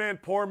Rich Man,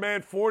 Poor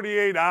Man,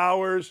 48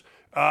 Hours.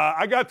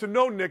 I got to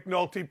know Nick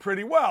Nolte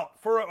pretty well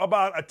for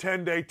about a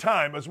 10-day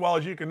time, as well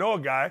as you can know a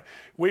guy.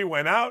 We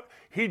went out.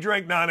 He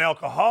drank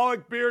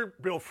non-alcoholic beer.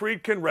 Bill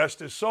Friedkin, rest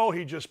his soul,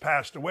 he just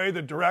passed away,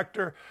 the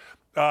director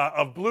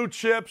of Blue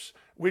Chips.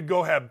 We'd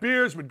go have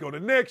beers. We'd go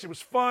to Nick's. It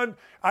was fun.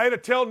 I had to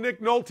tell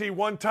Nick Nolte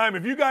one time,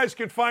 if you guys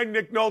can find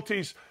Nick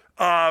Nolte's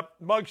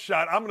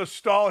mugshot, I'm going to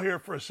stall here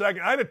for a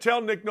second. I had to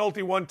tell Nick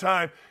Nolte one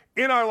time,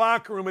 in our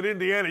locker room at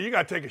Indiana, you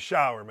got to take a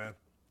shower, man.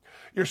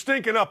 You're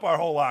stinking up our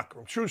whole locker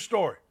room. True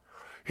story.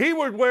 He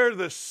would wear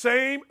the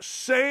same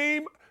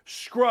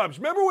scrubs.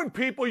 Remember when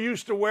people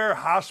used to wear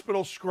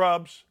hospital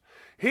scrubs?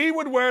 He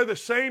would wear the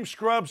same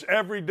scrubs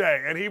every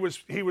day, and he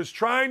was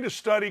trying to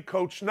study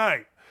Coach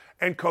Knight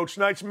and Coach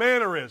Knight's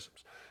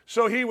mannerisms.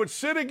 So he would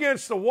sit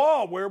against the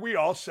wall where we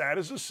all sat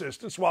as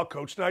assistants while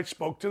Coach Knight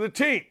spoke to the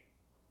team.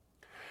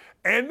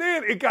 And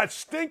then it got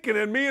stinking,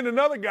 and me and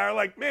another guy are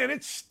like, man,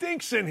 it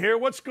stinks in here.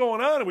 What's going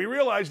on? And we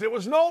realized it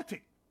was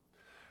Nolte.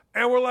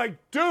 And we're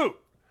like, dude.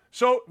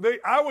 So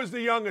I was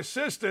the young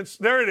assistants.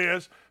 There it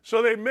is.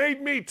 So they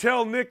made me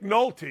tell Nick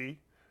Nolte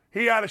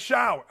he had a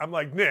shower. I'm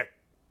like, Nick,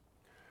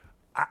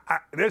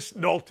 this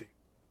Nolte,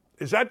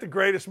 is that the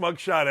greatest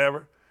mugshot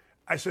ever?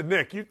 I said,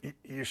 Nick,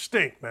 you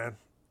stink, man.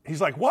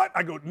 He's like, what?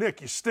 I go,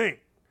 Nick, you stink.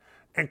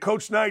 And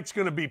Coach Knight's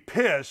going to be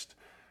pissed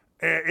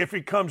if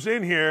he comes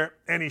in here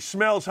and he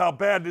smells how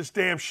bad this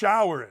damn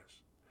shower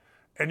is.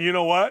 And you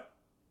know what?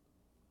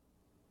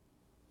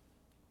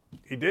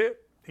 He did.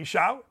 He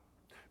showered.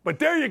 But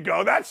there you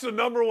go. That's the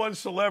 #1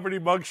 celebrity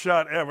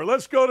mugshot ever.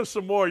 Let's go to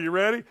some more. You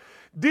ready?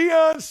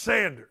 Deion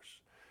Sanders.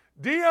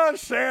 Deion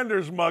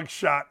Sanders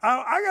mugshot.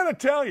 I got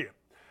to tell you,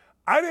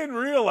 I didn't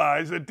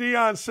realize that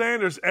Deion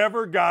Sanders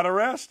ever got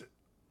arrested.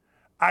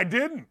 I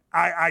didn't.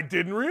 I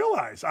didn't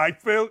realize. I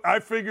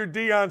figured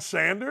Deion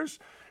Sanders,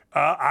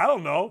 I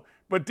don't know,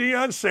 but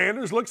Deion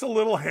Sanders looks a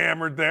little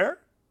hammered there.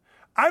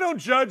 I don't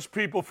judge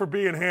people for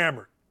being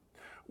hammered.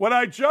 What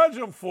I judge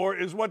them for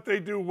is what they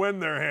do when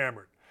they're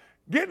hammered.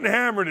 Getting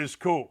hammered is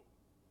cool.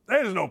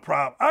 There's no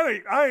problem.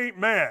 I ain't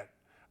mad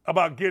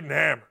about getting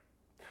hammered.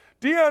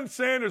 Deion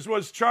Sanders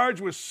was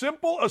charged with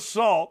simple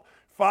assault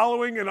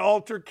following an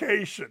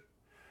altercation.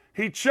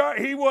 He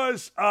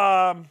was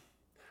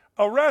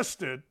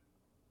arrested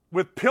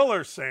with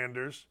Pillar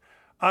Sanders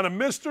on a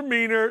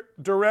misdemeanor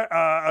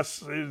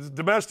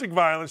domestic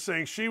violence,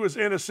 saying she was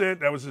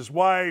innocent. That was his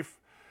wife.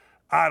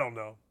 I don't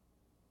know.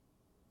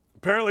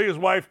 Apparently his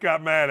wife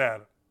got mad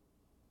at him.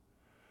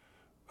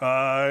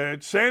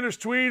 Sanders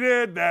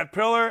tweeted that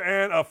Pillar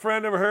and a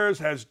friend of hers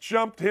has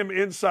jumped him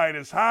inside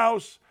his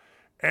house,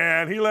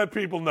 and he let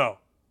people know.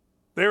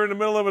 They were in the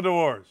middle of a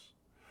divorce.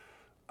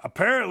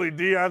 Apparently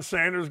Deion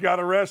Sanders got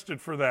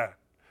arrested for that,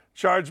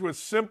 charged with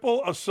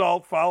simple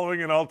assault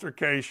following an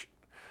altercation.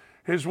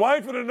 His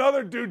wife and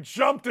another dude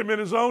jumped him in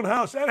his own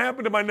house. That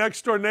happened to my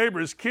next-door neighbor.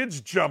 His kids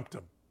jumped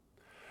him.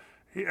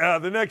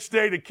 The next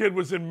day, the kid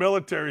was in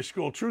military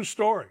school. True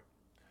story.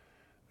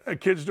 That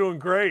kid's doing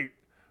great.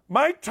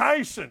 Mike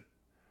Tyson.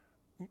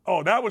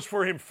 Oh, that was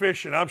for him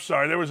fishing. I'm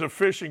sorry. There was a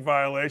fishing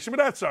violation, but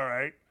that's all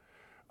right.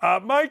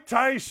 Mike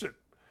Tyson.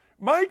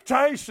 Mike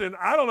Tyson,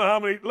 I don't know how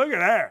many. Look at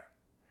that.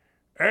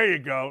 There you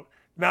go.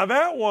 Now,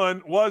 that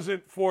one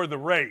wasn't for the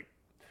rape.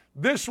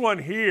 This one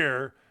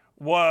here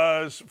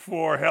was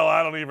for, hell,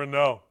 I don't even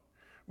know.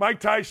 Mike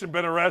Tyson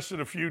been arrested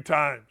a few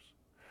times.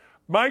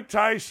 Mike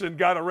Tyson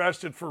got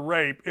arrested for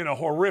rape in a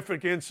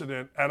horrific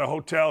incident at a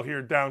hotel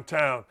here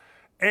downtown,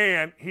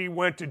 and he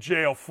went to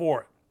jail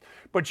for it.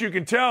 But you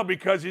can tell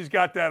because he's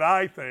got that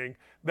eye thing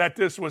that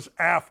this was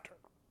after.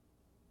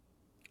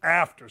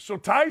 So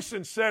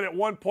Tyson said at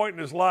one point in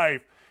his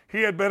life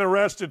he had been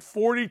arrested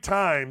 40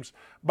 times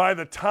by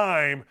the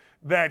time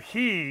that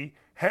he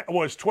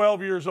was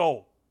 12 years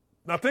old.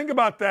 Now think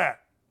about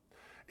that.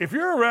 If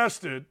you're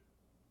arrested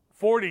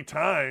 40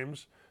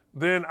 times,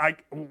 then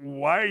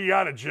why are you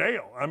out of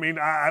jail? I mean,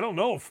 I don't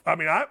know.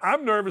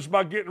 I'm nervous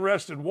about getting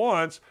arrested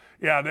once.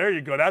 Yeah, there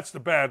you go. That's the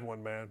bad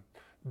one, man.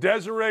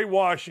 Desiree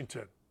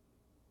Washington.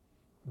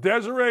 That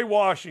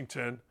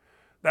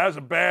was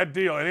a bad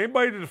deal. And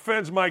anybody that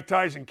defends Mike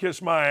Tyson,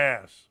 kiss my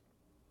ass.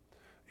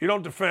 You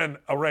don't defend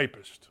a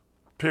rapist,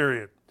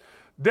 period.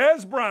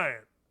 Des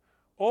Bryant.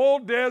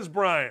 Old Des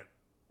Bryant.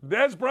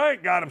 Des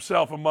Bryant got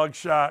himself a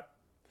mugshot.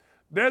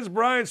 Des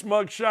Bryant's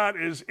mugshot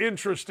is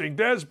interesting.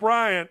 Des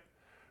Bryant,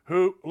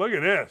 who, look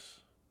at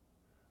this.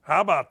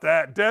 How about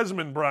that?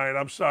 Desmond Bryant,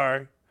 I'm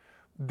sorry.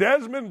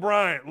 Desmond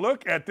Bryant,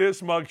 look at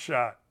this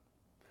mugshot.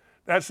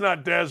 That's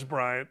not Des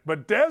Bryant,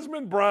 but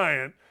Desmond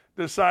Bryant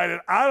decided,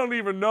 I don't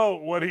even know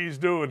what he's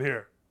doing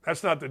here.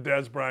 That's not the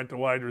Des Bryant, the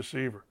wide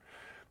receiver.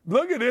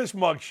 Look at this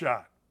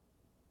mugshot.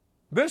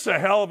 This is a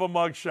hell of a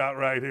mugshot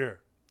right here.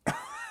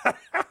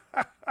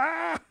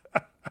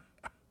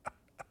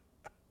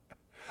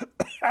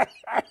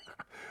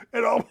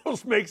 It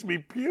almost makes me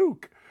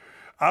puke.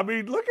 I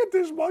mean, look at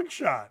this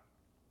mugshot.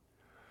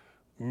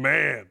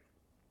 Man,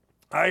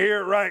 I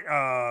hear it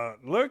right.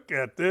 Look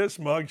at this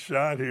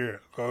mugshot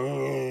here.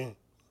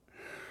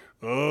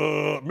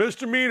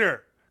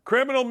 Misdemeanor,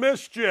 criminal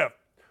mischief,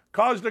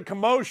 caused a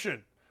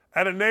commotion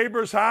at a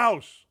neighbor's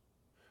house.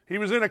 He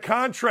was in a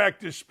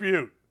contract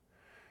dispute.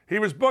 He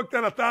was booked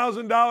on a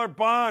 $1,000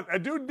 bond. A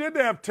dude did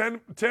have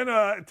 10 and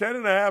a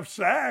half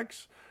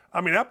sacks. I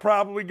mean, that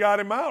probably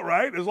got him out,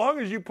 right? As long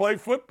as you play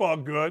football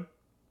good.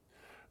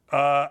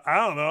 I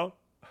don't know.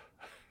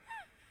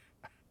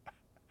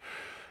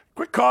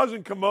 Quit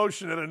causing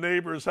commotion at a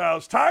neighbor's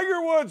house.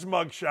 Tiger Woods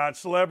mugshot,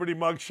 celebrity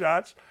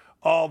mugshots,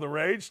 all the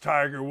rage.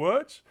 Tiger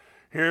Woods.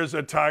 Here's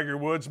a Tiger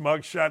Woods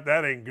mugshot.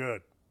 That ain't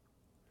good.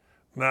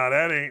 No,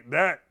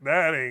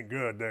 that ain't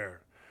good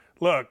there.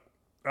 Look,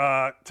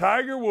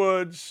 Tiger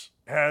Woods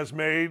has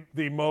made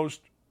the most,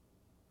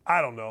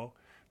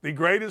 the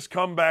greatest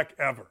comeback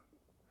ever.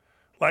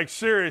 Like,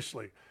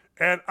 seriously.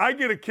 And I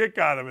get a kick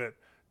out of it.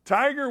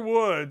 Tiger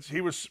Woods,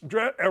 he was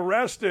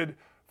arrested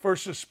for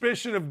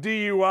suspicion of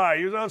DUI.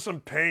 He was on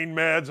some pain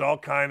meds, all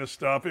kind of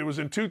stuff. It was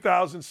in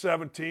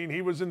 2017.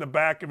 He was in the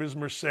back of his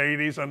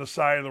Mercedes on the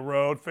side of the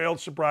road, failed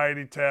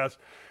sobriety test,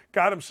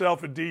 got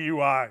himself a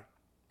DUI.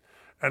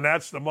 And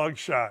that's the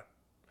mugshot.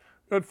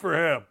 Good for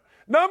him.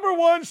 Number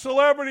one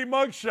celebrity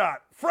mugshot,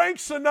 Frank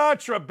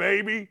Sinatra,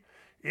 baby.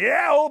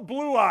 Yeah, old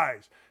Blue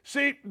Eyes.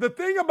 See, the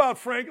thing about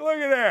Frank, look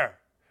at there.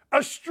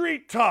 A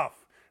street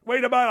tough,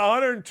 weighed about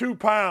 102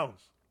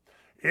 pounds.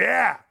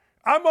 Yeah,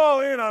 I'm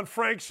all in on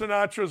Frank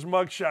Sinatra's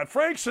mugshot.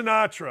 Frank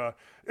Sinatra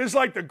is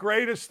like the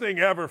greatest thing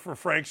ever for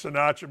Frank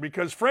Sinatra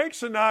because Frank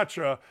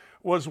Sinatra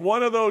was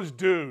one of those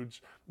dudes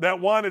that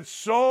wanted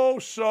so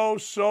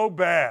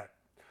bad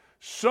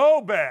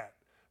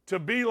to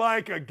be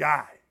like a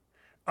guy,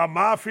 a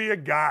mafia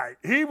guy.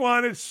 He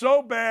wanted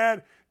so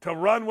bad to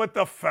run with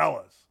the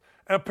fellas.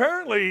 And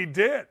apparently he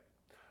did.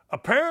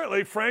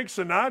 Apparently Frank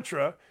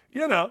Sinatra,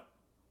 I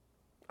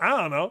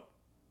don't know.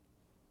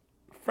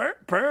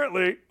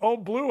 Apparently,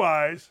 old Blue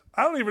Eyes,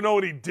 I don't even know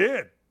what he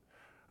did.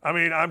 I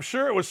mean, I'm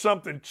sure it was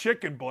something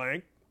chicken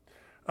blank.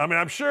 I mean,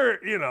 I'm sure,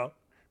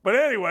 But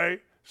anyway,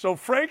 so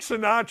Frank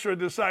Sinatra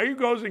decided, he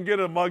goes and get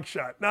a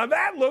mugshot. Now,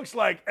 that looks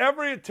like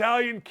every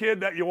Italian kid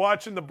that you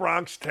watch in The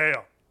Bronx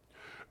Tale.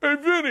 Hey,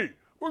 Vinny,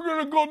 we're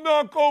going to go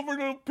knock over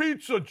the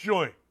pizza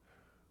joint.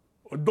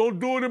 Don't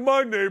do it in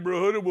my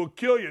neighborhood. It will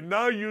kill you.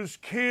 Now you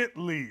just can't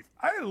leave.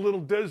 I had a little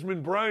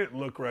Desmond Bryant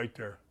look right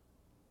there.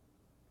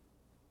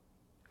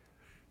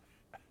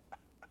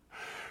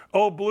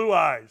 Oh, Blue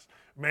Eyes.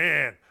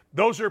 Man,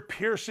 those are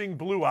piercing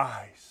blue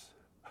eyes.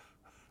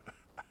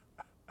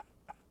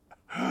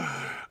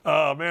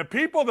 Oh, man.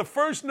 People, the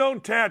first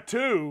known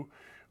tattoo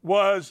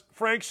was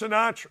Frank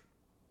Sinatra.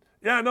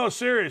 Yeah, no,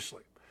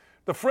 seriously.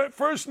 The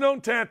first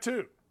known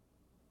tattoo.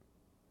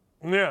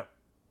 Yeah.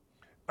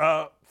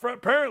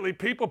 Apparently,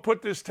 people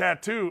put this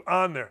tattoo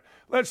on there.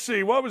 Let's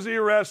see. What was he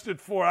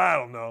arrested for? I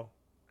don't know.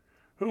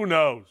 Who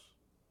knows?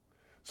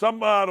 Something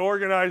about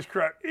organized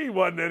crime. He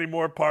wasn't any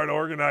more part of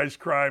organized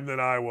crime than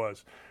I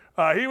was.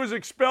 He was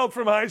expelled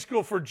from high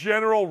school for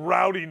general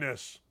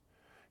rowdiness.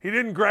 He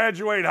didn't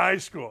graduate high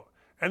school.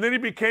 And then he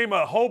became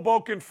a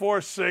Hoboken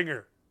Four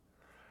singer.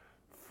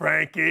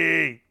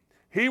 Frankie.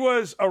 He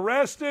was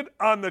arrested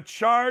on the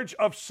charge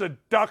of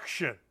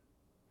seduction.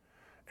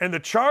 And the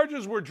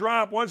charges were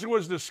dropped once it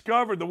was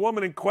discovered the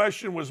woman in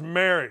question was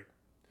married.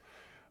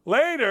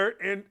 Later,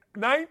 in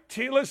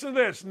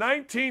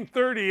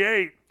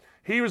 1938,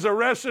 he was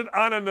arrested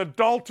on an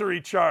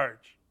adultery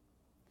charge.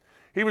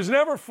 He was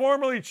never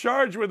formally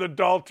charged with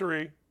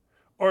adultery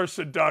or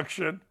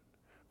seduction.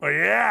 But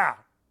yeah.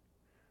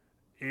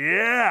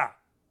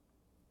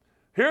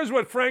 Here's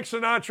what Frank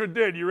Sinatra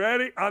did. You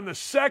ready? On the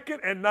 2nd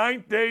and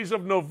 9th days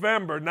of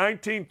November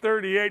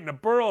 1938 in the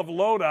borough of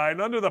Lodi,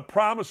 and under the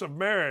promise of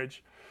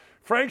marriage,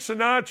 Frank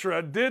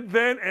Sinatra did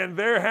then and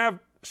there have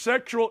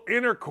sexual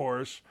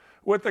intercourse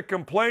with the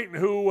complainant,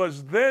 who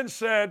was then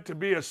said to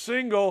be a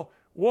single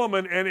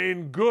woman and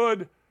in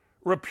good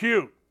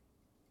repute.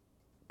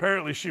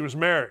 Apparently she was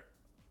married.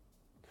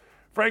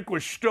 Frank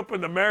was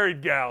stooping the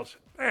married gals.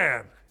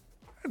 Man,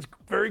 that's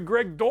very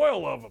Greg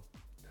Doyle of him.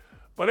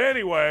 But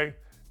anyway,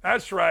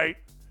 that's right.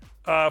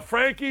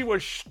 Frankie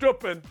was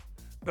stooping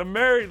the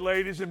married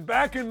ladies. And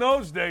back in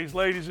those days,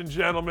 ladies and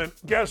gentlemen,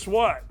 guess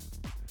what?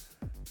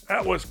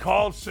 That was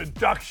called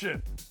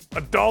seduction,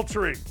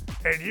 adultery.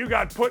 And you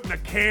got put in a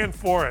can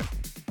for it.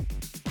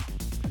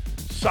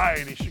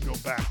 Society should go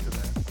back to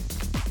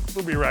that.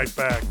 We'll be right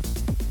back.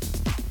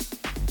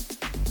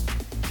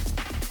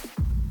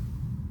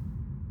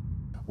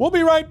 We'll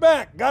be right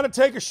back. Got to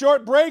take a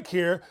short break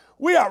here.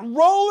 We are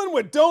rolling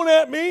with Don't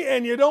At Me,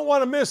 and you don't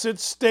want to miss it.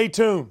 Stay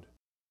tuned.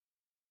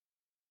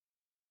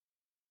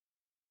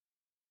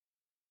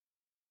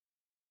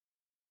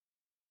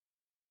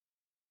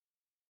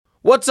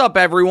 What's up,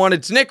 everyone?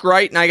 It's Nick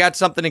Wright, and I got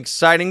something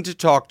exciting to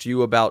talk to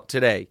you about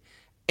today.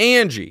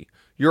 Angie,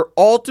 your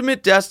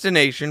ultimate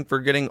destination for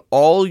getting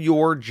all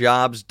your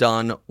jobs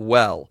done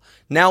well.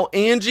 Now,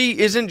 Angie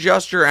isn't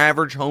just your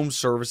average home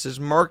services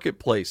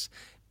marketplace.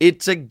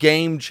 It's a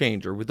game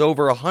changer with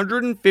over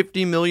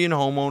 150 million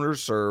homeowners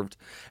served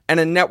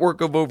and a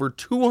network of over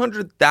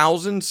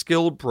 200,000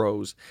 skilled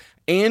pros.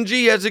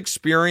 Angie has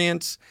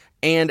experience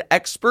and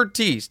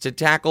expertise to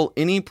tackle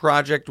any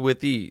project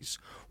with ease.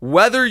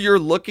 Whether you're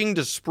looking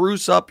to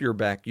spruce up your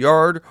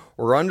backyard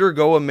or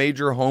undergo a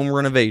major home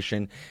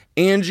renovation,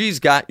 Angie's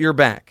got your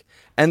back.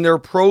 And their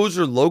pros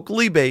are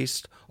locally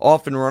based,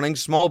 often running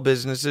small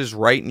businesses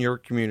right in your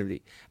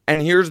community.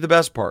 And here's the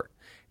best part.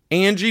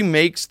 Angie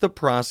makes the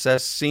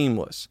process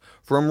seamless.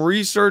 From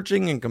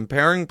researching and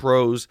comparing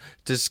pros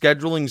to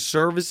scheduling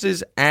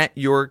services at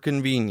your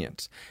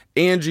convenience.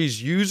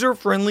 Angie's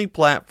user-friendly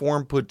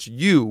platform puts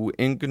you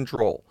in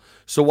control.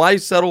 So why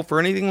settle for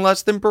anything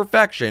less than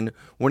perfection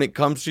when it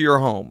comes to your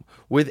home?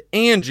 With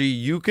Angie,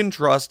 you can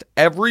trust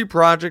every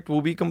project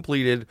will be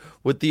completed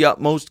with the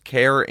utmost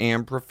care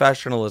and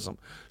professionalism.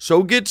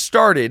 So get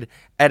started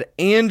at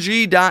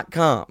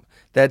Angie.com.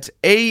 That's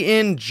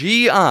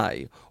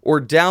ANGI,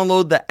 or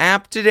download the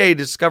app today to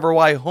discover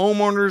why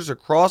homeowners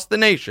across the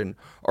nation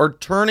are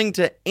turning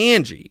to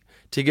Angie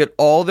to get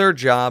all their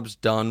jobs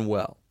done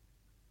well.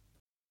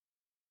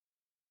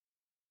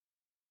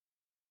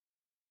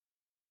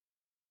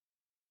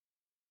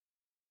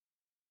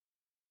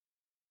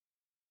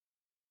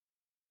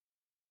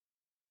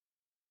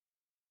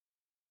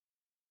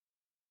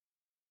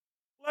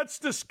 Let's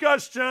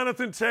discuss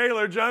Jonathan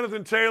Taylor.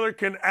 Jonathan Taylor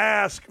can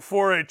ask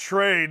for a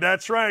trade.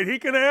 That's right. He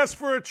can ask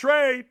for a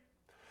trade.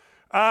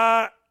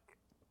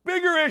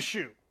 Bigger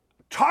issue.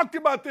 Talked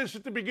about this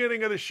at the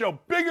beginning of the show.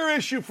 Bigger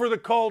issue for the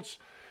Colts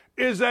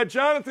is that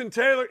Jonathan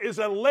Taylor is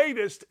a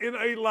latest in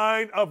a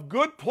line of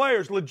good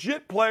players,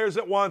 legit players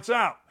that wants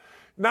out.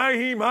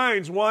 Nyheim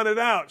Hines wanted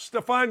out.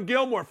 Stephon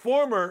Gilmore,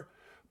 former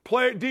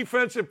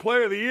defensive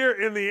player of the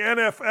year in the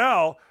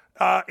NFL,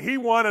 he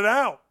wanted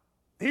out.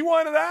 He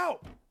wanted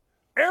out.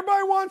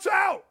 Everybody wants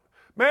out.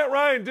 Matt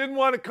Ryan didn't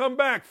want to come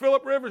back.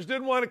 Phillip Rivers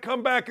didn't want to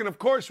come back. And, of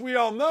course, we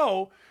all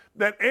know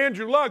that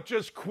Andrew Luck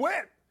just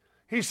quit.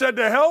 He said,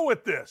 to hell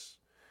with this.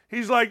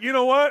 He's like, you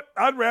know what?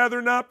 I'd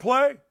rather not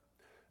play.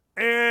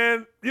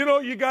 And, you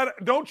know,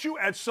 don't you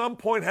at some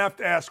point have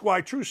to ask why?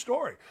 True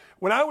story.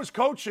 When I was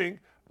coaching,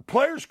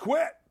 players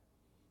quit.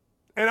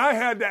 And I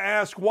had to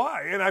ask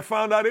why. And I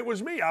found out it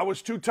was me. I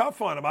was too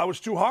tough on them. I was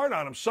too hard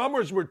on them.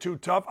 Summers were too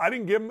tough. I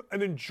didn't give them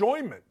an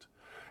enjoyment.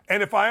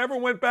 And if I ever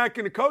went back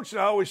into coaching,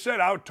 I always said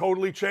I would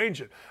totally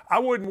change it. I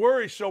wouldn't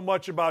worry so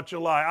much about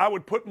July. I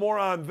would put more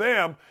on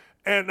them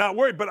and not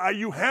worry. But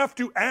you have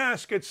to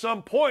ask at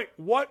some point,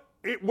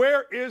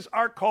 where is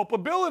our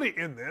culpability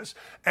in this?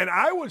 And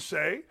I would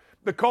say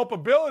the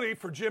culpability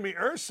for Jimmy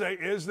Irsay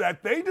is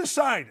that they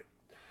decided,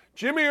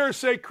 Jimmy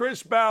Irsay,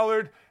 Chris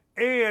Ballard,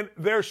 and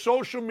their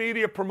social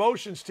media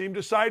promotions team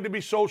decided to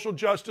be social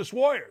justice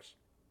warriors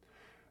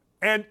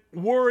and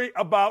worry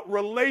about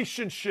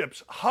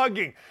relationships,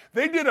 hugging.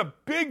 They did a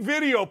big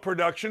video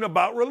production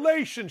about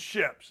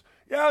relationships.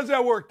 Yeah, how's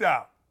that worked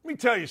out? Let me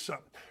tell you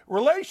something.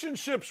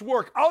 Relationships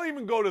work. I'll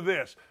even go to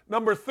this.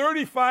 Number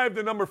 35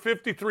 to number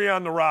 53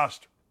 on the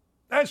roster.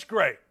 That's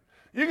great.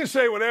 You can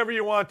say whatever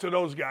you want to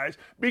those guys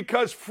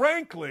because,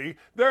 frankly,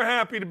 they're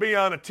happy to be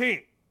on a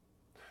team.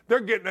 They're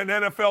getting an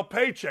NFL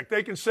paycheck.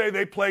 They can say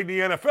they played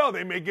in the NFL.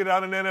 They may get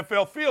on an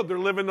NFL field. They're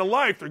living the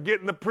life. They're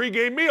getting the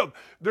pregame meal.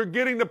 They're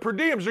getting the per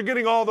diems. They're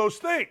getting all those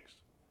things.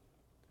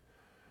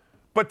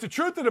 But the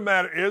truth of the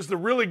matter is the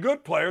really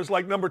good players,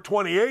 like number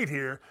 28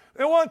 here,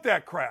 they want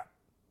that crap.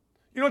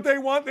 You know what they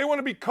want? They want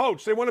to be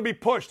coached. They want to be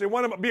pushed. They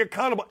want to be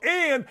accountable.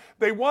 And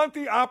they want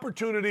the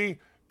opportunity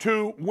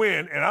to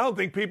win. And I don't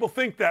think people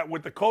think that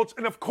with the Colts.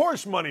 And, of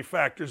course, money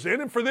factors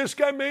in. And for this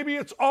guy, maybe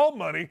it's all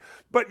money.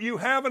 But you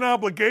have an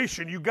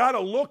obligation. You got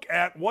to look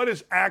at what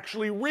is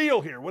actually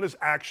real here, what is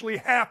actually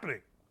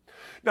happening.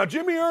 Now,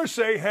 Jimmy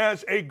Irsay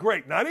has a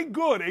great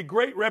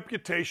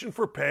reputation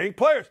for paying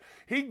players.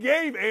 He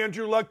gave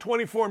Andrew Luck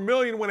 $24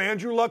 million when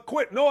Andrew Luck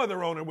quit. No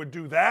other owner would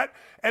do that.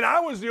 And I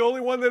was the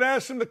only one that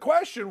asked him the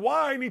question,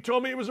 why? And he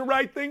told me it was the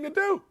right thing to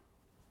do.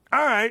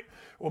 All right.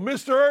 Well,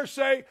 Mr.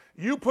 Irsay,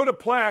 you put a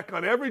plaque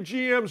on every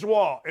GM's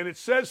wall, and it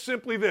says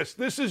simply this.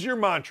 This is your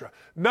mantra.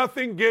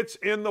 Nothing gets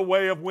in the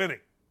way of winning.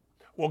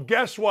 Well,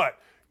 guess what?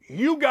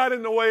 You got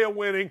in the way of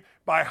winning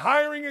by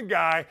hiring a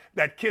guy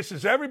that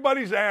kisses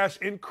everybody's ass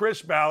in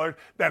Chris Ballard,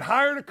 that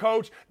hired a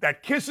coach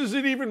that kisses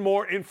it even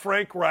more in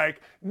Frank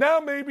Reich. Now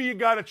maybe you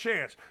got a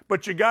chance,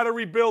 but you got to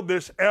rebuild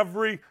this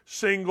every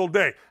single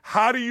day.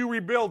 How do you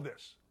rebuild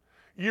this?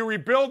 You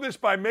rebuild this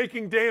by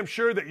making damn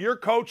sure that your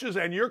coaches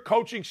and your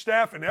coaching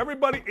staff and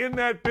everybody in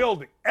that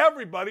building,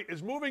 everybody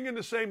is moving in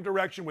the same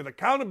direction with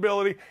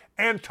accountability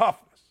and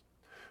toughness.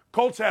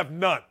 Colts have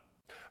none.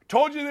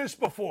 Told you this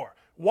before.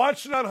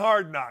 Watched it on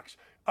Hard Knocks.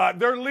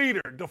 Their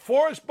leader,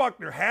 DeForest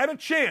Buckner, had a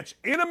chance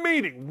in a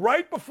meeting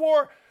right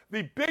before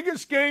the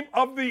biggest game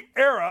of the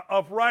era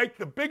of Reich,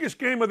 the biggest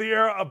game of the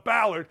era of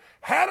Ballard,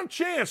 had a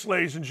chance,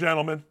 ladies and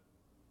gentlemen,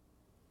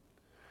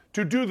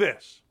 to do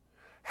this.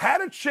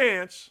 Had a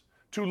chance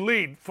to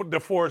lead,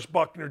 DeForest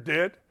Buckner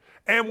did.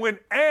 And when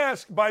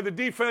asked by the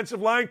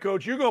defensive line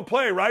coach, you're going to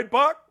play, right,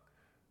 Buck?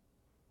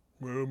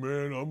 Well,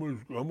 man, I'm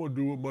gonna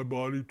do what my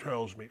body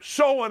tells me.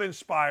 So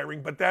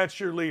uninspiring, but that's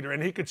your leader.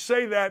 And he could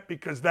say that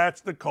because that's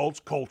the Colts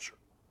culture,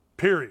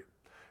 period.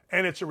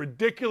 And it's a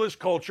ridiculous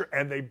culture,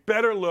 and they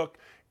better look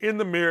in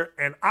the mirror.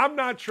 And I'm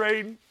not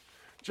trading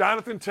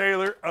Jonathan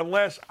Taylor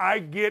unless I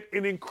get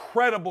an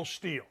incredible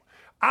steal.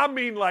 I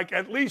mean, like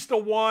at least a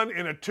 1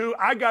 and a 2.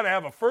 I got to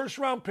have a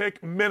first-round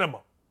pick minimum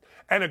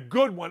and a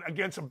good one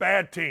against a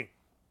bad team.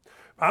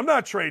 I'm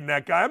not trading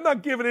that guy. I'm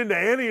not giving in to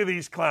any of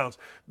these clowns.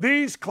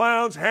 These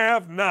clowns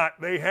have not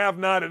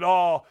at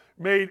all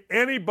made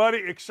anybody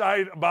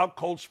excited about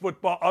Colts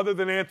football other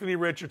than Anthony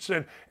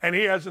Richardson, and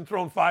he hasn't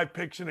thrown 5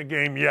 picks in a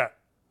game yet.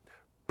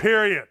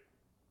 Period.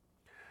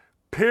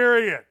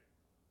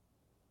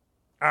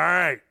 All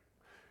right.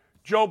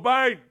 Joe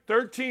Biden,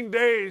 13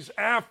 days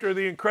after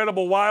the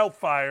incredible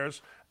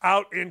wildfires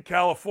out in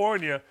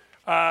California,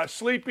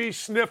 sleepy,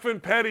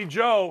 sniffing Petty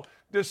Joe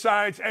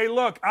decides, hey,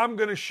 look, I'm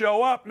going to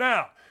show up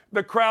now.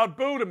 The crowd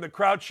booed him. The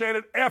crowd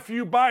chanted, F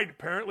you, Biden.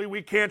 Apparently,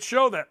 we can't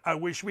show that. I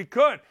wish we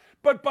could.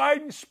 But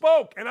Biden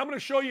spoke, and I'm going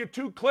to show you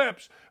 2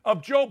 clips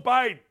of Joe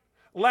Biden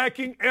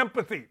lacking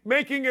empathy,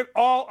 making it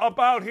all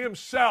about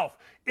himself.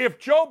 If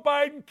Joe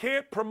Biden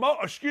can't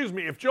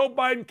if Joe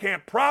Biden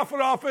can't profit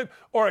off it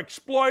or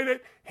exploit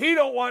it, he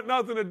don't want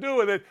nothing to do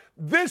with it.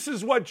 This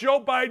is what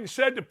Joe Biden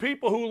said to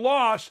people who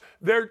lost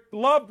their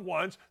loved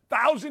ones,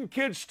 1,000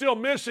 kids still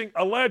missing,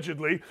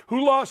 allegedly,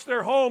 who lost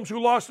their homes, who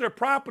lost their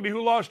property,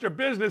 who lost their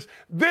business.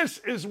 This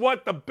is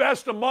what the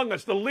best among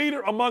us, the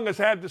leader among us,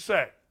 had to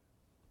say.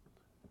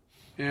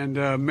 And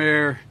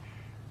Mayor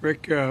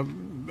Rick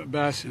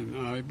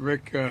Bassin,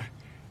 Rick,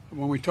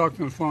 when we talked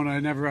on the phone,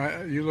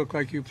 you look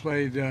like you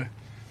played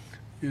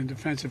in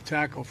defensive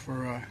tackle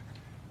for, I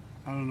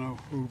don't know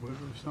who,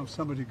 but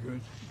somebody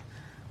good.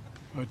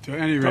 But at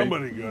any rate,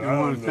 Somebody good. I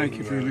want to thank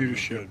you for your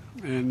leadership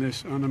and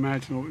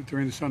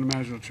during this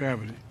unimaginable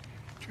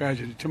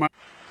tragedy.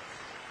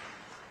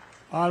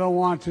 I don't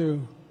want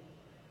to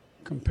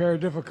compare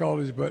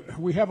difficulties, but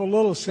we have a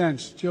little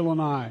sense, Jill and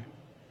I,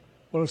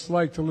 what it's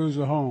like to lose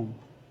a home.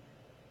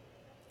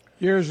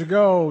 Years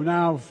ago,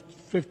 now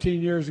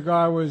 15 years ago,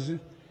 I was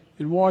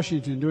in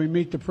Washington doing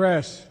Meet the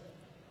Press.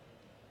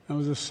 It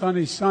was a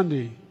sunny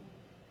Sunday,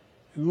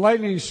 and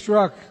lightning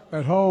struck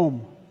at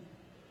home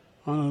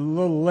on a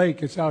little lake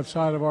that's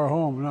outside of our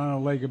home, not a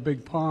lake, a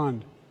big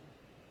pond,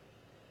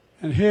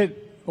 and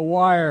hit a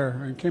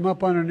wire and came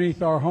up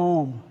underneath our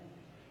home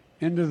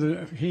into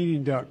the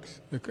heating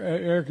ducts, the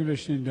air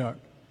conditioning duct.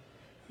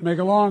 To make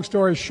a long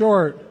story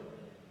short,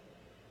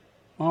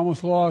 I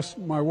almost lost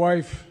my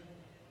wife,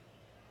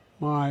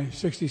 my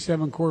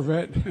 67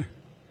 Corvette,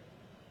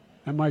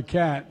 and my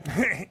cat.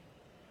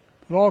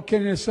 But all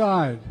kidding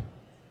aside,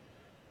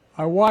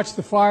 I watched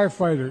the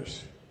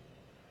firefighters,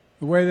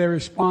 the way they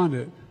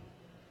responded.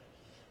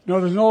 You know,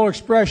 there's an old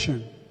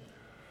expression.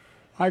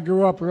 I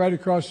grew up right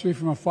across the street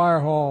from a fire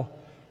hall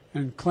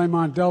in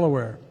Claymont,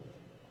 Delaware.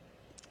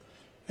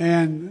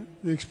 And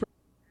the expression...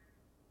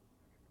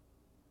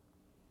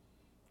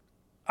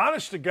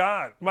 Honest to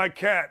God, my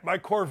cat, my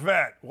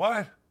Corvette.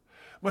 What?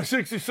 My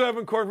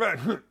 67 Corvette.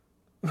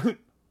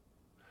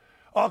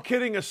 All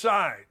kidding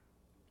aside,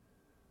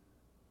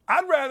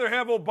 I'd rather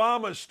have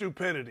Obama's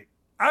stupidity.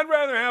 I'd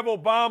rather have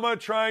Obama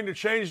trying to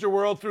change the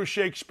world through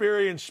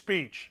Shakespearean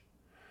speech,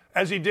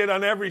 as he did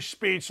on every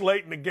speech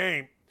late in the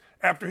game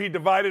after he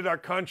divided our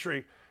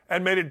country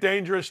and made it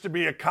dangerous to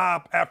be a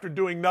cop after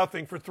doing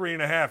nothing for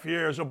 3.5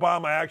 years.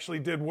 Obama actually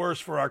did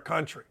worse for our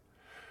country.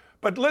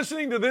 But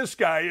listening to this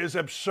guy is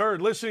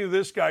absurd. Listening to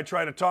this guy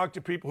try to talk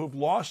to people who've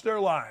lost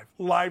their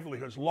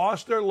livelihoods,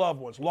 lost their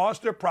loved ones,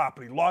 lost their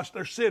property, lost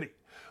their city,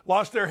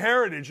 lost their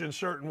heritage in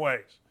certain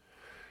ways.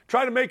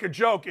 Try to make a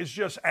joke is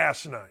just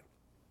asinine.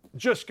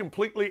 Just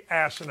completely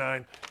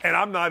asinine, and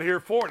I'm not here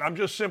for it. I'm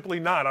just simply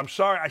not. I'm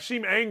sorry. I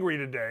seem angry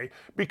today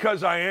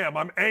because I am.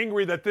 I'm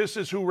angry that this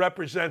is who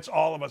represents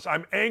all of us.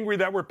 I'm angry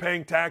that we're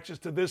paying taxes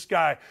to this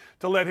guy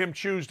to let him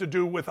choose to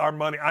do with our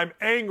money. I'm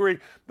angry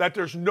that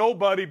there's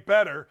nobody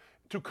better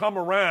to come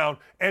around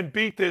and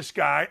beat this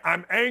guy.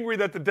 I'm angry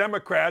that the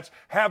Democrats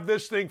have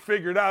this thing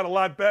figured out a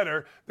lot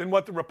better than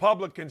what the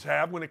Republicans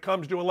have when it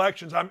comes to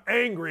elections. I'm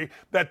angry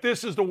that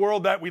this is the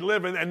world that we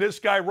live in and this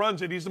guy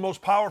runs it. He's the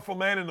most powerful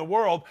man in the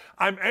world.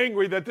 I'm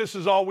angry that this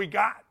is all we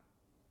got.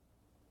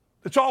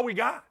 It's all we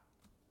got.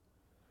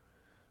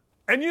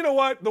 And you know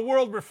what? The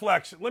world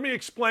reflects it. Let me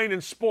explain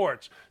in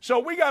sports. So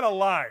we got a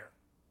liar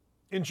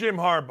in Jim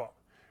Harbaugh.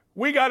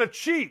 We got a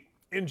cheat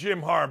in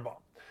Jim Harbaugh.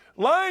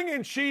 Lying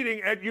and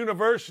cheating at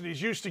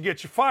universities used to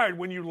get you fired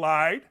when you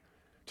lied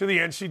to the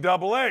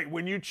NCAA,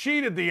 when you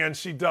cheated the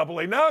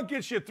NCAA. Now it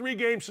gets you a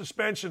 3-game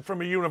suspension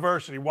from a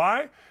university.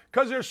 Why?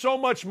 Because there's so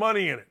much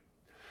money in it.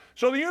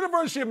 So the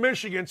University of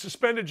Michigan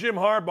suspended Jim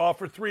Harbaugh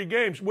for 3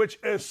 games, which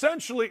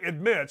essentially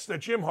admits that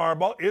Jim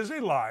Harbaugh is a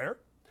liar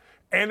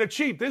and a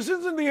cheat. This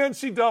isn't the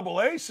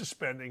NCAA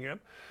suspending him.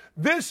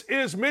 This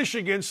is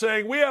Michigan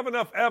saying we have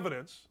enough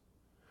evidence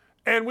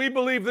and we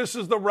believe this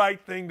is the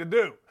right thing to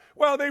do.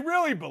 Well, they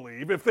really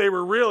believe if they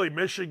were really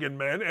Michigan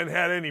men and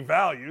had any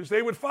values,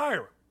 they would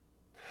fire him.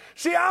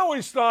 See, I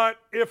always thought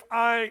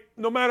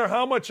no matter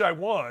how much I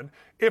won,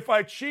 if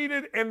I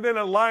cheated and then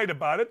I lied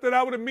about it, that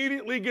I would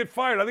immediately get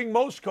fired. I think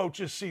most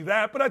coaches see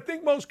that, but I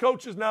think most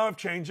coaches now have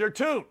changed their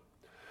tune.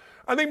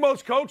 I think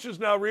most coaches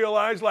now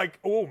realize, like,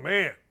 oh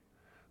man,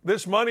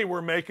 this money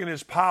we're making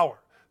is power.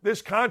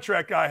 This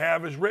contract I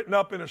have is written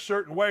up in a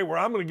certain way where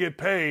I'm going to get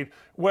paid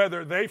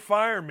whether they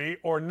fire me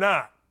or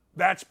not.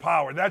 That's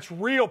power. That's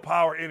real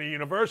power in a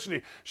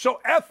university.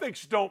 So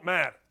ethics don't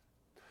matter.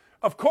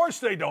 Of course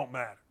they don't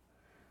matter.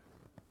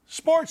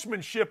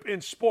 Sportsmanship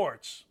in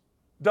sports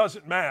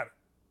doesn't matter.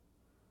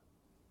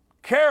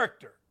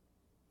 Character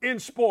in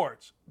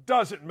sports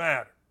doesn't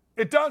matter.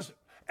 It doesn't.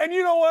 And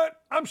you know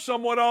what? I'm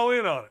somewhat all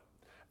in on it.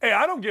 Hey,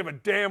 I don't give a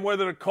damn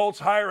whether the Colts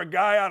hire a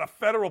guy out of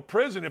federal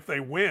prison if they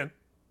win.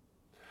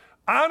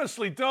 I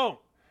honestly don't.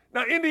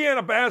 Now,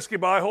 Indiana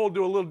basketball, I hold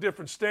to a little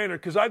different standard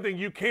because I think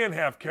you can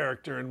have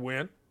character and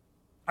win.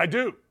 I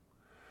do.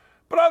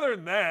 But other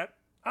than that,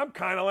 I'm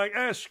kind of like,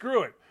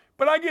 screw it.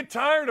 But I get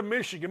tired of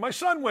Michigan. My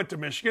son went to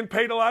Michigan,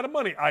 paid a lot of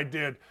money. I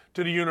did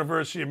to the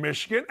University of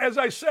Michigan. As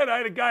I said, I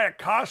had a guy that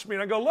cost me,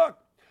 and I go, look,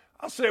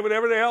 I'll say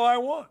whatever the hell I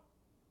want.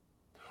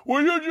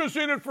 Well, you're just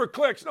in it for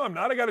clicks. No, I'm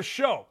not. I got a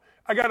show.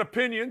 I got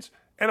opinions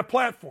and a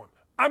platform.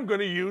 I'm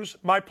going to use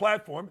my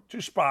platform to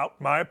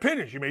spout my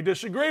opinions. You may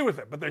disagree with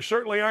it, but they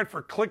certainly aren't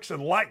for clicks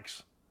and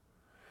likes.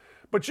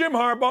 But Jim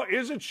Harbaugh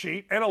is a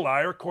cheat and a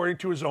liar according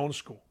to his own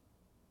school.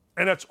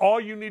 And that's all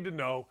you need to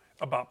know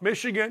about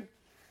Michigan,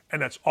 and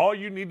that's all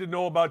you need to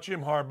know about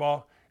Jim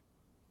Harbaugh.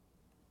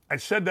 I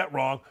said that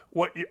wrong.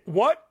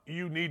 What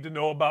you need to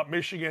know about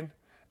Michigan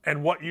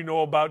and what you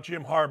know about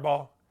Jim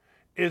Harbaugh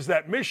is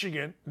that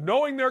Michigan,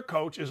 knowing their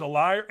coach is a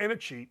liar and a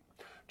cheat,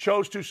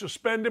 chose to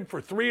suspend him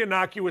for 3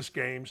 innocuous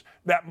games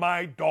that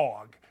my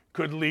dog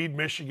could lead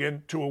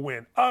Michigan to a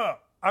win.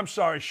 I'm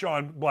sorry,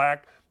 Sean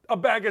Black. A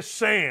bag of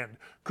sand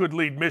could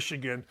lead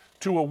Michigan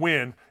to a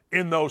win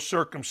in those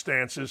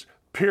circumstances,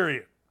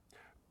 period.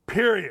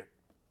 Period.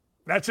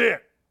 That's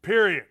it.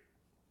 Period.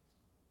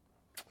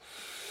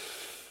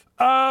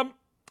 I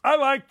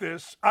like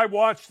this. I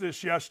watched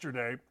this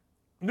yesterday.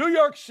 New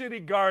York City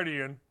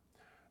Guardian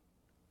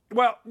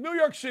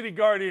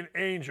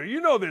Angel, you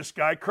know this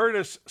guy,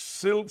 Curtis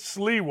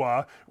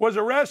Sliwa, was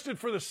arrested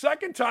for the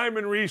second time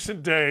in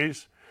recent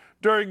days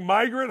during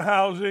migrant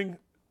housing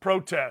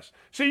protests.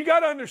 So you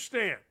got to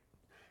understand,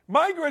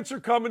 migrants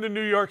are coming to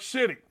New York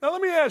City. Now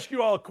let me ask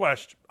you all a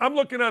question. I'm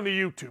looking on the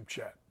YouTube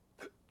chat.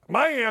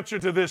 My answer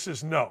to this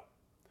is no.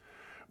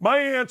 My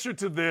answer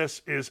to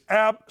this is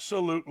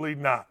absolutely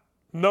not.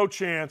 No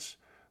chance,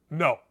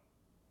 no.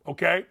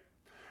 Okay?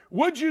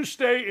 Would you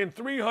stay in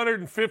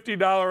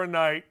 $350 a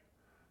night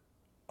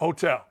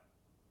hotel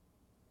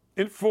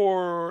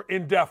for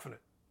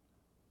indefinite?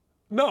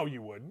 No,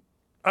 you wouldn't.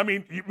 I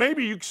mean,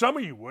 maybe some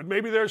of you would.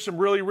 Maybe there's some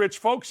really rich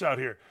folks out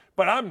here,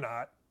 but I'm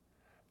not.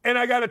 And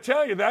I got to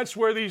tell you, that's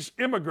where these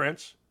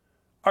immigrants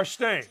are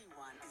staying.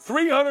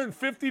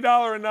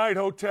 $350 a night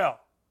hotel.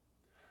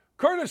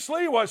 Curtis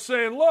Lee was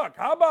saying, look,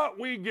 how about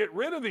we get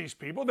rid of these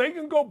people? They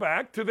can go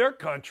back to their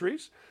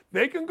countries.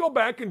 They can go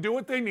back and do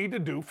what they need to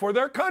do for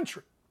their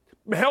country,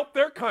 help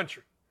their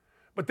country.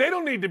 But they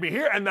don't need to be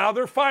here, and now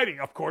they're fighting.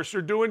 Of course,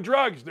 they're doing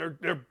drugs. They're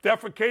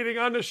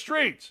defecating on the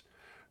streets.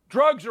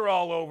 Drugs are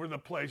all over the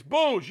place.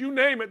 Booze, you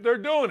name it, they're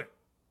doing it.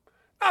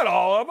 Not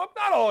all of them.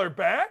 Not all are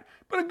bad,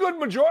 but a good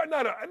majority,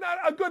 not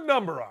a good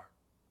number are.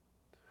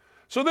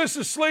 So this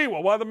is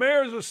Sliwa. While the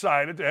mayor has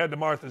decided to head to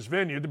Martha's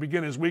Vineyard to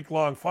begin his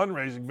week-long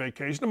fundraising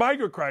vacation, the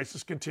migrant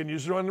crisis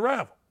continues to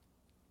unravel.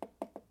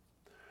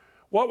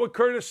 What would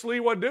Curtis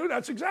Sliwa do?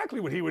 That's exactly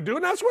what he would do,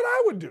 and that's what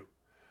I would do.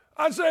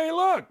 I'd say, hey,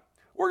 look,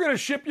 we're going to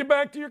ship you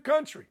back to your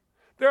country.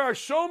 There are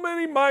so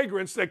many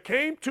migrants that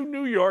came to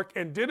New York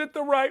and did it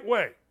the right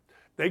way.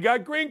 They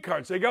got green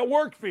cards. They got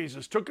work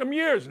visas. Took them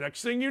years.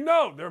 Next thing you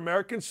know, they're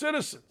American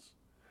citizens.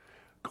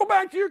 Go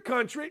back to your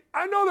country.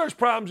 I know there's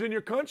problems in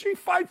your country.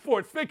 Fight for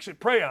it. Fix it.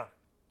 Pray on it.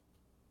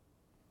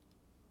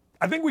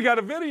 I think we got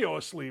a video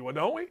of Sliwa,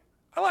 don't we?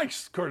 I like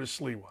Curtis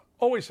Sliwa.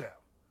 Always have.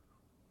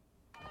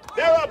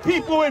 There are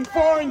people in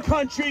foreign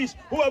countries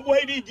who have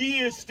waited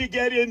years to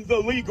get in the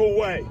legal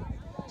way.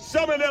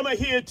 Some of them are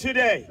here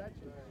today.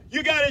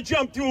 You got to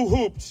jump through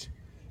hoops.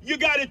 You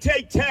got to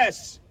take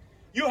tests.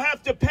 You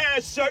have to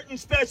pass certain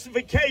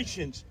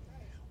specifications.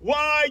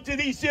 Why do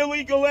these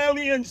illegal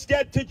aliens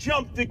get to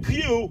jump the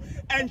queue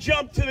and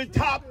jump to the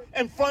top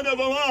and front of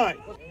the line?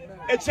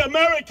 It's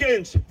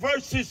Americans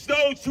versus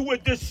those who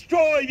would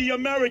destroy the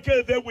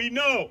America that we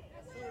know.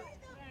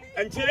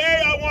 And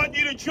today I want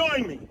you to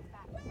join me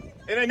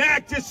in an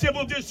act of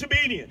civil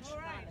disobedience.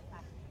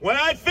 When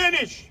I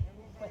finish,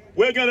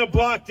 we're going to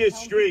block this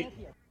street.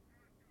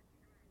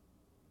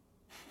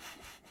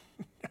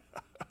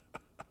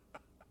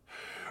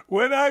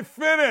 When I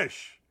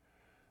finish,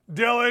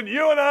 Dylan,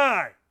 you and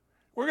I,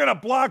 we're going to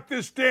block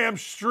this damn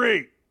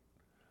street.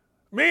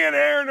 Me and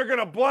Aaron are going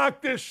to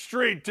block this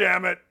street,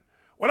 damn it.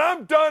 When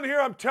I'm done here,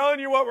 I'm telling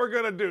you what we're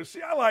going to do.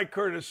 See, I like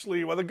Curtis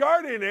Sliwa. The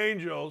Guardian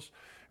Angels,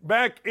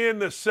 back in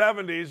the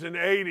 70s and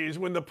 80s,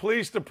 when the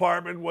police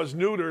department was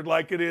neutered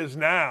like it is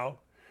now,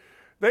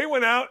 they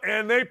went out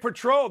and they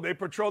patrolled. They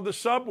patrolled the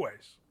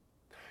subways.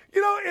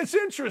 You know, it's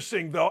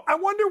interesting, though. I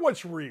wonder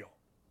what's real.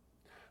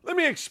 Let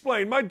me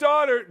explain. My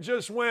daughter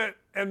just went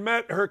and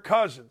met her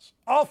cousins,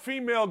 all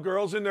female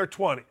girls in their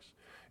 20s,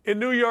 in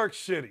New York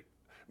City.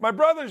 My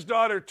brother's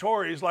daughter,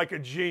 Tori, is like a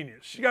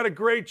genius. She got a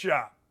great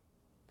job.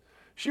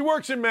 She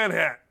works in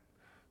Manhattan.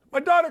 My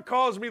daughter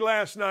calls me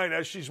last night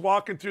as she's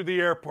walking through the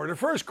airport. Her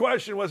first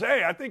question was,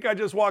 hey, I think I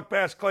just walked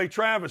past Clay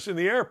Travis in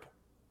the airport.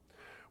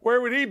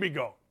 Where would he be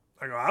going?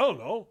 I go, I don't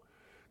know.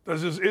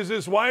 Is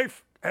his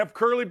wife have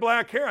curly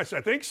black hair? I said,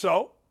 I think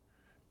so.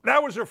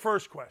 That was her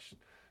first question.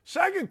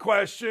 Second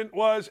question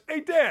was, hey,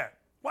 Dad,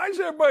 why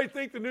does everybody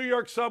think the New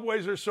York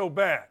subways are so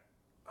bad?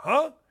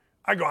 Huh?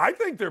 I go, I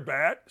think they're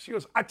bad. She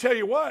goes, I tell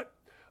you what,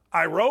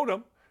 I rode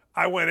them.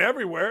 I went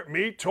everywhere.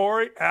 Me,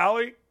 Tori,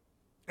 Allie,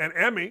 and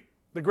Emmy,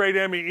 the great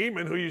Emmy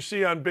Eamon, who you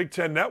see on Big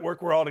Ten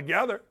Network, we're all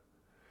together.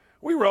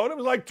 We rode them.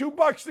 It was like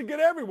 $2 to get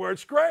everywhere.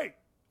 It's great.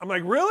 I'm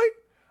like, really?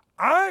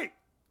 I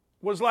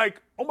was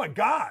like, oh, my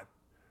God.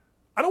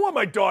 I don't want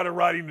my daughter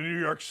riding the New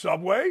York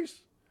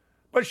subways.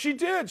 But she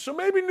did. So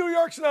maybe New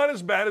York's not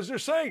as bad as they're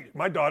saying.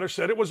 My daughter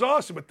said it was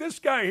awesome. But this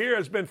guy here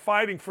has been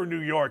fighting for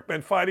New York,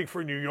 been fighting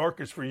for New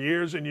Yorkers for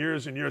years and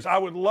years and years. I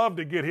would love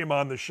to get him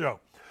on the show.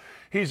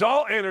 He's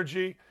all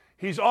energy.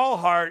 He's all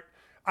heart.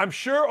 I'm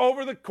sure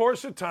over the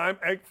course of time,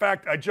 in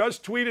fact, I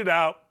just tweeted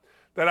out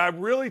that I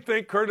really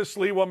think Curtis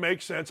Sliwa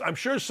makes sense. I'm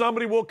sure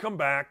somebody will come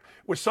back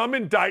with some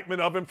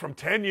indictment of him from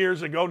 10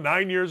 years ago,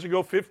 9 years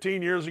ago,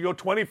 15 years ago,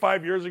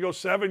 25 years ago,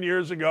 7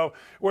 years ago,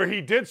 where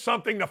he did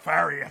something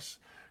nefarious.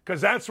 Because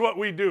that's what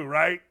we do,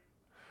 right?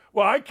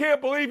 Well, I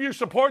can't believe you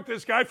support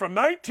this guy from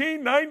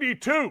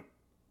 1992. All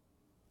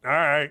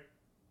right.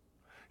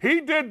 He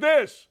did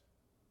this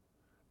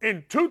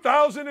in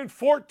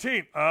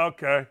 2014.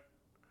 Okay.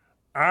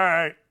 All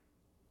right.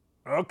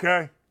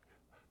 Okay.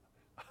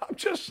 I'm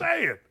just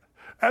saying.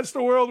 That's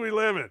the world we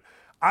live in.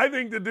 I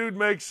think the dude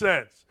makes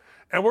sense.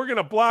 And we're going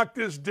to block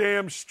this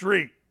damn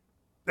street.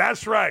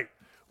 That's right.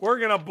 We're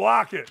going to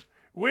block it.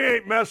 We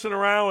ain't messing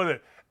around with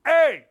it.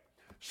 Hey!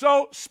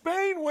 So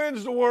Spain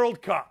wins the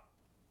World Cup,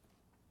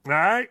 all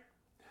right?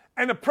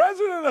 And the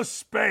president of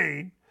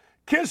Spain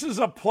kisses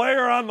a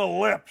player on the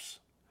lips.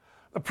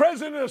 The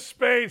president of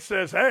Spain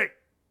says, hey,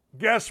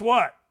 guess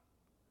what?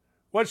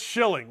 What's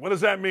shilling? What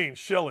does that mean,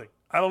 shilling?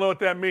 I don't know what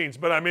that means,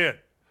 but I'm in.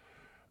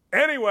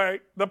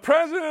 Anyway, the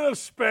president of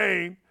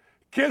Spain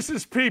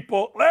kisses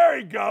people. There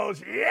he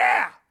goes.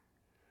 Yeah.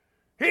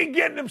 He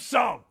getting him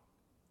some.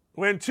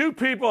 When two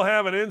people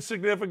have an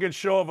insignificant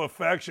show of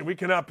affection, we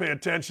cannot pay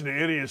attention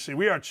to idiocy.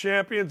 We are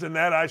champions, and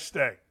that I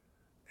stay.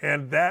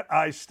 And that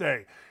I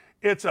stay.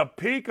 It's a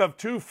peak of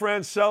two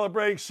friends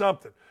celebrating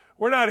something.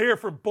 We're not here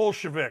for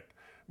Bolshevik.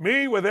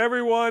 Me with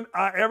everyone,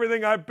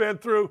 everything I've been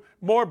through,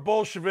 more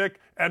Bolshevik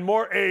and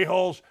more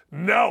a-holes.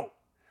 No.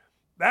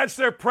 That's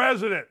their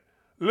president,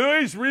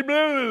 Luis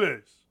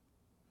Ribeles,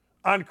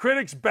 on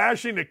critics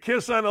bashing the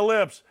kiss on the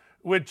lips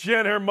with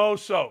Jen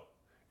Hermoso.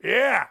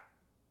 Yeah,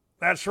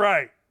 that's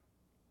right.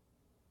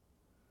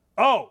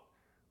 Oh,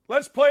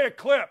 let's play a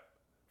clip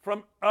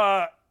from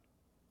Kurt.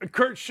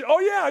 Oh,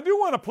 yeah, I do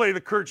want to play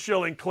the Kurt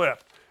Schilling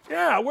clip.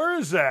 Yeah, where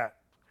is that?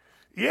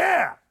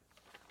 Yeah.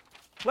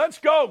 Let's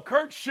go.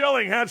 Kurt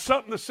Schilling had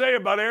something to say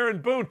about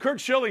Aaron Boone.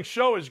 Kurt Schilling's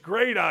show is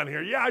great on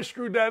here. Yeah, I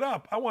screwed that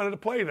up. I wanted to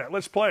play that.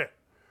 Let's play it.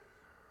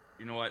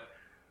 You know what?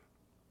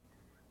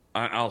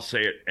 I'll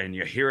say it, and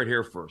you hear it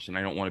here first, and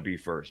I don't want to be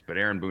first, but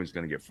Aaron Boone's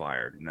going to get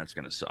fired, and that's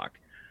going to suck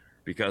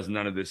because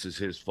none of this is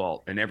his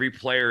fault. And every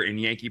player in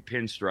Yankee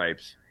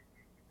pinstripes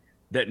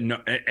that know,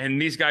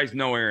 and these guys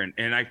know Aaron,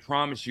 and I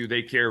promise you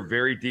they care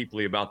very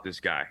deeply about this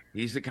guy.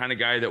 He's the kind of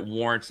guy that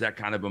warrants that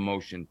kind of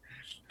emotion.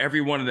 Every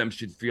one of them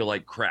should feel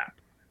like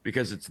crap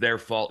because it's their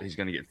fault he's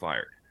going to get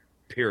fired,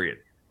 period.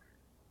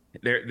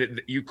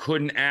 You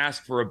couldn't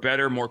ask for a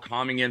better, more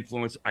calming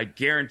influence. I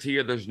guarantee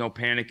you there's no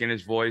panic in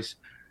his voice.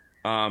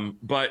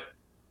 But,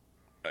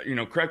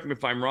 correct me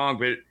if I'm wrong,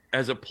 but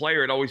as a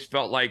player, it always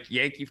felt like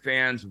Yankee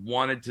fans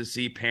wanted to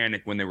see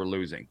panic when they were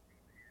losing.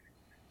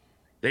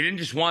 They didn't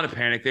just want to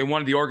panic. They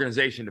wanted the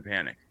organization to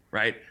panic,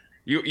 right?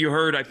 You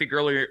heard, I think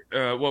earlier,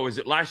 what was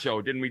it, last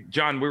show, didn't we?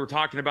 John, we were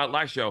talking about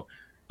last show,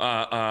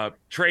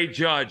 trade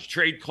Judge,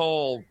 trade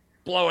Cole,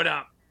 blow it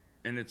up.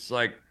 And it's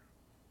like,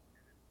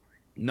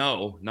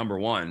 no, number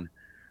one.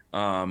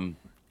 And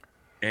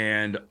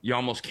you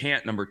almost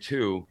can't, number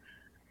two.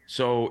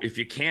 So if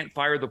you can't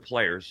fire the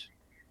players,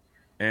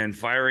 and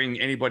firing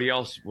anybody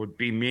else would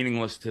be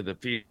meaningless to the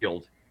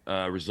field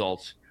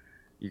results,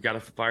 you got to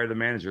fire the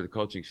manager, the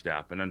coaching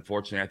staff. And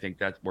unfortunately, I think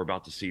that we're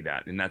about to see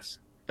that. And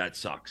that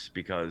sucks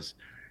because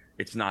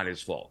it's not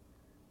his fault.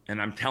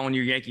 And I'm telling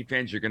you, Yankee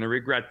fans, you're going to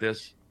regret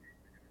this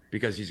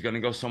because he's going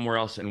to go somewhere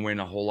else and win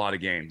a whole lot of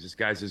games. This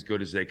guy's as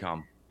good as they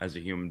come as a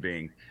human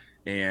being.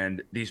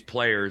 And these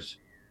players,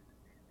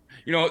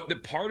 the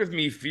part of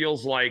me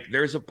feels like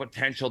there's a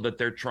potential that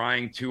they're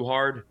trying too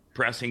hard,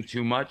 pressing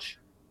too much.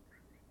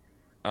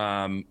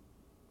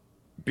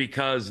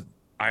 Because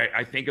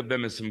I think of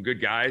them as some good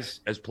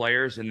guys as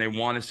players, and they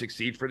want to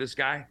succeed for this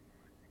guy.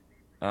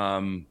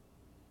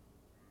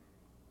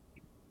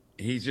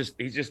 He's just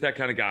that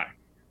kind of guy.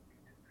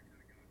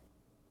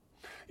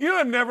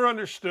 I've never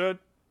understood.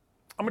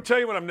 I'm going to tell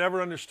you what I've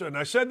never understood. And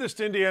I said this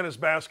to Indiana's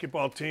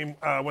basketball team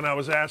when I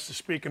was asked to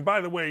speak. And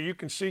by the way, you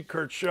can see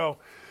Kurt's show.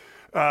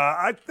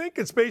 I think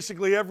it's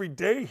basically every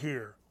day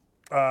here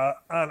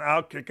on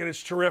Outkick, and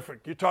it's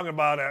terrific. You're talking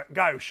about a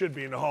guy who should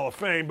be in the Hall of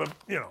Fame, but,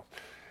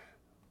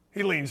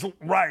 he leans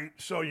right,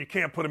 so you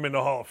can't put him in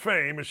the Hall of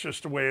Fame. It's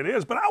just the way it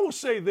is. But I will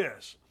say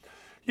this.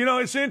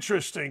 It's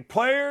interesting.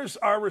 Players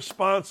are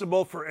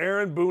responsible for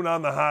Aaron Boone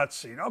on the hot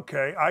seat.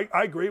 Okay,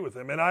 I agree with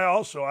him. And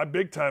I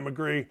big time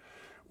agree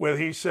with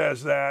he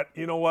says that,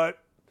 you know what,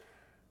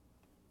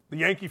 the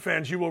Yankee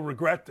fans, you will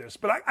regret this.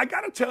 But I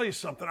got to tell you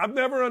something. I've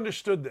never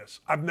understood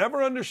this. I've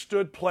never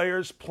understood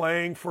players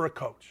playing for a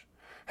coach.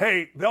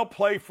 Hey, they'll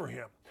play for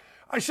him.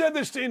 I said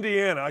this to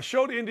Indiana. I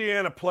showed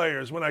Indiana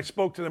players when I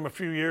spoke to them a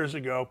few years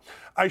ago.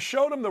 I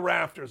showed them the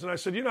rafters, and I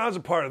said, I was a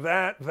part of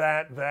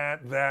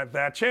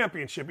that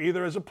championship,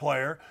 either as a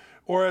player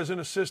or as an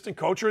assistant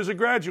coach or as a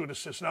graduate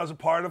assistant. I was a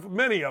part of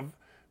many of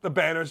the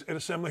banners at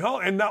Assembly Hall.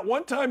 And not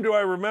one time do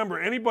I remember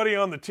anybody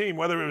on the team,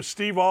 whether it was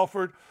Steve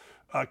Alford,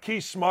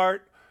 Keith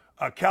Smart,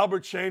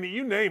 Calbert Cheney,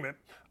 you name it.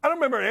 I don't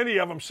remember any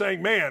of them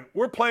saying, man,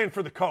 we're playing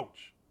for the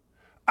coach.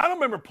 I don't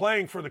remember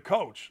playing for the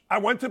coach. I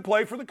went to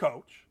play for the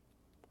coach.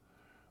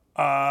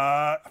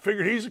 I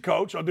figured he's a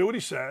coach. I'll do what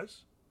he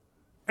says.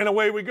 And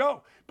away we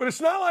go. But it's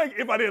not like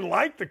if I didn't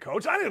like the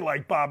coach. I didn't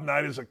like Bob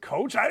Knight as a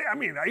coach.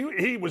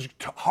 He was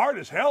hard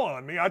as hell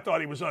on me. I thought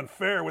he was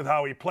unfair with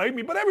how he played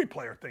me. But every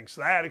player thinks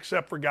that,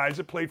 except for guys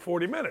that played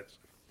 40 minutes.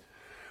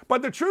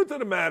 But the truth of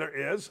the matter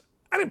is,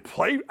 I didn't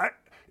play.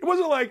 It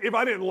wasn't like if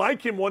I didn't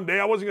like him one day,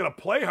 I wasn't going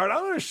to play hard. I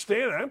don't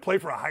understand. I didn't play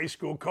for a high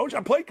school coach.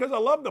 I played because I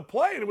loved to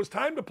play, and it was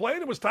time to play,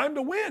 and it was time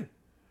to win.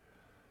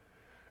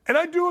 And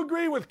I do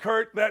agree with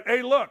Kurt that,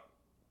 hey, look,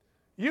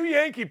 you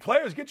Yankee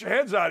players, get your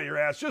heads out of your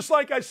ass. Just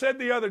like I said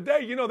the other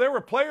day, there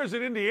were players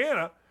at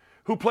Indiana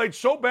who played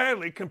so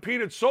badly,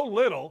 competed so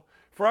little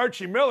for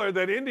Archie Miller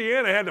that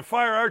Indiana had to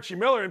fire Archie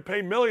Miller and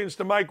pay millions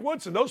to Mike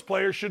Woodson. Those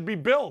players should be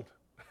billed.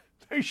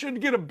 They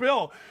shouldn't get a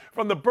bill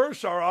from the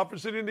Bursar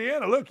office in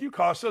Indiana. Look, you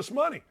cost us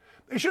money.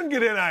 They shouldn't get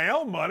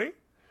NIL money.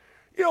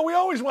 We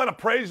always want to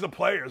praise the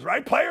players,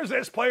 right? Players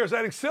this, players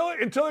that,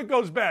 until it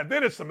goes bad.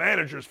 Then it's the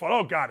manager's fault.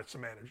 Oh, God, it's the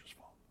manager's fault.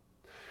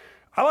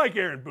 I like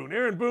Aaron Boone.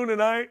 Aaron Boone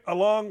and I,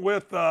 along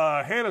with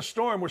Hannah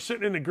Storm, were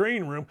sitting in the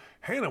green room.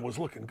 Hannah was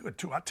looking good,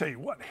 too. I tell you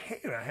what,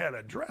 Hannah had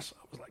a dress.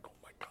 I was like, oh,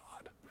 my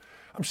God.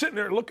 I'm sitting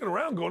there looking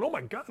around going, oh,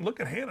 my God, look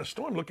at Hannah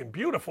Storm looking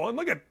beautiful.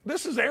 And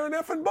this is Aaron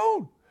effing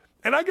Boone.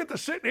 And I get to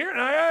sit here, and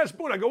I ask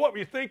Boone, I go, what were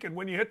you thinking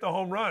when you hit the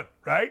home run,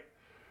 right?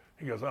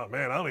 He goes, oh,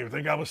 man, I don't even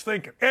think I was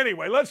thinking.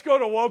 Anyway, let's go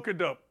to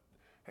Wokadope.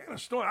 Hannah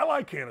Storm, I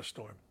like Hannah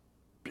Storm.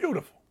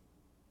 Beautiful.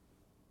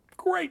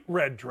 Great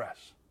red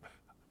dress.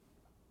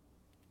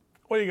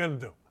 What are you going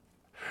to do?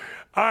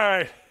 All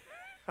right.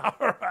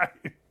 All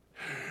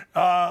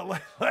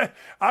right.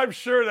 I'm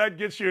sure that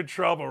gets you in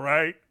trouble,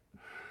 right?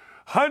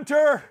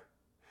 Hunter,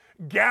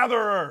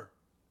 gatherer.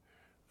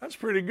 That's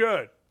pretty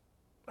good.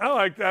 I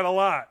like that a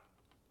lot.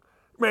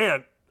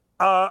 Man,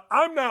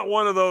 I'm not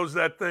one of those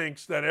that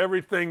thinks that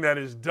everything that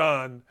is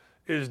done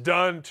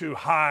to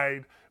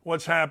hide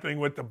what's happening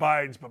with the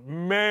Bidens. But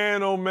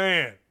man, oh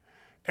man,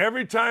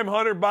 every time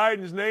Hunter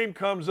Biden's name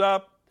comes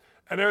up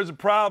and there's a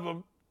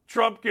problem,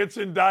 Trump gets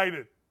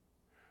indicted.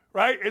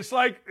 right? It's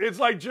like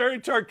Jerry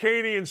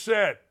Tarkanian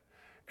said.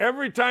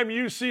 Every time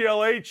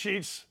UCLA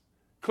cheats,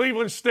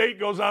 Cleveland State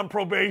goes on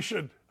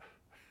probation.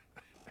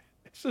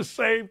 It's the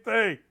same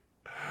thing.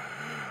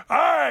 All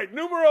right,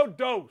 numero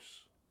dos.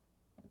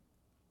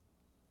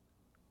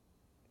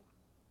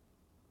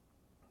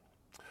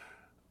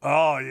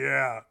 Oh,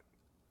 yeah.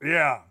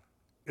 Yeah.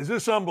 Is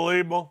this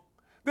unbelievable?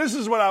 This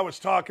is what I was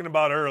talking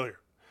about earlier.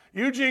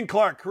 Eugene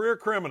Clark, career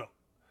criminal,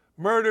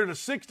 murdered a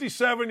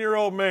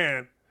 67-year-old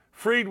man,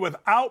 freed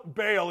without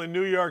bail in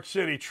New York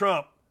City.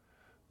 Trump,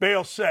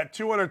 bail set,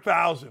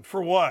 $200,000.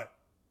 For what?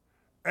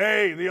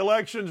 Hey, the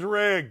election's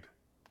rigged.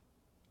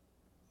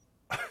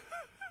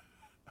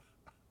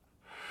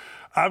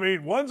 I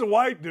mean, one's a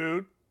white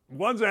dude,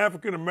 one's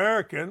African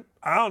American.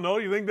 I don't know.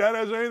 You think that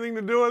has anything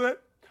to do with it?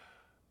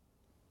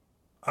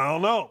 I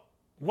don't know.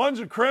 One's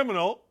a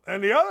criminal,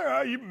 and the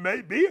other, you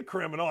may be a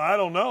criminal. I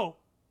don't know.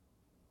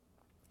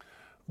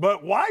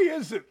 But why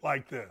is it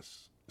like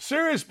this?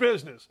 Serious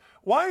business.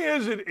 Why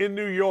is it in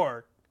New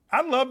York?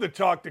 I'd love to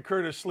talk to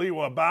Curtis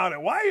Lewa about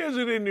it. Why is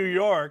it in New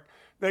York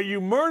that you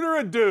murder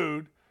a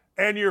dude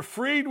and you're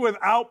freed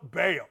without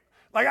bail?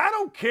 Like, I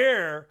don't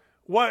care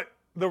what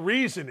the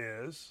reason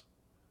is,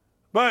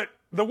 but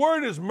the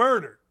word is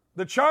murder.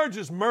 The charge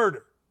is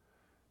murder.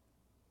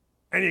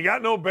 And you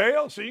got no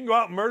bail, so you can go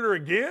out and murder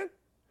again?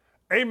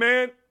 Hey,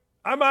 man,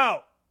 I'm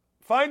out.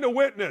 Find a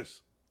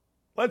witness.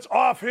 Let's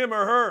off him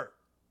or her.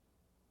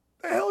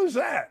 The hell is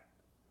that?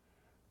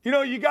 You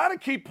know, you got to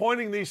keep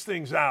pointing these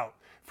things out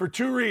for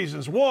two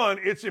reasons. One,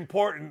 it's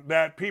important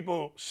that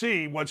people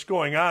see what's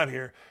going on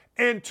here.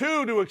 And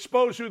two, to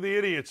expose who the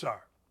idiots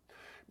are.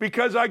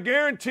 Because I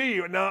guarantee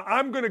you, now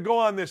I'm going to go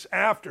on this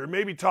after,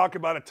 maybe talk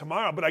about it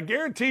tomorrow, but I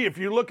guarantee if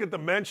you look at the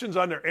mentions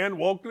under end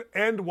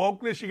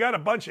wokeness, you got a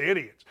bunch of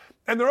idiots.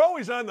 And they're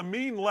always on the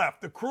mean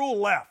left, the cruel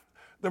left,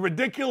 the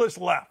ridiculous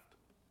left.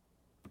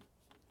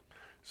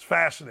 It's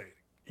fascinating.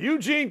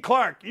 Eugene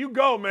Clark, you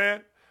go,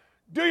 man.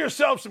 Do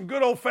yourself some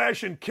good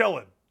old-fashioned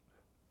killing.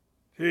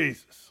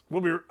 Jesus.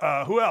 We'll be.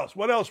 Who else?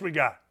 What else we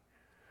got?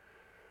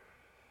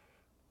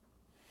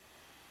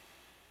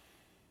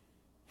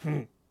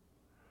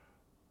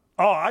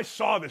 Oh, I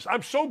saw this.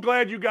 I'm so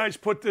glad you guys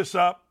put this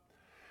up.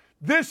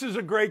 This is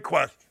a great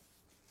question.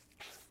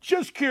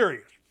 Just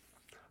curious.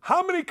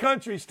 How many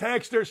countries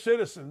tax their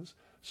citizens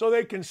so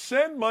they can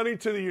send money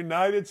to the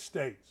United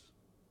States?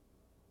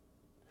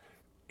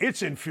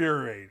 It's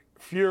infuriating.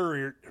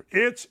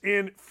 It's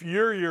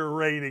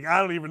infuriating. I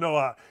don't even know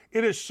how.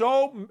 It is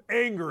so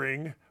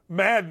angering,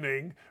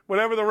 maddening,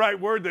 whatever the right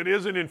word that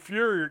isn't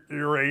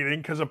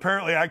infuriating, because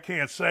apparently I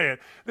can't say it.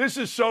 This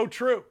is so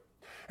true.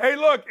 Hey,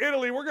 look,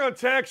 Italy, we're going to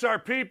tax our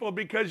people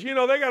because, you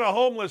know, they got a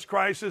homeless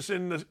crisis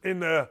in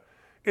the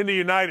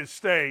United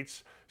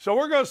States. So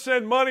we're going to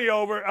send money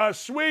over.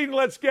 Sweden,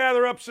 let's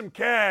gather up some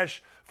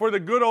cash for the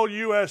good old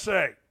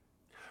USA.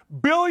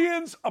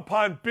 Billions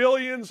upon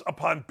billions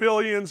upon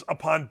billions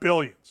upon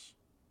billions.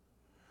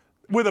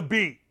 With a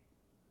B.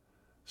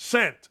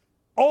 Sent.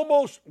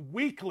 Almost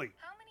weekly.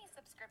 How many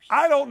subscriptions?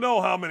 I don't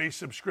know how many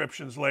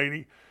subscriptions,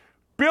 lady.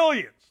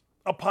 Billions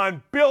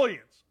upon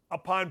billions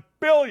upon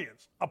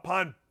billions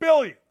upon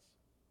billions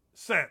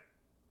sent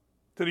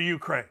to the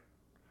Ukraine.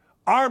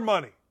 Our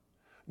money.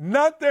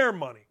 Not their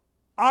money.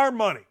 Our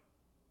money.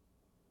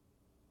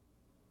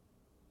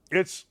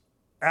 It's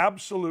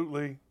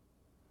absolutely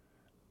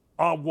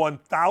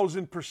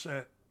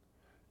 1,000%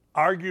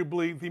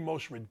 arguably the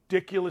most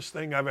ridiculous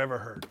thing I've ever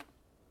heard.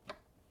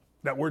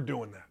 That we're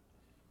doing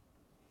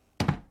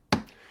that.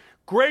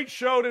 Great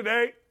show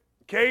today.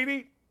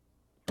 Katie,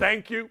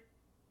 thank you.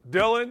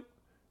 Dylan,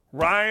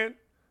 Ryan,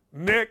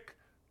 Nick,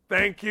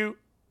 thank you.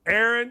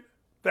 Aaron,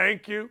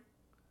 thank you.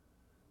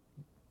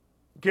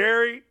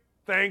 Gary,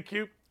 thank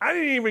you. I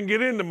didn't even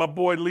get into my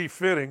boy Lee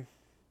Fitting.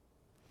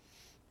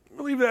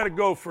 I'll leave that to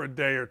go for a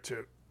day or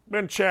two.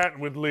 Been chatting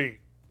with Lee.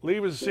 Lee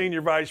was the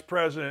senior vice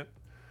president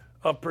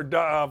of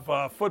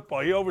football.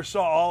 He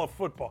oversaw all of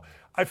football.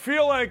 I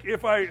feel like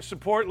if I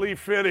support Lee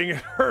Fitting, it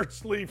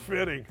hurts Lee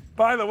Fitting.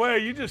 By the way,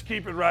 you just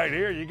keep it right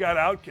here. You got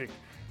Outkick.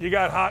 You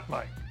got Hot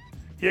Mike.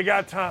 You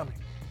got Tomi.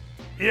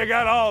 You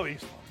got all these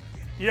folks.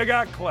 You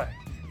got Clay.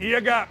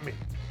 You got me.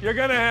 You're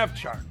going to have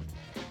Chart.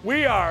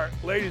 We are,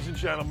 ladies and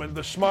gentlemen,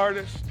 the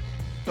smartest,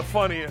 the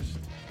funniest,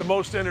 the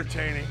most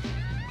entertaining,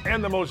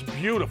 and the most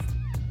beautiful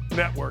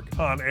network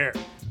on air.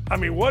 I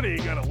mean, what are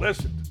you going to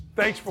listen to?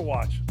 Thanks for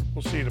watching.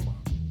 We'll see you tomorrow.